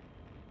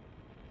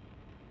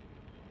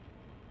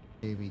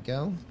 Here we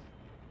go.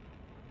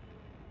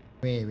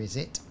 Where is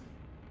it?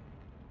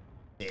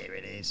 There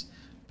it is.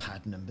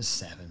 Pad number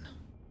 7.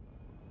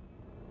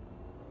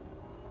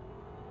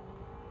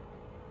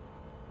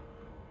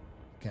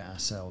 Get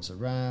ourselves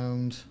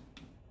around.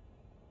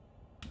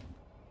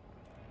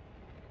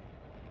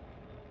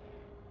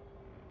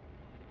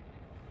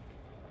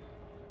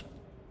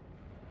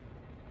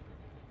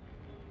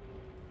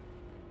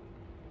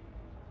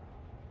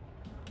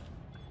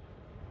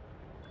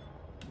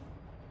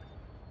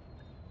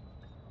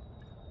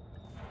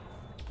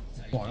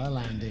 What a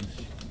landing.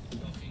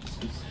 Docking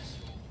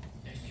successful.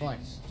 Right,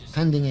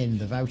 handing in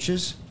the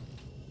vouchers.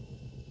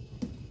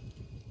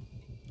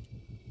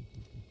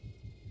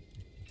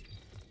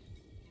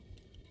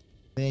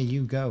 there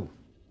you go.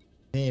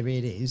 There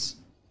it is.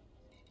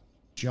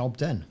 Job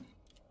done.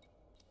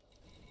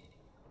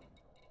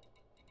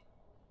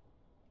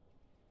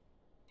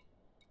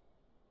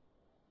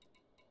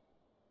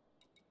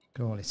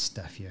 Got all this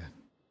stuff here.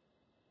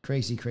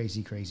 Crazy,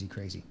 crazy, crazy,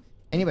 crazy.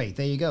 Anyway,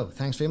 there you go.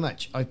 Thanks very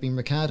much. I've been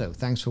Ricardo.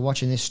 Thanks for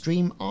watching this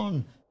stream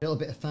on a little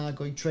bit of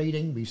Thargoid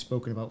trading. We've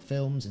spoken about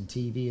films and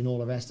TV and all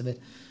the rest of it.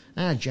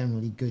 And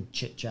generally good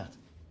chit-chat.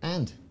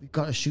 And we've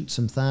got to shoot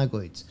some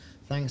Thargoids.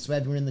 Thanks to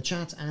everyone in the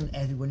chat and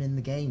everyone in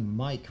the game.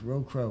 Mike,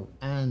 Rocro,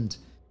 and,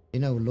 you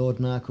know, Lord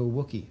Narco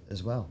Wookie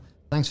as well.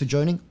 Thanks for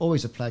joining.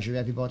 Always a pleasure,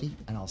 everybody.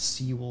 And I'll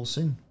see you all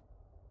soon.